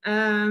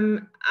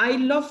 I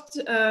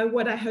loved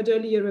what I heard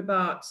earlier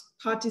about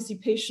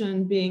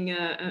participation being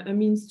a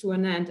means to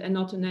an end and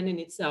not an end in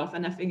itself.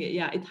 And I think,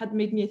 it had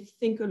made me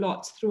think a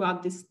lot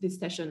throughout this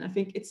session. I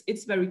think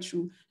it's very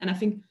true. And I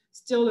think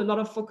still a lot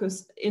of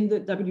focus in the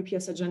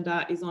WPS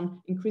agenda is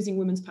on increasing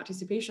women's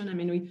participation. I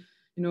mean,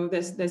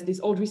 there's these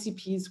old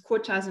recipes,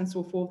 quotas and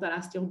so forth that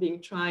are still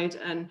being tried.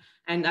 And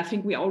I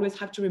think we always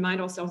have to remind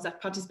ourselves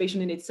that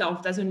participation in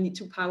itself doesn't lead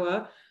to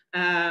power.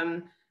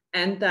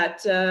 And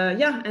that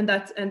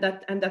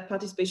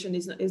participation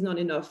is not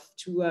enough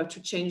to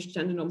change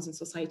gender norms in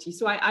society.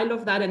 So I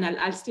love that, and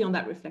I'll stay on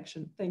that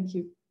reflection. Thank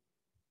you.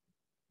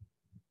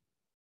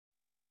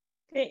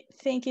 Great,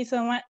 thank you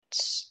so much.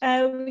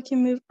 We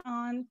can move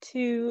on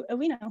to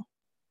Owino.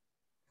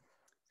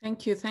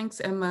 Thank you.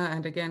 Thanks, Emma.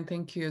 And again,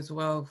 thank you as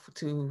well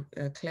to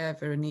Claire,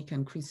 Veronique,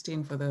 and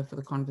Christine for the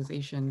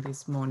conversation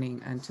this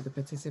morning, and to the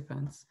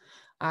participants.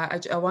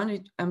 I want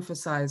to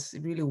emphasize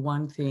really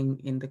one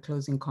thing in the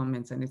closing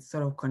comments, and it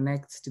sort of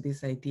connects to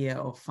this idea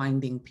of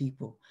finding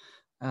people,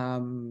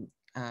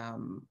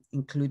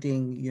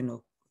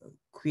 including,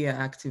 queer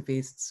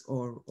activists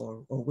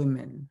or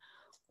women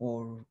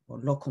or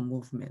local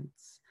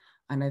movements.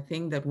 And I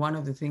think that one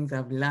of the things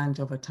I've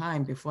learned over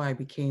time before I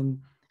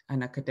became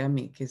an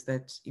academic is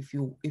that if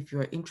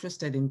you're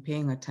interested in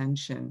paying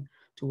attention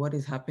to what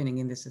is happening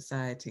in the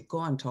society,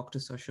 go and talk to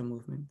social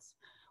movements,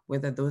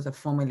 whether those are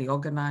formally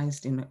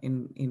organized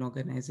in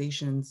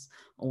organizations,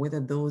 or whether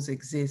those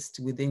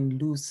exist within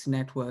loose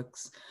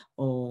networks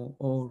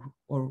or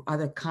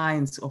other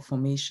kinds of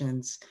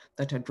formations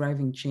that are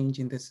driving change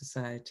in the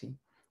society.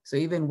 So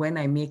even when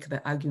I make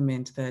the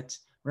argument that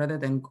rather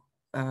than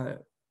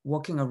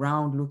walking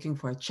around looking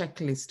for a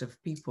checklist of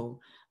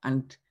people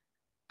and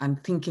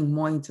thinking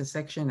more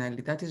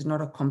intersectionally, that is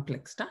not a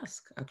complex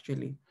task,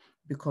 actually.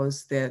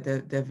 because there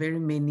are very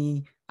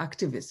many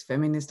activists,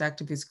 feminist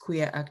activists,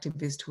 queer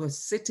activists who are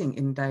sitting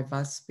in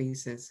diverse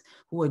spaces,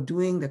 who are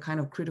doing the kind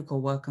of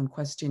critical work and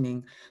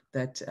questioning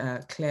that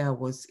Claire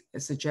was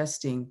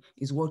suggesting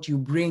is what you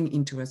bring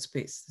into a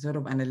space, sort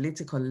of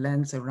analytical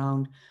lens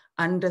around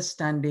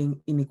understanding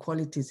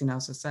inequalities in our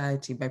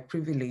society by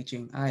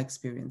privileging our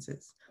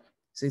experiences.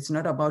 So it's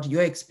not about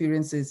your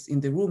experiences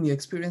in the room. Your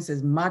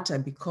experiences matter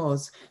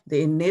because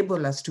they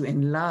enable us to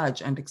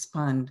enlarge and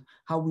expand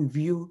how we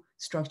view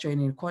structural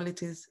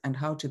inequalities and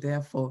how to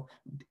therefore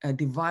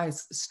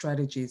devise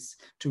strategies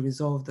to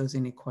resolve those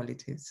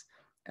inequalities.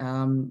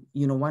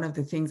 One of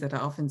the things that I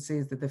often say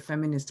is that the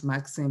feminist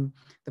maxim,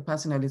 the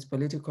personal is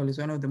political, is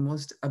one of the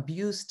most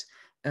abused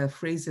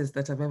phrases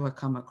that I've ever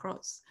come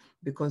across,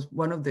 because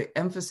one of the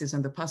emphasis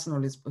on the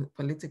personal is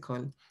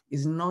political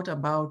is not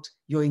about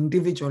your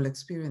individual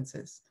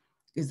experiences,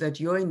 is that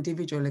your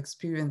individual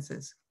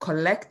experiences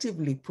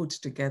collectively put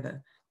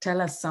together tell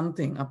us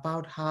something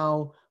about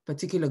how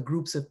particular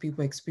groups of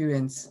people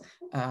experience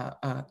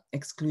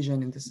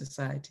exclusion in the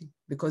society.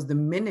 Because the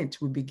minute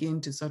we begin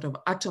to sort of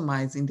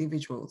atomize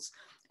individuals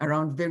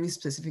around very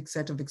specific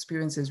set of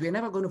experiences, we're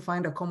never going to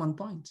find a common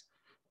point.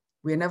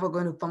 We're never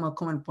going to form a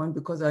common point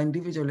because our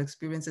individual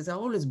experiences are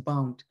always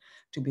bound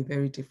to be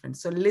very different.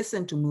 So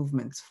listen to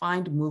movements,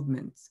 find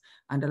movements,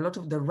 and a lot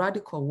of the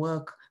radical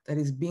work that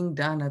is being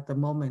done at the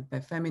moment by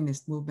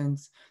feminist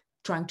movements,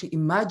 trying to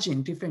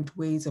imagine different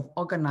ways of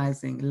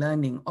organizing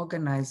learning,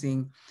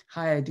 organizing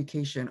higher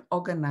education,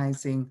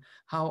 organizing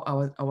how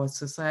our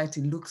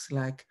society looks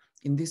like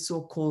in this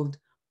so-called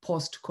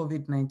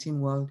post-COVID-19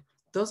 world.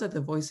 Those are the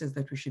voices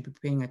that we should be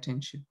paying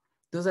attention.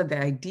 Those are the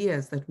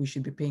ideas that we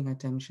should be paying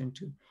attention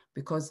to,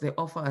 because they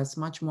offer us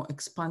much more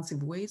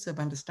expansive ways of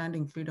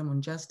understanding freedom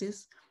and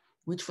justice,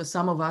 which for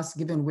some of us,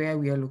 given where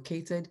we are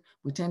located,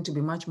 we tend to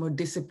be much more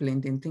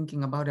disciplined in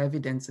thinking about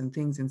evidence and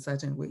things in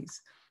certain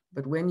ways.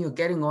 But when you're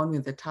getting on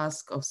with the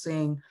task of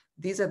saying,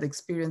 these are the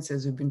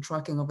experiences we've been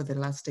tracking over the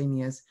last 10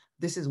 years,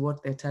 this is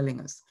what they're telling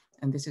us,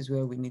 and this is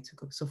where we need to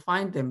go. So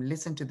find them,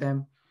 listen to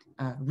them,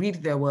 read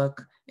their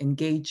work,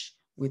 engage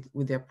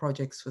with their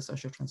projects for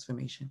social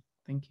transformation.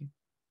 Thank you.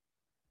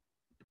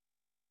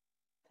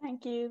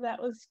 Thank you,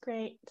 that was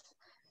great.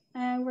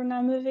 And we're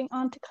now moving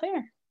on to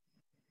Claire.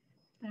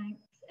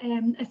 Thanks.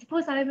 I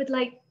suppose I would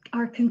like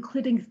our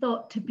concluding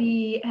thought to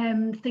be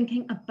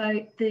thinking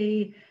about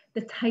the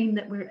time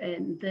that we're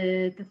in,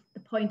 the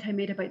point I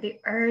made about the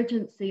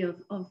urgency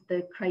of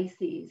the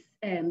crises,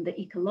 the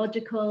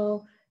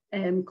ecological,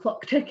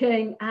 clock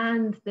ticking,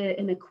 and the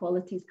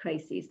inequalities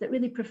crises that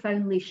really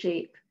profoundly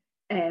shape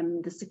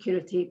the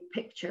security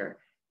picture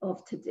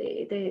of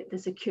today, the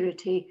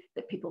security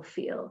that people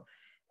feel.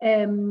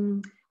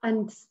 And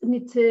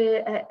need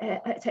to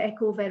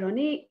echo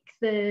Veronique,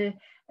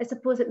 I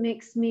suppose it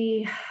makes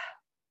me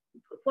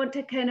want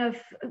to kind of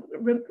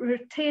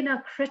retain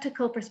a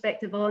critical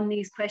perspective on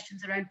these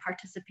questions around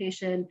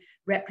participation,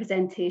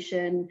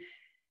 representation.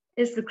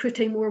 Is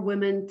recruiting more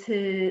women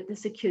to the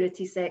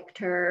security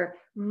sector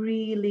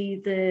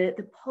really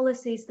the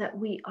policies that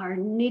we are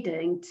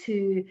needing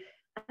to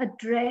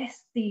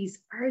address these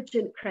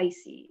urgent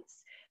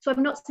crises? So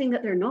I'm not saying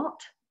that they're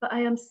not, but I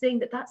am saying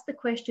that that's the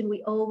question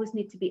we always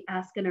need to be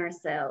asking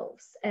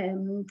ourselves.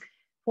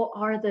 What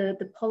are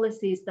the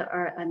policies that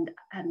are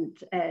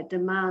and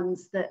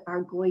demands that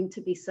are going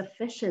to be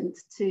sufficient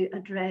to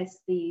address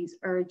these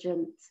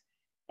urgent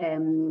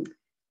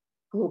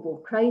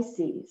global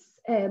crises?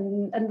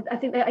 And I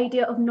think the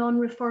idea of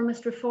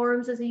non-reformist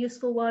reforms is a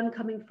useful one,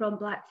 coming from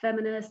Black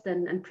feminist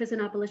and prison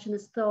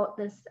abolitionist thought.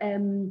 This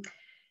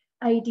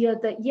idea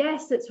that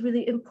yes, it's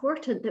really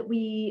important that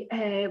we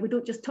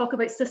don't just talk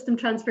about system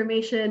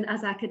transformation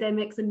as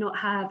academics and not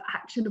have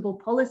actionable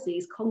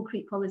policies,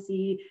 concrete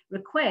policy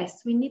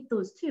requests. We need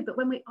those too, but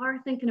when we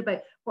are thinking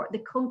about what the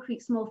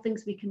concrete small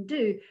things we can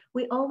do,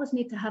 we always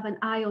need to have an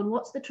eye on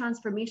what's the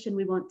transformation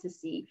we want to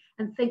see,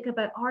 and think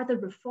about, are the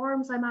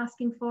reforms I'm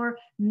asking for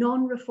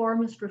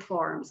non-reformist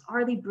reforms?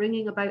 Are they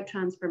bringing about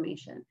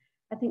transformation?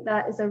 I think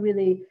that is a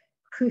really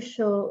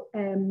crucial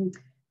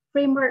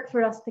framework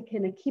for us to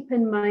kind of keep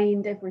in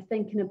mind if we're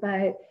thinking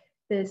about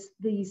the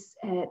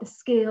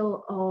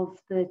scale of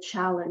the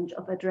challenge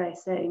of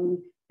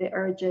addressing the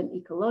urgent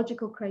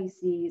ecological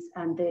crises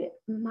and the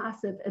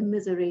massive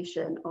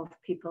immiseration of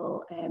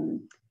people and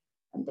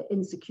the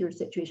insecure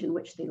situation in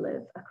which they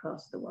live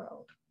across the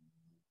world.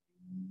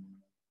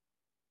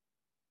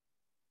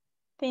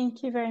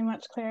 Thank you very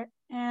much, Claire.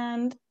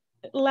 And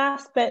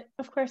last but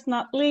of course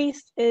not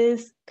least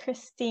is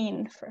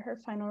Christine for her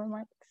final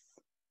remarks.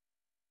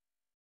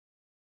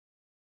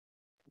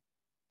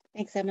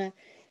 Thanks, Emma.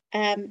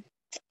 I'm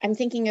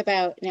thinking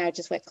about now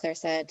just what Claire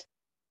said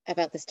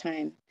about this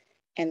time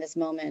and this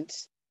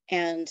moment.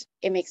 And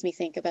it makes me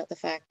think about the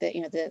fact that,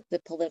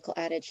 the political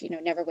adage,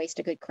 never waste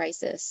a good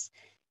crisis.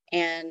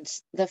 And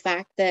the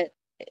fact that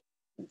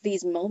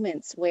these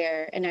moments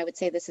where, and I would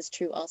say this is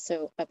true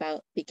also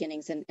about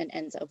beginnings and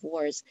ends of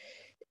wars,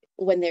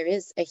 when there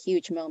is a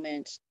huge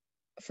moment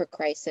for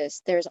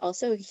crisis, there's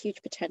also a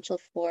huge potential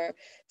for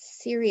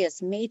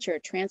serious, major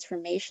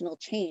transformational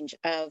change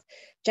of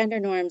gender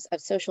norms,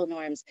 of social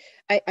norms.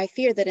 I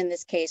fear that in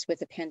this case with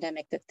the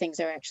pandemic that things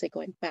are actually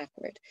going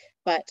backward.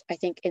 But I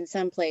think in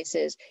some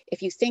places,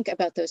 if you think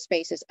about those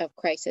spaces of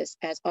crisis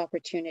as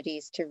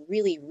opportunities to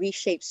really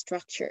reshape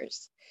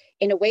structures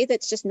in a way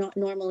that's just not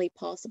normally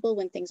possible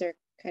when things are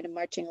kind of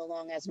marching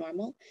along as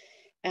normal,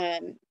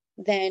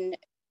 then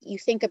you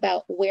think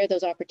about where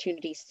those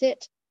opportunities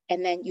sit,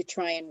 and then you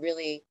try and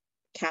really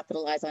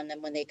capitalize on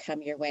them when they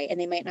come your way. And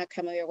they might not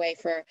come your way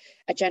for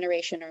a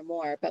generation or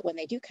more, but when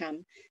they do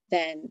come,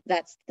 then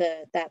that's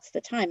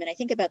the time. And I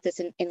think about this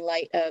in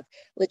light of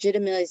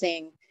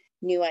legitimizing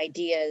new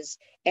ideas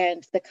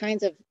and the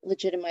kinds of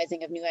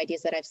legitimizing of new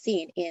ideas that I've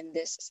seen in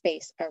this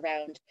space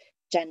around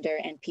gender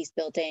and peace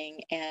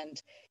building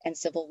and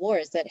civil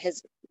wars that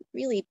has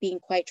really been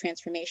quite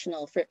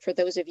transformational for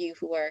those of you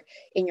who are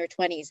in your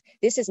 20s.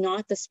 This is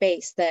not the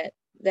space that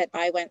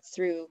I went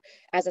through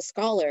as a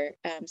scholar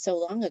so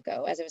long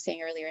ago. As I was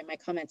saying earlier in my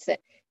comments, that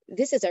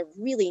this is a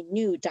really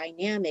new,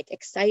 dynamic,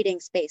 exciting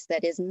space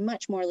that is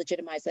much more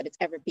legitimized than it's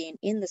ever been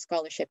in the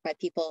scholarship by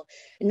people,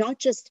 not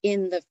just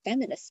in the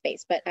feminist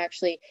space, but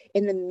actually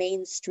in the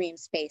mainstream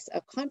space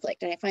of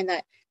conflict. And I find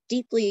that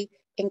deeply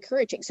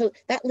encouraging. So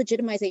that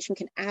legitimization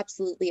can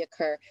absolutely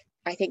occur.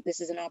 I think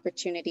this is an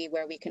opportunity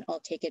where we can all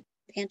take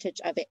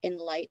advantage of it in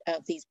light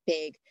of these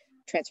big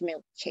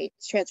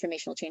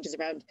transformational changes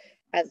around,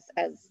 as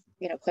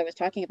you know, Claire was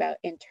talking about,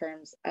 in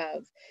terms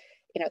of,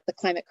 you know, the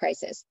climate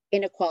crisis,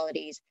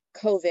 inequalities,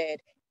 COVID,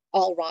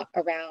 all wrought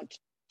around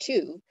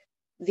to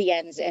the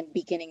ends and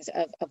beginnings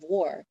of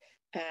war.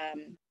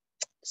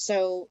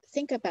 So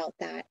think about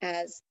that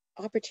as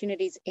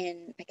opportunities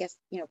in, I guess,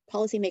 you know,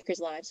 policymakers'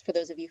 lives, for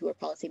those of you who are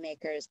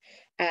policymakers,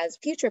 as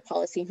future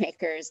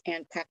policymakers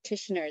and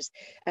practitioners,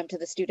 to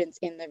the students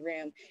in the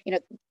room, you know,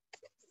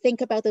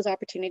 think about those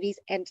opportunities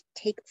and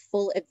take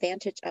full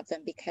advantage of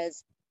them,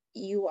 because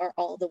you are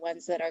all the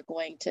ones that are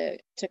going to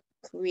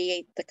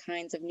create the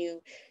kinds of new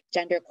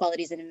gender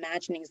equalities and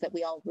imaginings that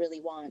we all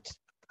really want.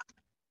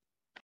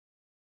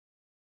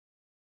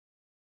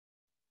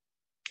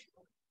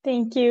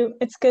 Thank you.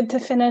 It's good to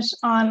finish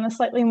on a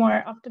slightly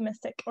more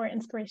optimistic or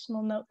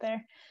inspirational note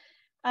there.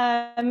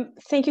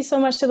 Thank you so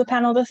much to the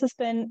panel. This has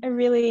been a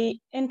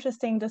really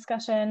interesting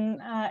discussion,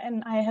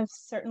 and I have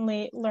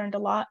certainly learned a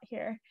lot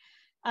here.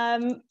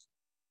 You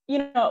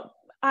know,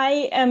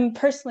 I am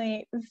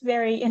personally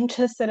very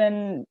interested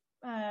in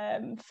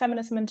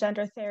feminism and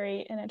gender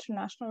theory in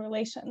international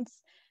relations.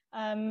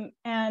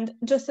 And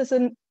just as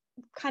a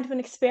kind of an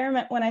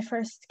experiment, when I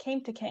first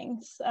came to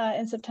King's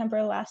in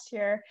September last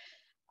year,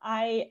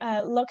 I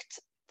looked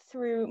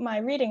through my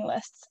reading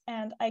lists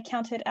and I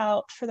counted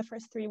out for the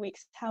first 3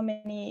 weeks how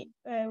many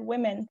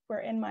women were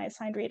in my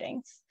assigned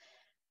readings.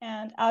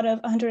 And out of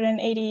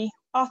 180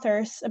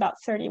 authors, about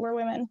 30 were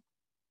women.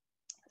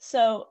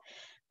 So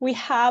we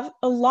have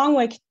a long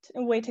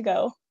way to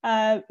go,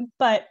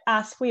 but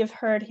as we have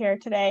heard here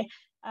today,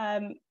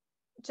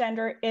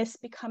 gender is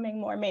becoming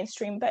more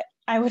mainstream, but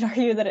I would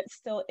argue that it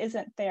still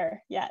isn't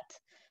there yet.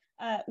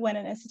 When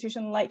an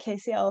institution like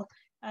KCL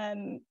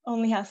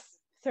only has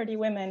 30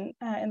 women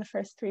in the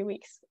first 3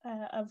 weeks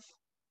of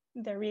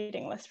their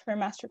reading list for a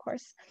master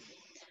course.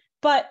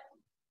 But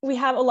we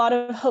have a lot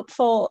of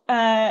hopeful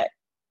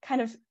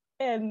kind of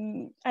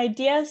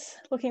ideas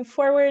looking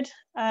forward,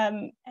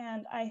 and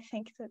I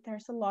think that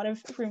there's a lot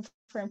of room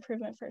for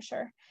improvement for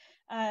sure.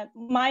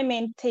 My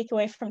main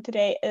takeaway from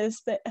today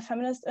is that a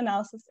feminist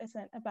analysis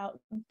isn't about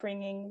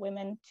bringing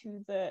women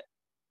to the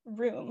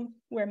room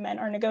where men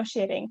are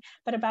negotiating,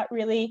 but about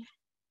really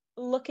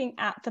looking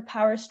at the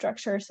power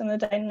structures and the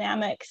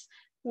dynamics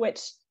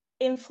which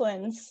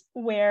influence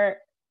where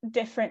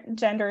different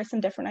genders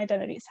and different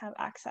identities have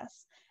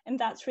access. And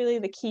that's really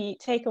the key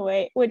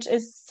takeaway, which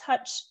is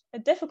such a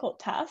difficult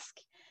task,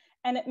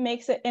 and it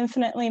makes it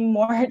infinitely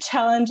more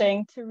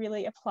challenging to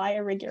really apply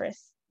a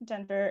rigorous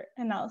gender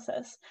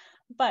analysis.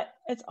 But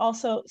it's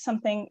also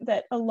something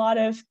that a lot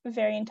of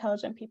very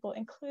intelligent people,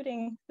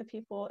 including the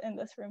people in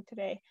this room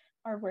today,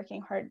 are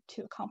working hard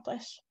to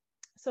accomplish.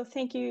 So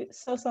thank you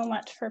so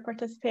much for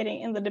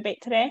participating in the debate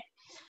today.